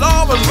way, the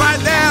Lord was right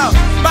there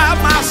by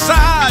my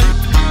side.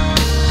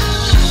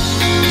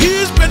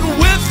 He's been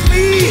with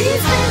me.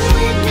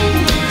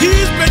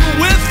 He's been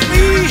with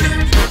me.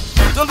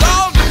 The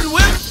Lord's been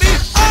with me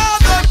all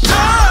the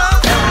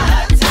time.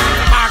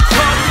 I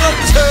come to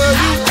tell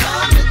you,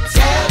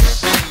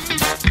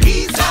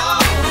 he's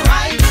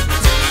alright.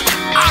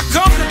 I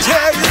come to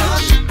tell you,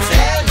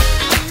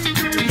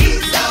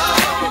 he's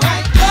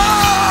alright.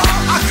 Oh,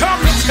 I come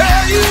to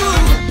tell you,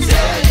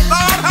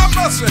 Lord have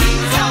mercy.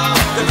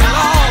 The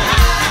Lord,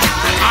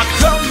 I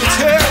come to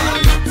tell you,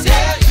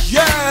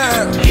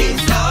 yeah,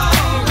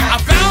 I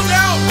found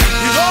out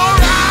he's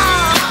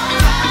alright.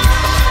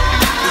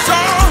 He's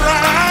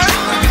alright.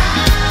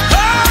 Oh,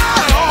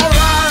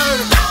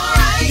 alright.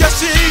 Yes,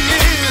 he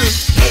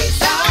is.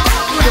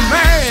 The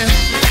man,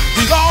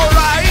 he's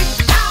alright.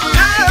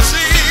 Yes,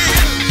 he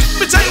is. Let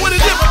me tell you what he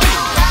did for me.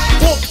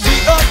 Woke me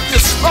up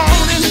this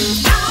morning,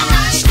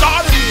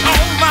 started me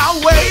on my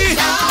way,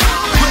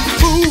 put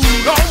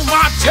food on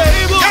my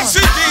table. Yes,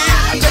 he did.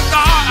 I thank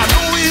God, I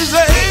know he's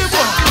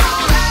able.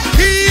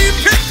 He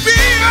picked me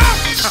up,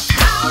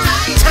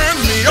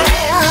 turned me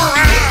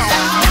around,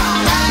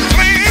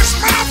 placed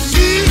my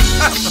feet,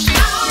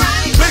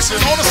 placed it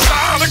on the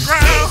solid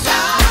ground.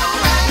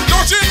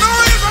 Don't you know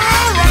he's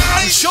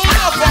alright? He's showing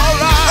up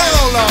alright.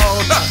 Oh,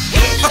 Lord.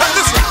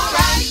 Listen.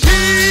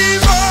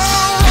 He's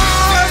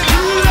alright.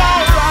 He's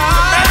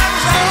alright.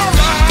 Man's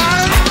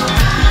alright.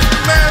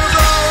 Man's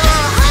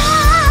alright.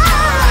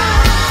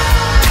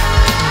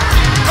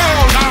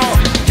 Oh, Lord.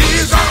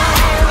 He's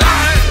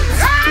alright.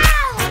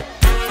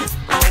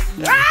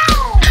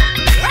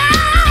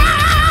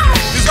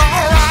 He's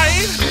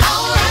alright.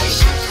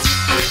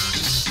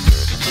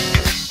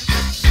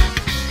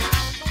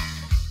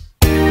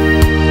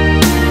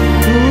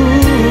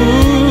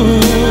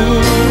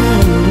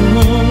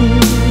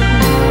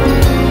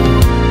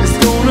 It's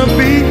gonna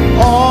be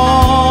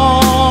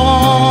alright.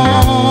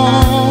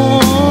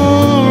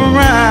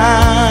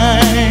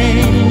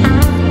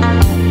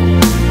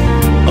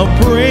 A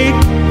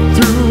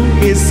breakthrough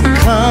is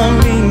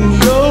coming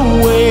your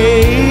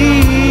way.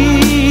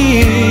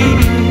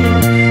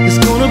 It's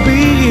gonna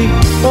be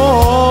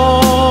alright.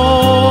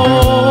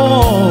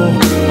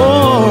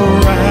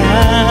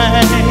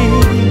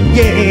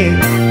 Yeah.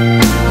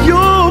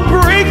 Your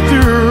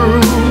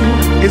breakthrough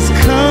is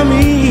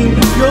coming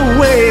your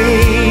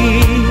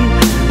way.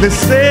 Let's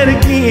say it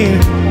again.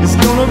 It's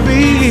gonna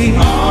be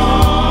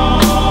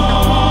alright.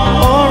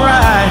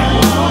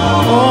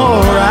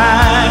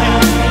 Alright.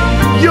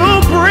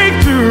 Your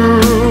breakthrough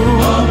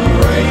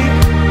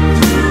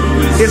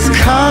is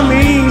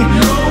coming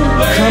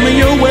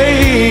your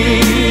way.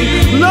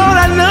 Lord,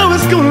 I know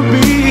it's gonna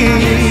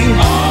be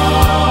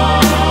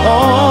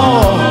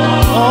alright.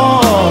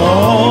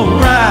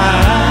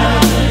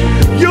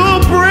 Your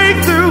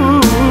breakthrough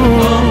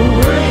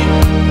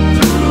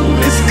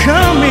is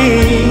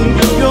coming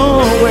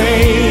your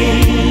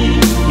way.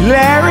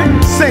 Larry,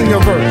 sing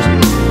your verse.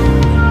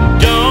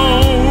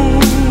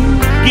 Don't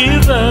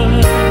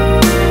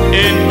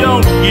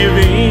give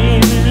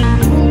in,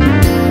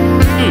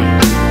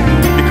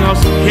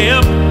 because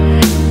help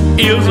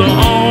is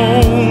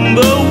on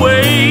the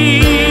way.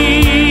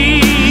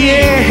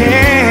 Yeah.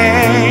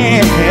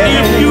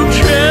 If you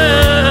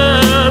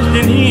trust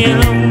in Him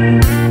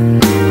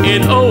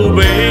and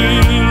obey,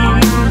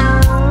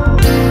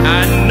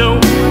 I know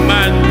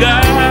my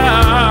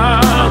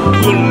God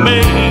will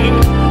make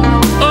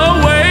a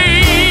way.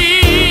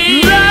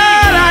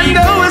 Lord, I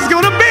know it's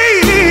gonna be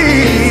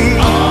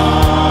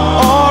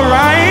all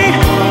right.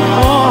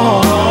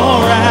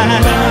 All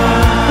right.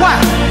 Why?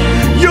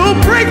 Your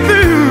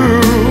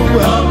breakthrough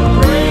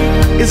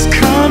is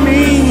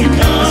coming.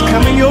 It's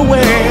coming your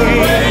way.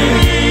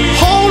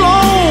 Hold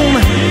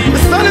on. The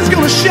sun is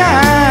gonna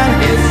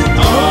shine. It's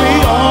gonna be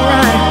all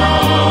right.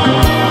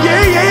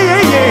 Yeah, yeah,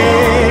 yeah,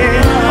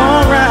 yeah.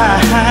 All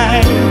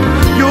right.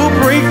 Your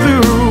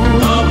breakthrough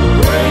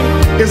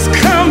is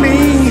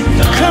coming,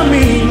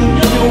 coming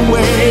your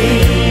way.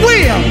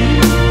 Will,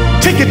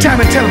 take your time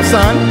and tell him,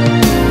 son.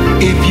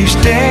 If you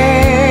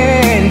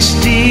stand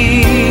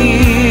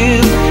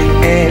still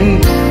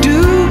and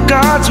do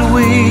God's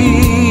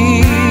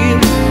will,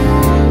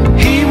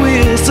 He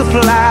will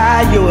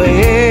supply your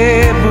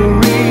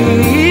every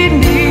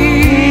need.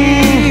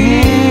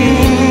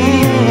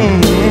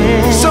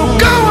 So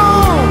go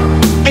on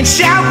and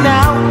shout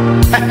now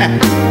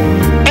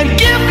and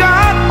give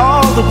God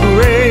all the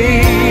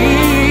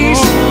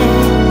praise.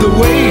 The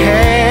way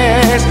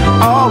has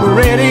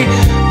already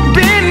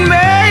been made.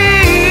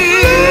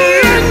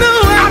 I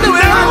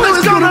know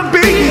it's gonna be.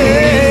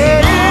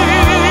 Yeah.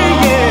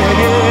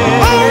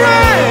 All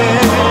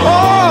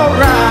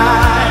right.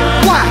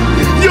 Why?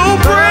 Your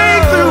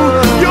breakthrough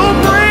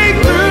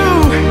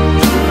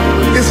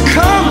is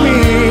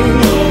coming.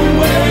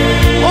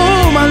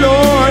 Oh my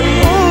Lord,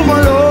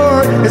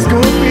 it's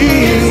gonna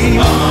be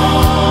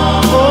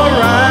all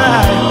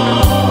right.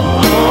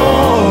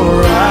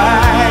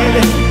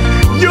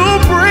 Your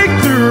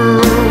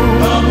breakthrough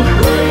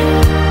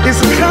is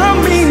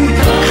coming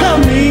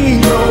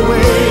your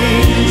way.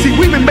 See,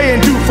 we've been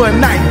being due for a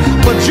night,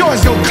 but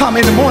joy's gonna come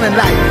in the morning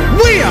light.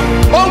 Will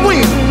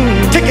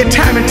take your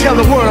time and tell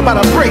the world about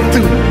a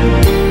breakthrough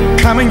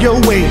coming your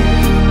way.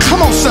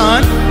 Come on,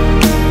 son.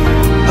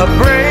 A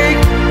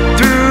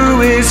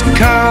breakthrough is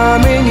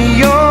coming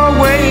your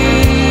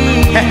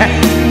way.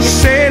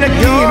 Say it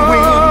again,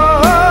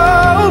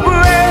 Will.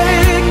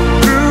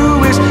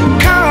 Breakthrough is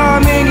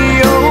coming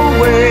your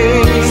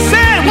way.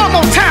 Say it one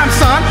more time,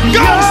 son.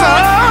 Go on,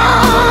 son.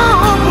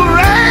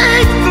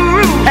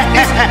 Breakthrough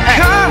is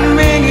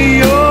coming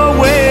your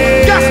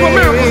way. Gospel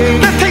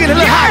miracles. Let's take it a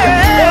little higher.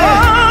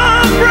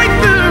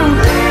 Breakthrough.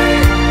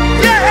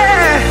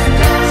 Yeah.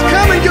 It's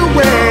coming your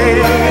way.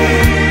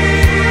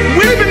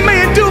 We've been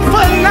made do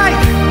for a night,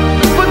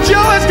 but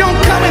joy is gonna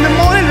come in the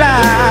morning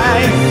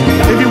light.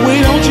 If you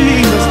wait on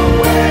Jesus,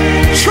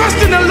 trust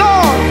in the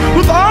Lord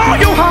with all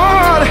your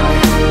heart.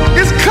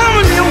 It's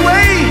coming your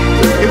way.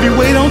 If you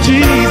wait on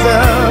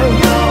Jesus,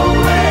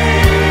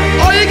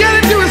 all you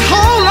gotta do is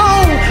hold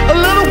on a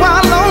little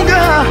while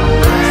longer.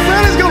 The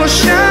sun is gonna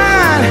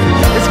shine.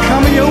 It's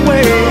coming your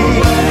way.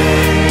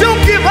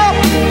 Don't give up.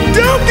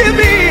 Don't give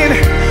in.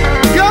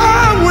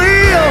 God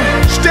will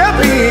step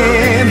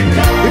in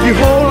if you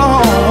hold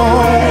on.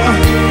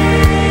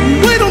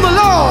 Wait on the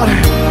Lord.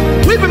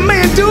 We've been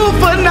made do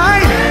for a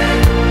night,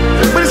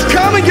 but it's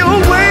coming your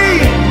way.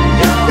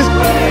 It's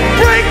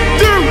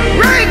breakthrough,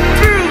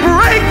 breakthrough,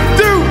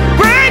 breakthrough,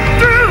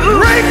 breakthrough,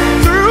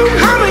 breakthrough,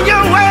 coming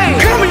your way,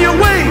 coming your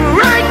way.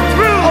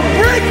 Breakthrough, a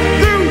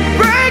breakthrough,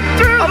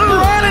 breakthrough, a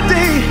brighter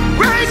day.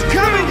 It's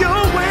coming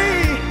your way.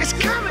 It's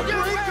coming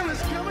your way.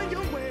 It's coming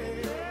your way.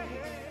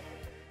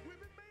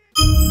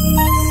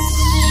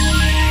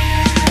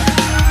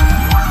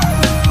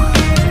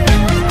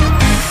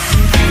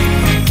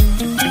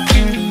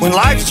 When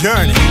life's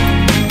journey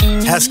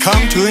has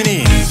come to an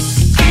end,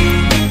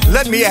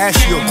 let me ask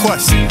you a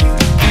question.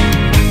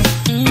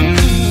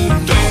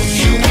 Don't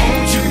you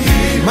want to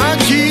hear my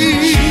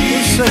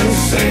Jesus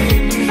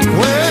say,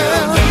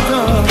 well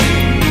done?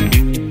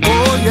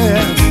 Oh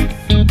yes.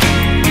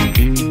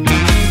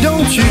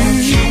 Don't you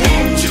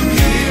want to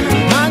hear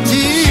my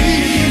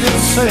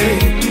Jesus say,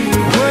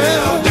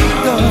 well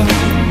done?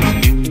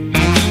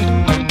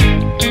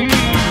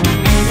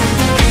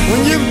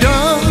 When you've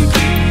done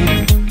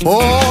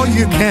all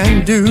you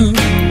can do,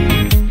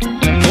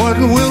 what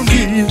will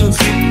Jesus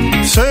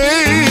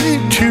say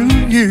to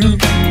you?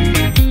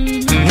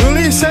 Will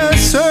he say,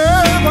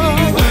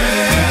 servant,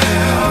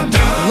 well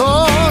done,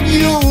 Lord,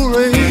 your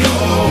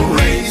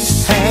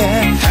race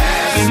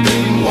has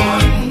been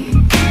won.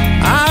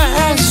 I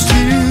asked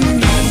you,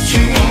 don't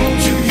you want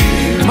to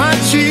hear my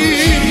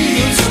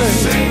Jesus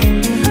say,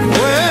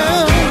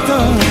 well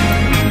done?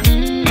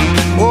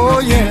 Oh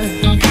yeah.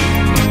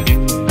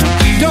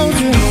 Don't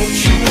you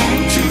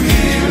want to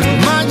hear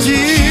my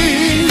Jesus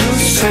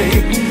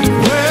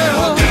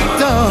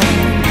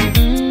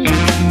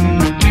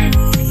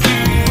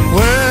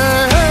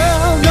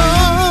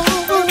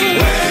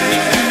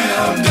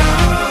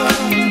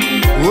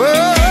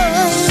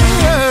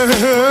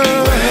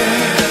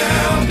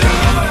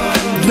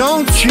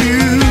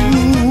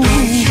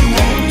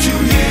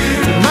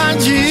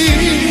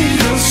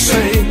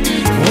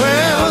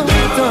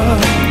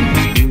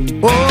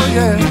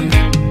yeah.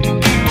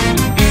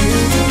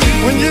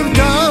 When you've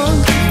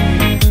done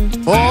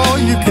all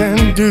you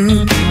can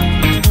do,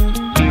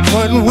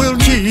 what will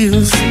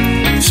Jesus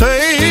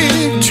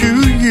say to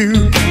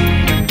you?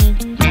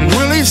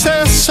 Will he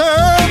say,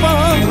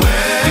 servant,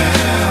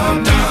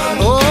 well done,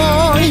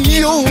 oh,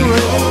 your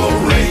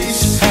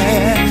race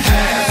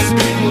has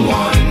been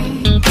won?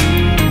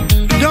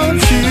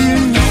 Don't you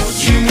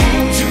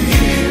want to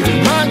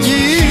hear my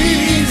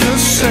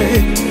Jesus say,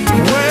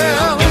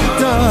 well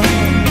done?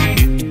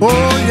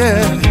 Oh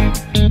yeah,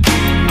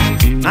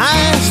 I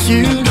ask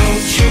you,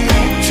 don't you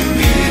want to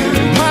hear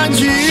my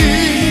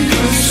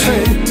Jesus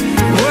say,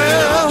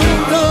 well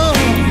done?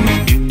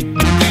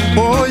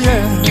 Oh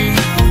yeah,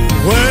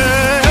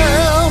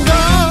 well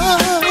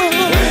done,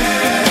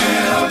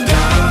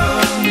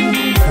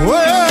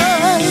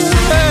 well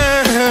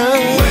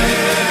done,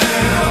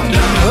 well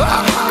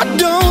done.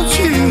 Don't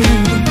you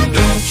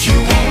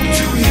want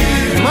to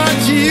hear my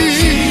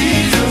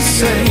Jesus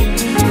say,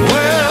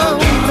 well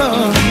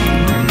done?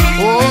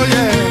 Oh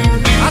yeah,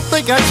 I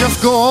think I just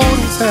go on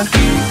and say,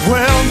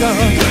 well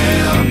done,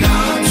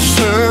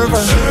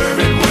 servant,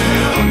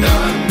 well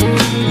done,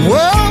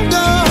 well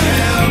done.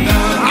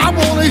 I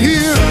wanna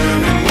hear,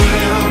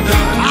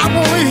 I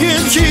wanna hear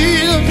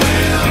Jesus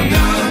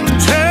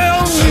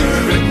tell me,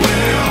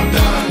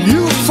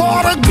 you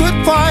fought a good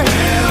fight.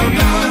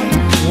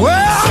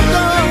 Well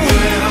done.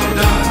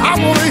 I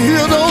wanna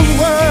hear those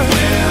words.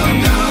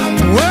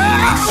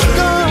 Well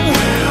done.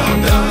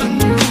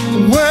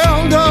 Well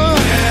done.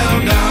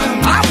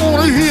 I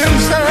wanna hear him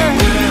say,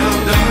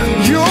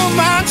 you're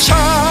my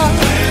child.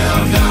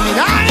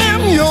 I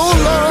am your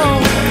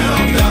love.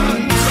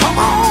 Come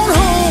on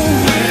home.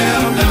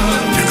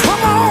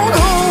 Come on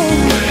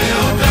home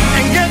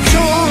and get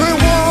your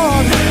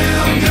reward.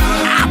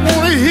 I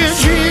wanna hear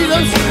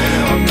Jesus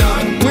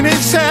when he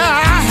said,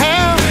 I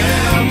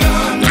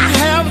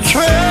have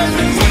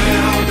treasures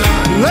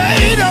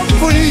laid up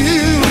for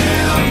you.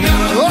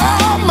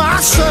 Oh, my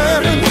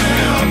servant.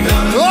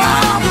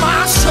 Oh,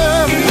 my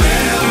servant.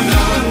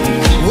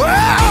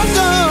 Well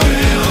done.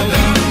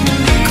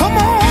 Come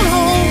on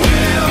home.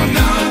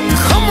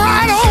 Come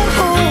right on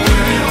home.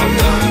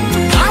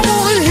 I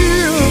want to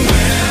hear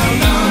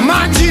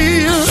my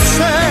Jesus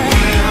say,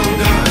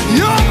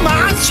 you're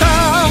my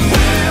child.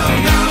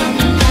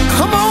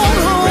 Come on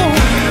home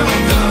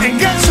and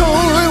get your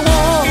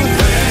reward.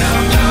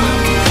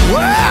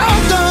 Well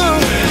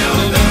done.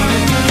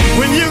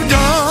 When you've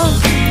done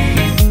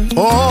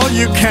all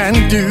you can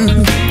do,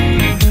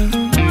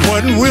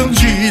 what will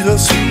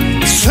Jesus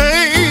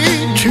say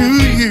to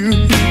you?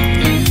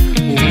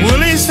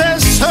 Will he say,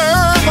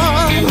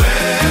 servant,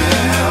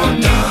 well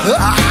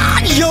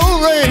done, your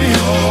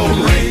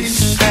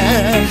race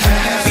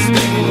has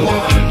been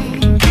won?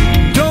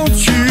 Don't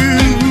you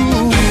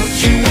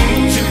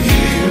want to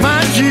hear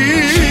my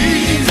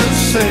Jesus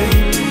say,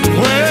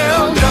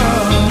 well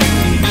done,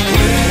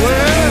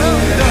 well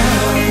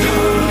done,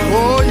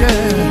 oh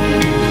yeah,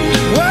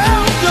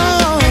 well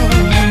done.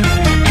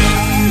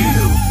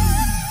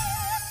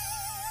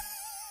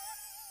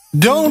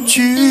 Don't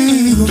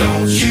you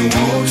want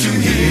to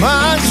hear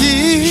my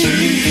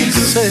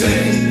Jesus say,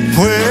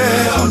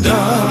 well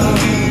done,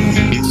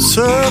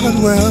 servant,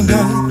 well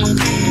done.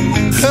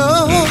 Oh,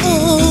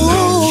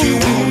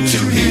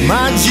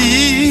 my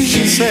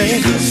Jesus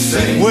say,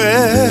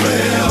 well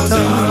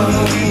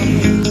done,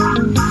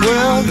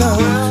 well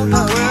done,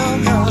 well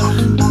done.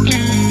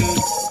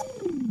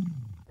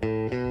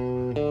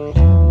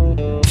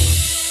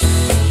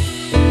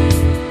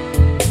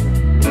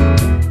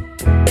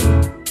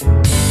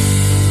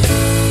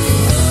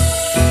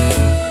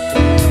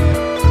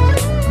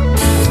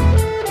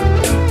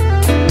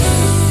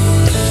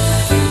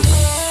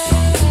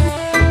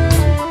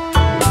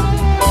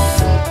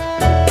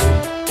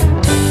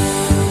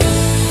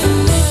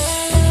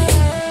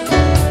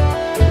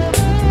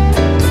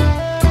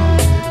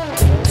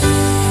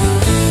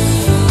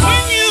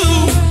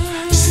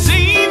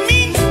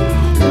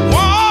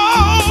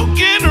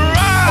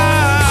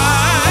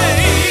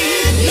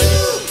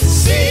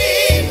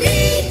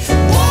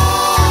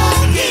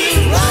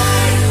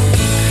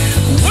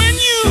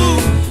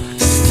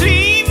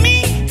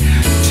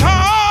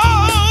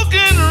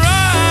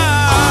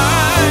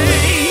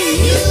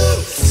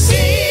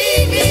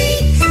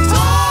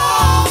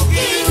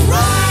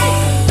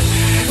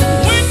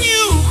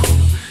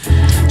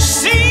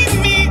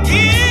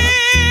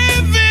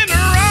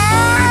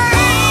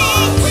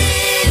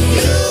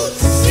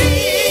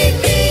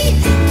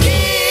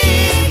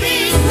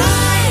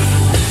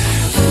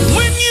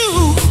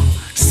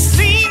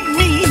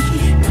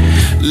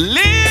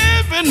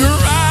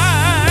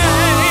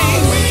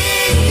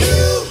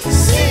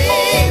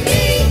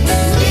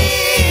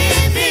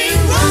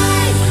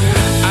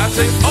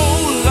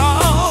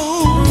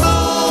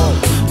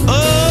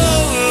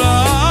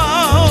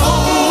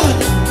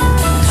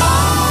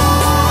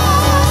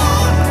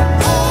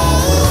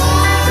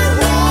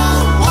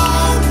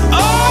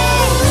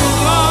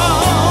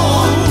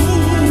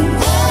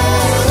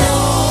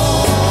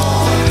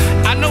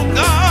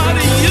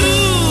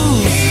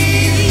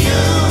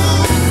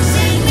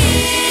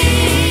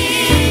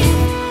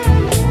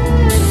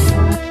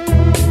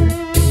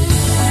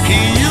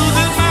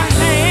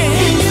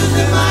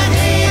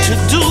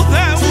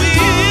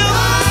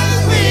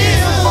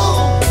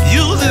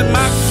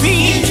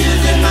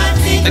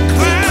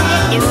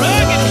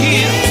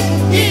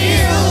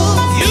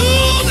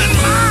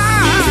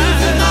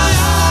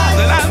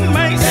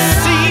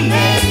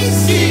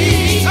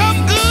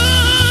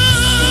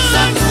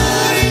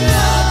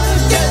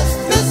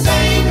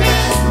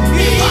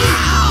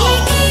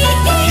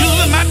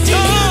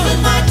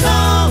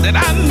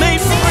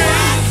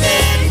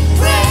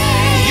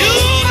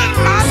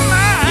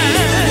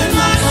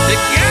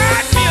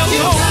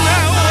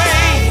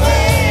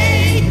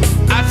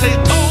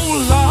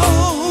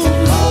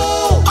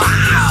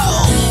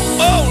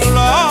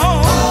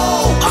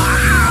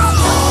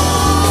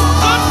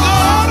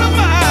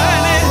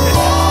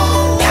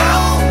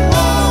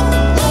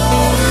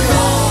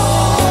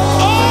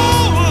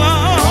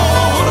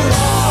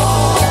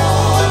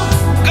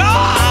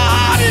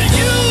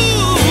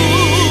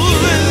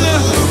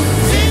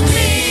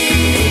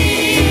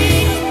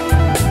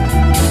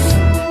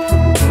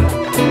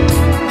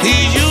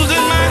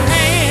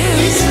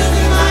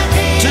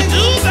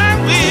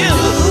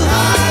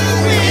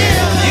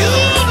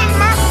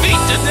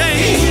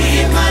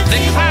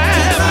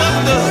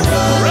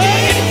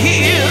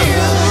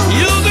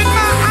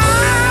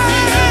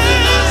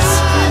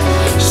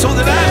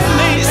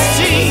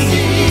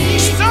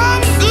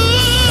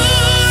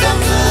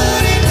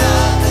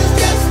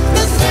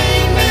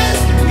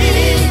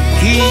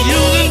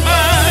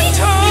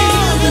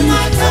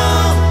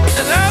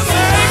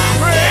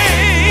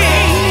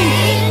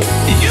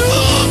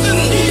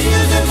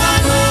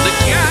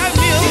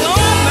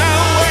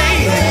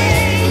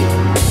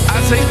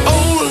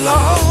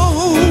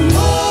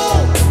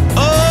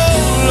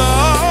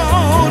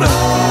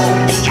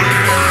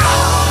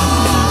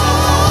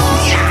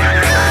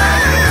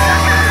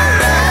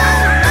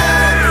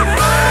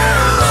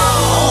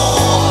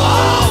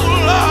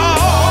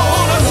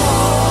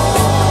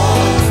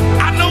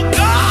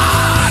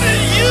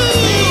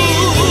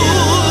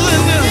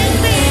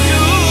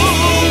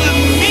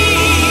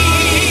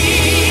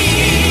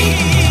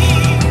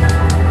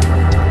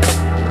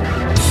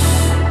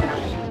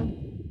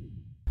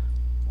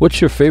 What's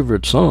your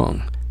favorite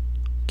song?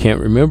 Can't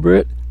remember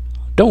it?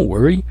 Don't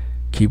worry.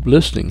 Keep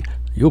listening.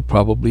 You'll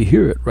probably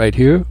hear it right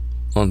here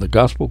on the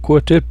Gospel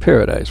Quartet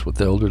Paradise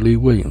with Elder Lee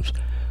Williams.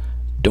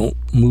 Don't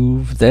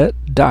move that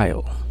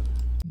dial.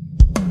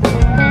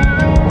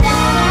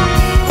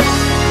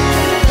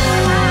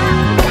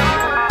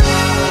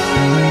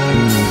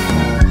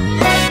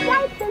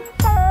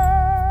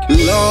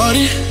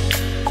 Lordy,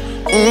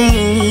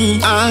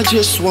 I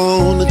just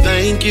want to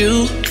thank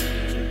you.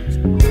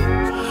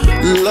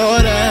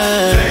 Lord,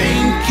 I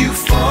thank you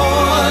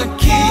for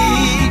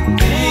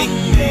keeping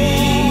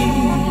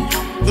me.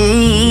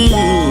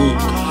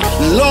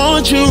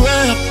 Lord, you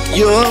wrapped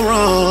your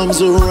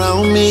arms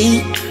around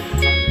me,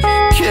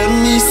 kept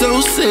me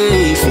so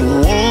safe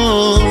and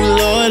warm.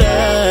 Lord,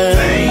 I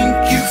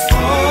thank you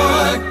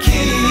for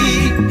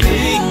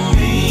keeping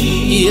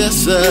me. Yes,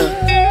 sir.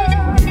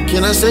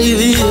 Can I say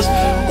this?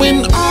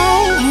 When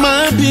all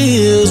my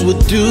bills were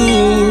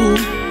due,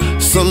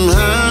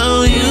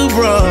 somehow you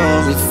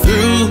brought me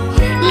through.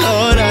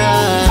 Lord,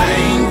 I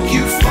thank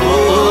you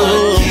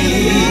for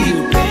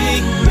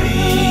keeping me.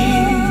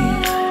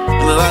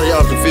 And a lot of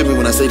y'all can feel me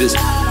when I say this.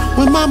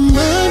 When my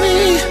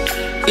money,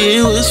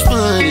 it was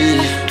funny,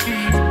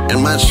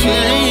 and my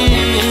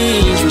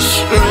change was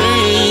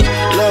strange.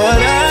 Lord,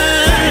 I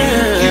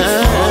thank you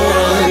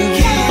for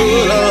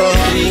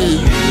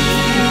keeping me.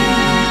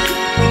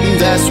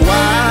 That's why I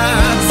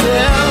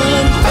tell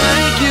him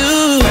thank you.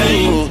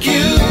 Thank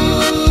you.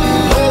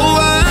 Oh,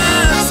 I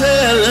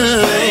tell him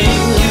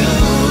thank you.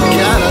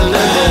 Gotta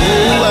let the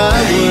whole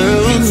wide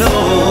world know.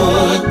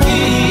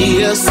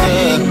 Yes, sir.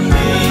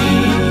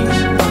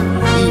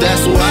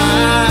 That's why I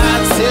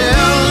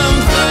tell him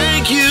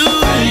thank you.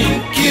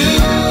 Thank you.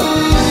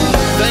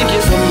 Thank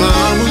you for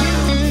mama.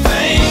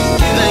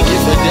 Thank you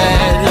for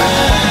daddy.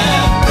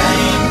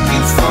 Thank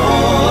you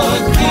for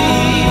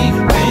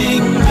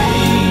keeping me.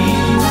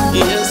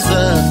 Yes,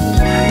 sir.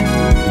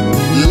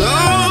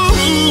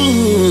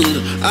 Lord,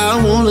 I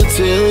wanna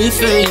tell you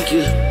thank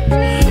you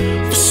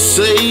for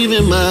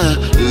saving my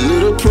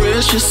little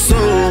precious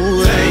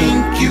soul.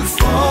 Thank you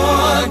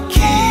for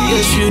keeping.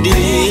 Yes, you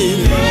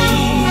did.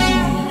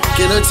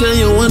 Can I tell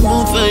you one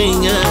more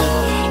thing?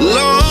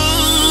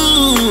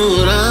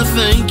 Lord, I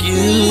thank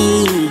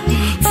you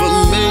for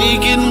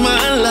making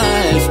my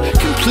life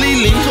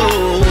completely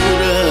whole.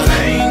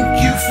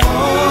 Thank you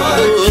for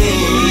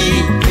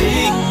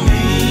keeping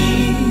me.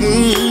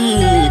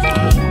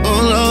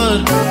 Oh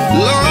Lord,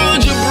 Lord,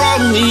 you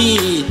brought me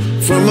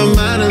from a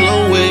mighty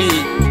long way,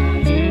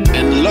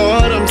 and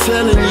Lord, I'm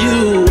telling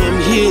you, I'm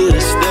here to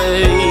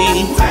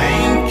stay.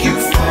 Thank you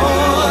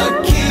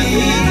for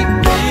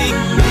keeping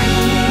me.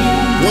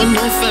 One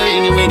more thing,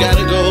 and we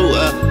gotta go.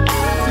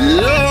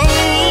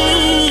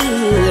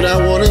 Lord, I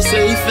wanna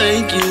say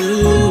thank you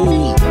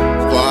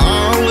for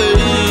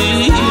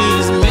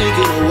always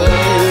making a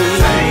way.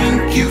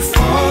 Thank you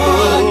for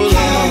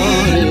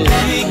keeping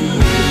me.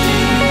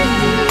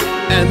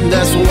 And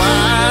that's why I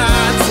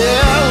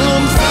tell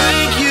him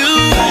thank you.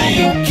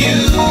 Thank you.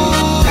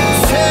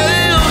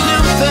 Tell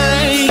him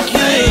thank you.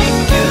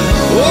 Thank you.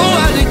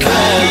 Oh, I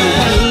declare you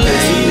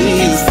good to me.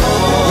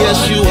 Yes,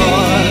 you are.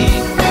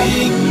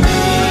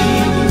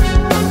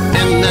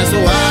 And that's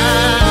why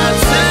I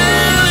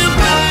tell him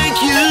thank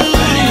you.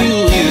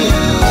 Thank you.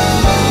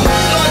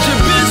 Lord,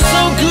 you've been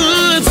so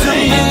good to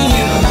me.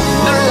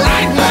 And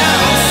right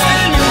now I'm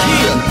standing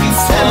here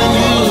telling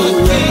you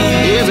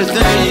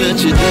everything that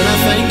you did. I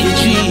thank you,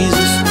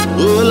 Jesus.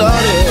 Oh,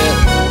 Lord,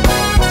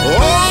 yeah.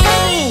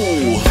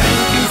 Oh,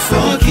 thank you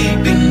for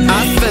keeping me. I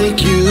thank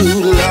you,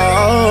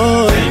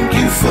 Lord. Thank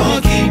you for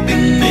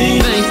keeping me.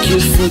 Thank you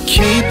for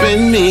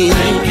keeping me.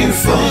 Thank you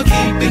for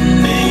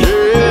keeping me.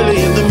 Early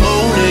in the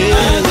morning. I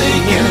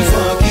thank you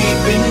for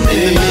keeping me. In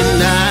the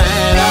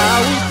midnight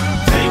hour.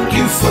 Thank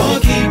you for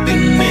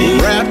keeping me.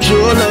 Wrapped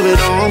your loving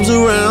arms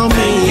around me.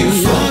 Thank you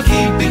for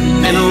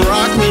keeping me. And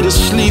rock me to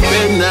sleep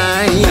at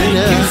night.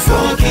 Thank you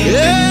for keeping me.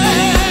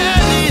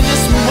 Early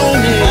this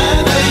morning.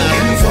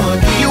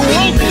 You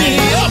woke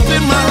me up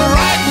in my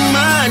right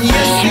mind.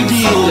 Yes, you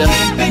did.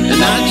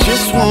 And I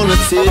just wanna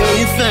tell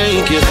you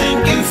thank you.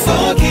 Thank you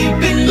for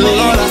keeping me.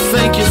 Lord, I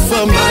thank you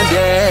for my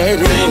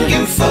daddy. Thank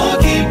you for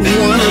keeping me.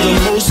 One of the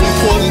most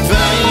important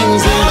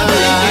things in my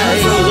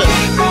life.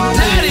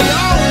 Daddy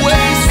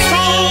always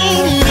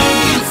told me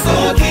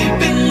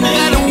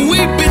that a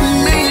weeping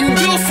may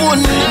endure for a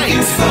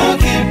night.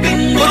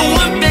 But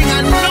one thing I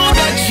know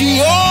that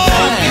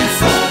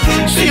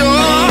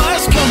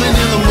yours coming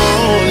in the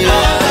morning.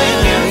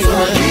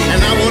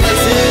 And I wanna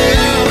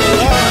tell the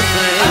Lord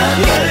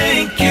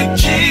thank you.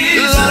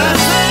 Jesus. Lord, I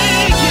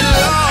thank you,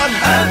 Lord.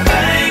 I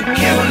thank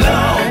you,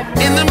 Lord.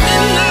 In the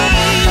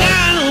midnight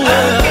hour. I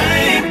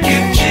thank you,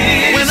 Jesus.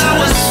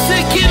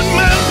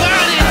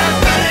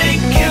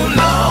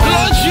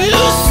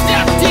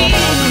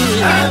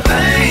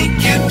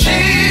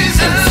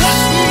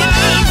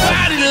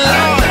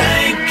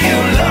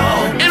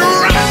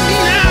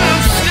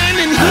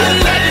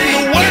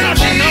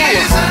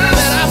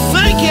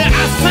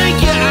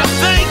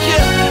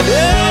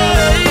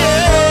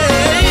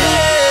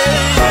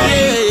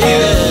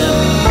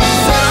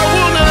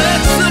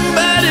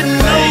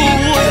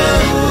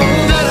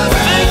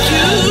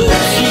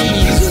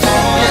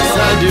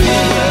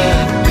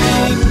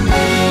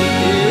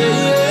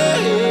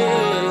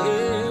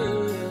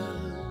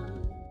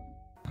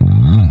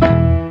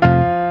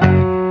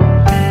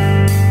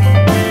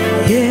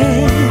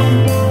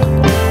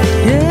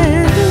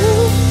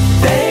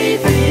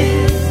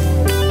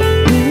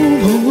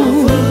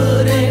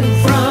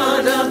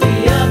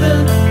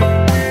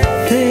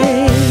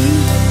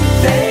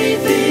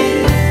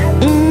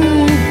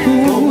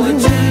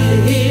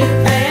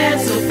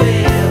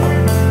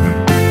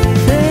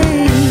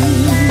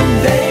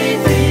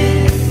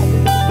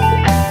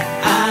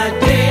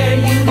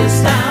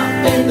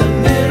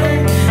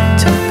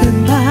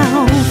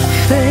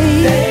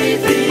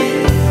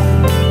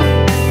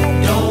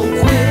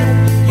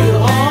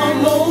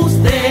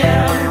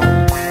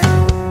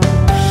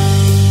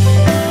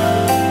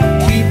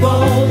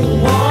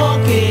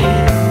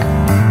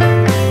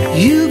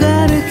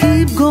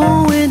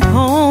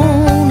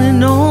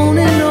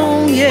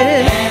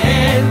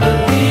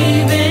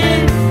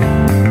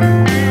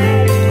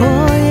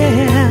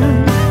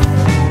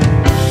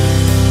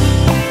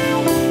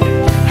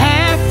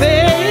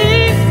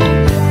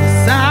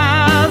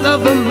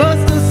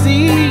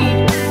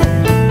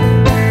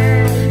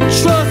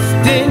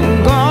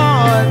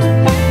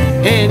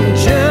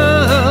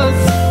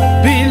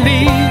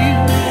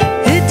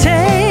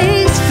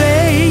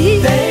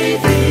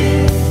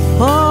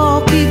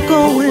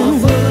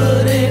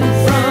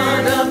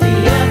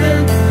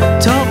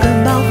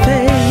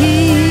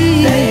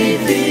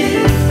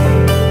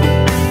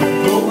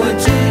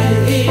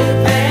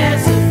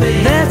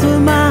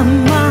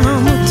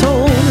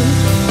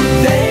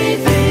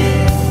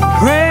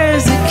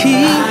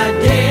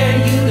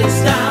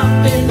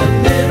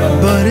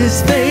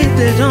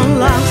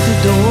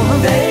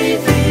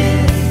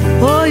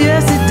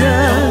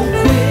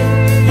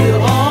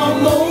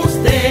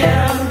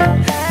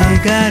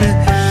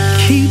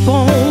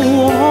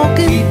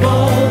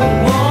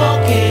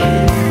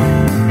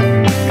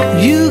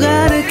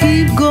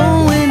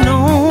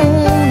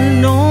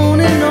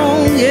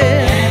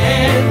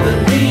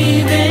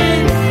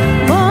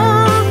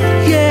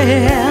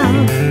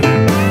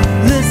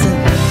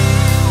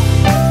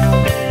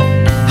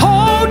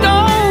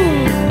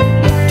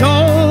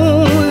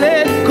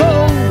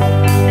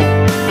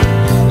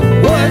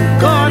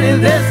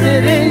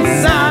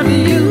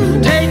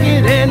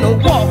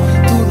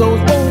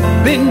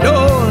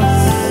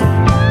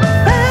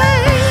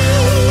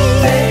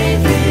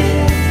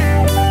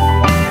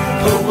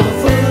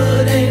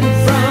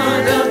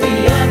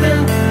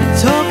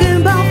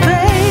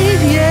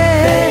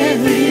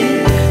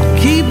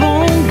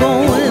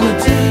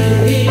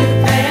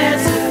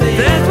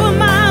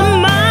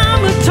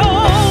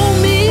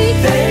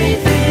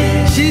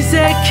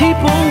 keep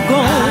on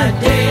going. I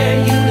dare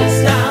you to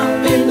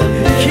stop in the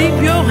middle. Keep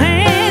your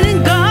hand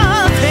in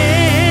God's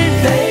hand,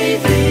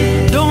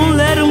 baby. Don't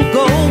let him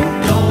go.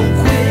 Don't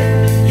quit.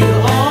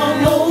 You're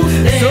almost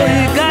there. So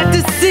you got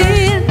to see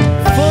it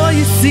before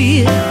you see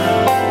it.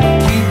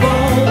 Keep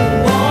on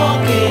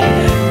walking.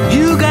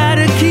 You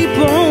gotta keep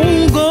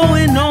on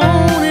going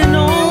on and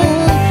on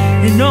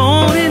and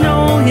on and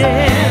on,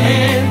 yeah.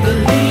 And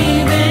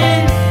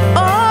believing.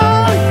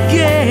 Oh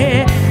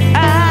yeah, I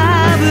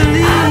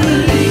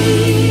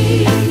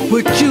believe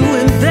what you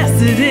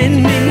invested in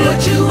me. What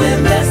you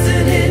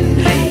invested in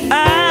me. I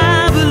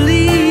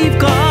believe,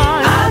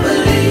 God. I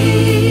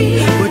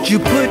believe what you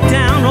put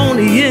down on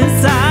the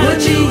inside.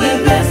 What you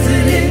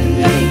invested in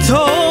me.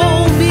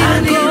 Told me I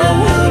to need go. A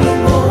little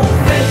more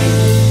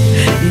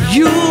faith.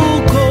 You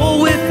go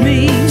with me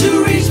to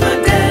reach my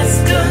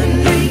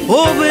destiny.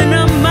 Open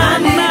up my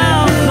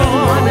mouth,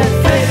 Lord.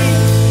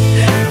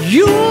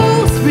 You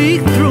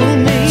speak through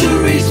me to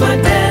reach my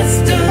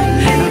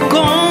destiny. I've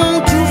gone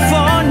too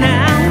far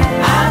now.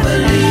 I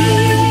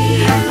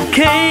believe I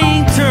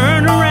can't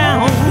turn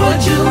around. What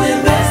you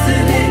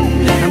invested in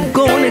me. I'm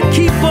gonna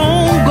keep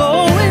on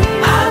going.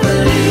 I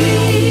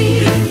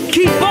believe.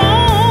 Keep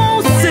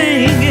on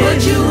singing. What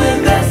you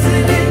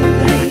invested in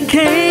me.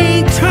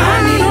 Can't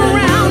turn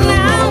around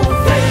now.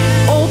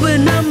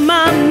 Open up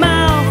my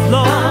mouth,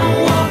 Lord.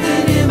 I'm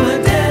walking in my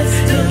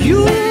destiny. You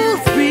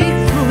speak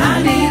through me. I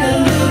need a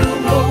little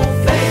more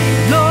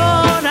faith.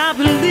 Lord, I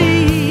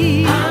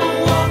believe. I'm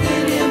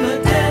walking in my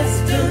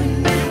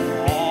destiny.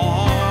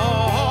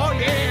 Oh,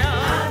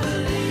 yeah. I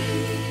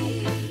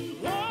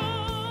believe. Oh,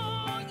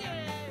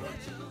 yeah. What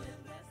you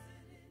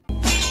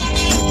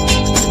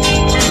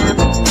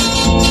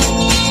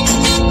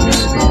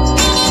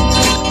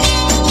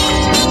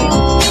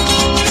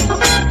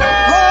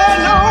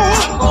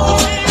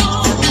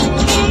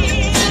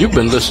You've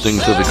been listening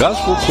to the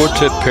Gospel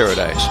Quartet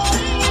Paradise.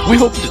 We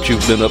hope that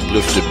you've been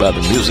uplifted by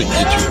the music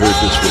that you heard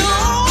this week.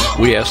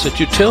 We ask that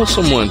you tell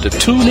someone to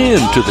tune in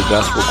to the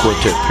Gospel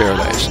Quartet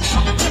Paradise.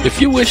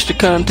 If you wish to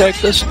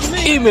contact us,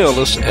 email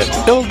us at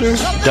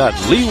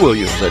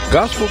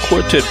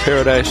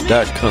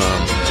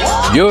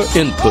elder.leewilliams@gospelquartetparadise.com. Your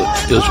input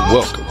is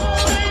welcome.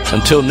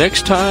 Until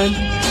next time,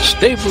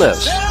 stay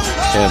blessed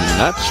and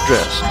not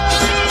stressed.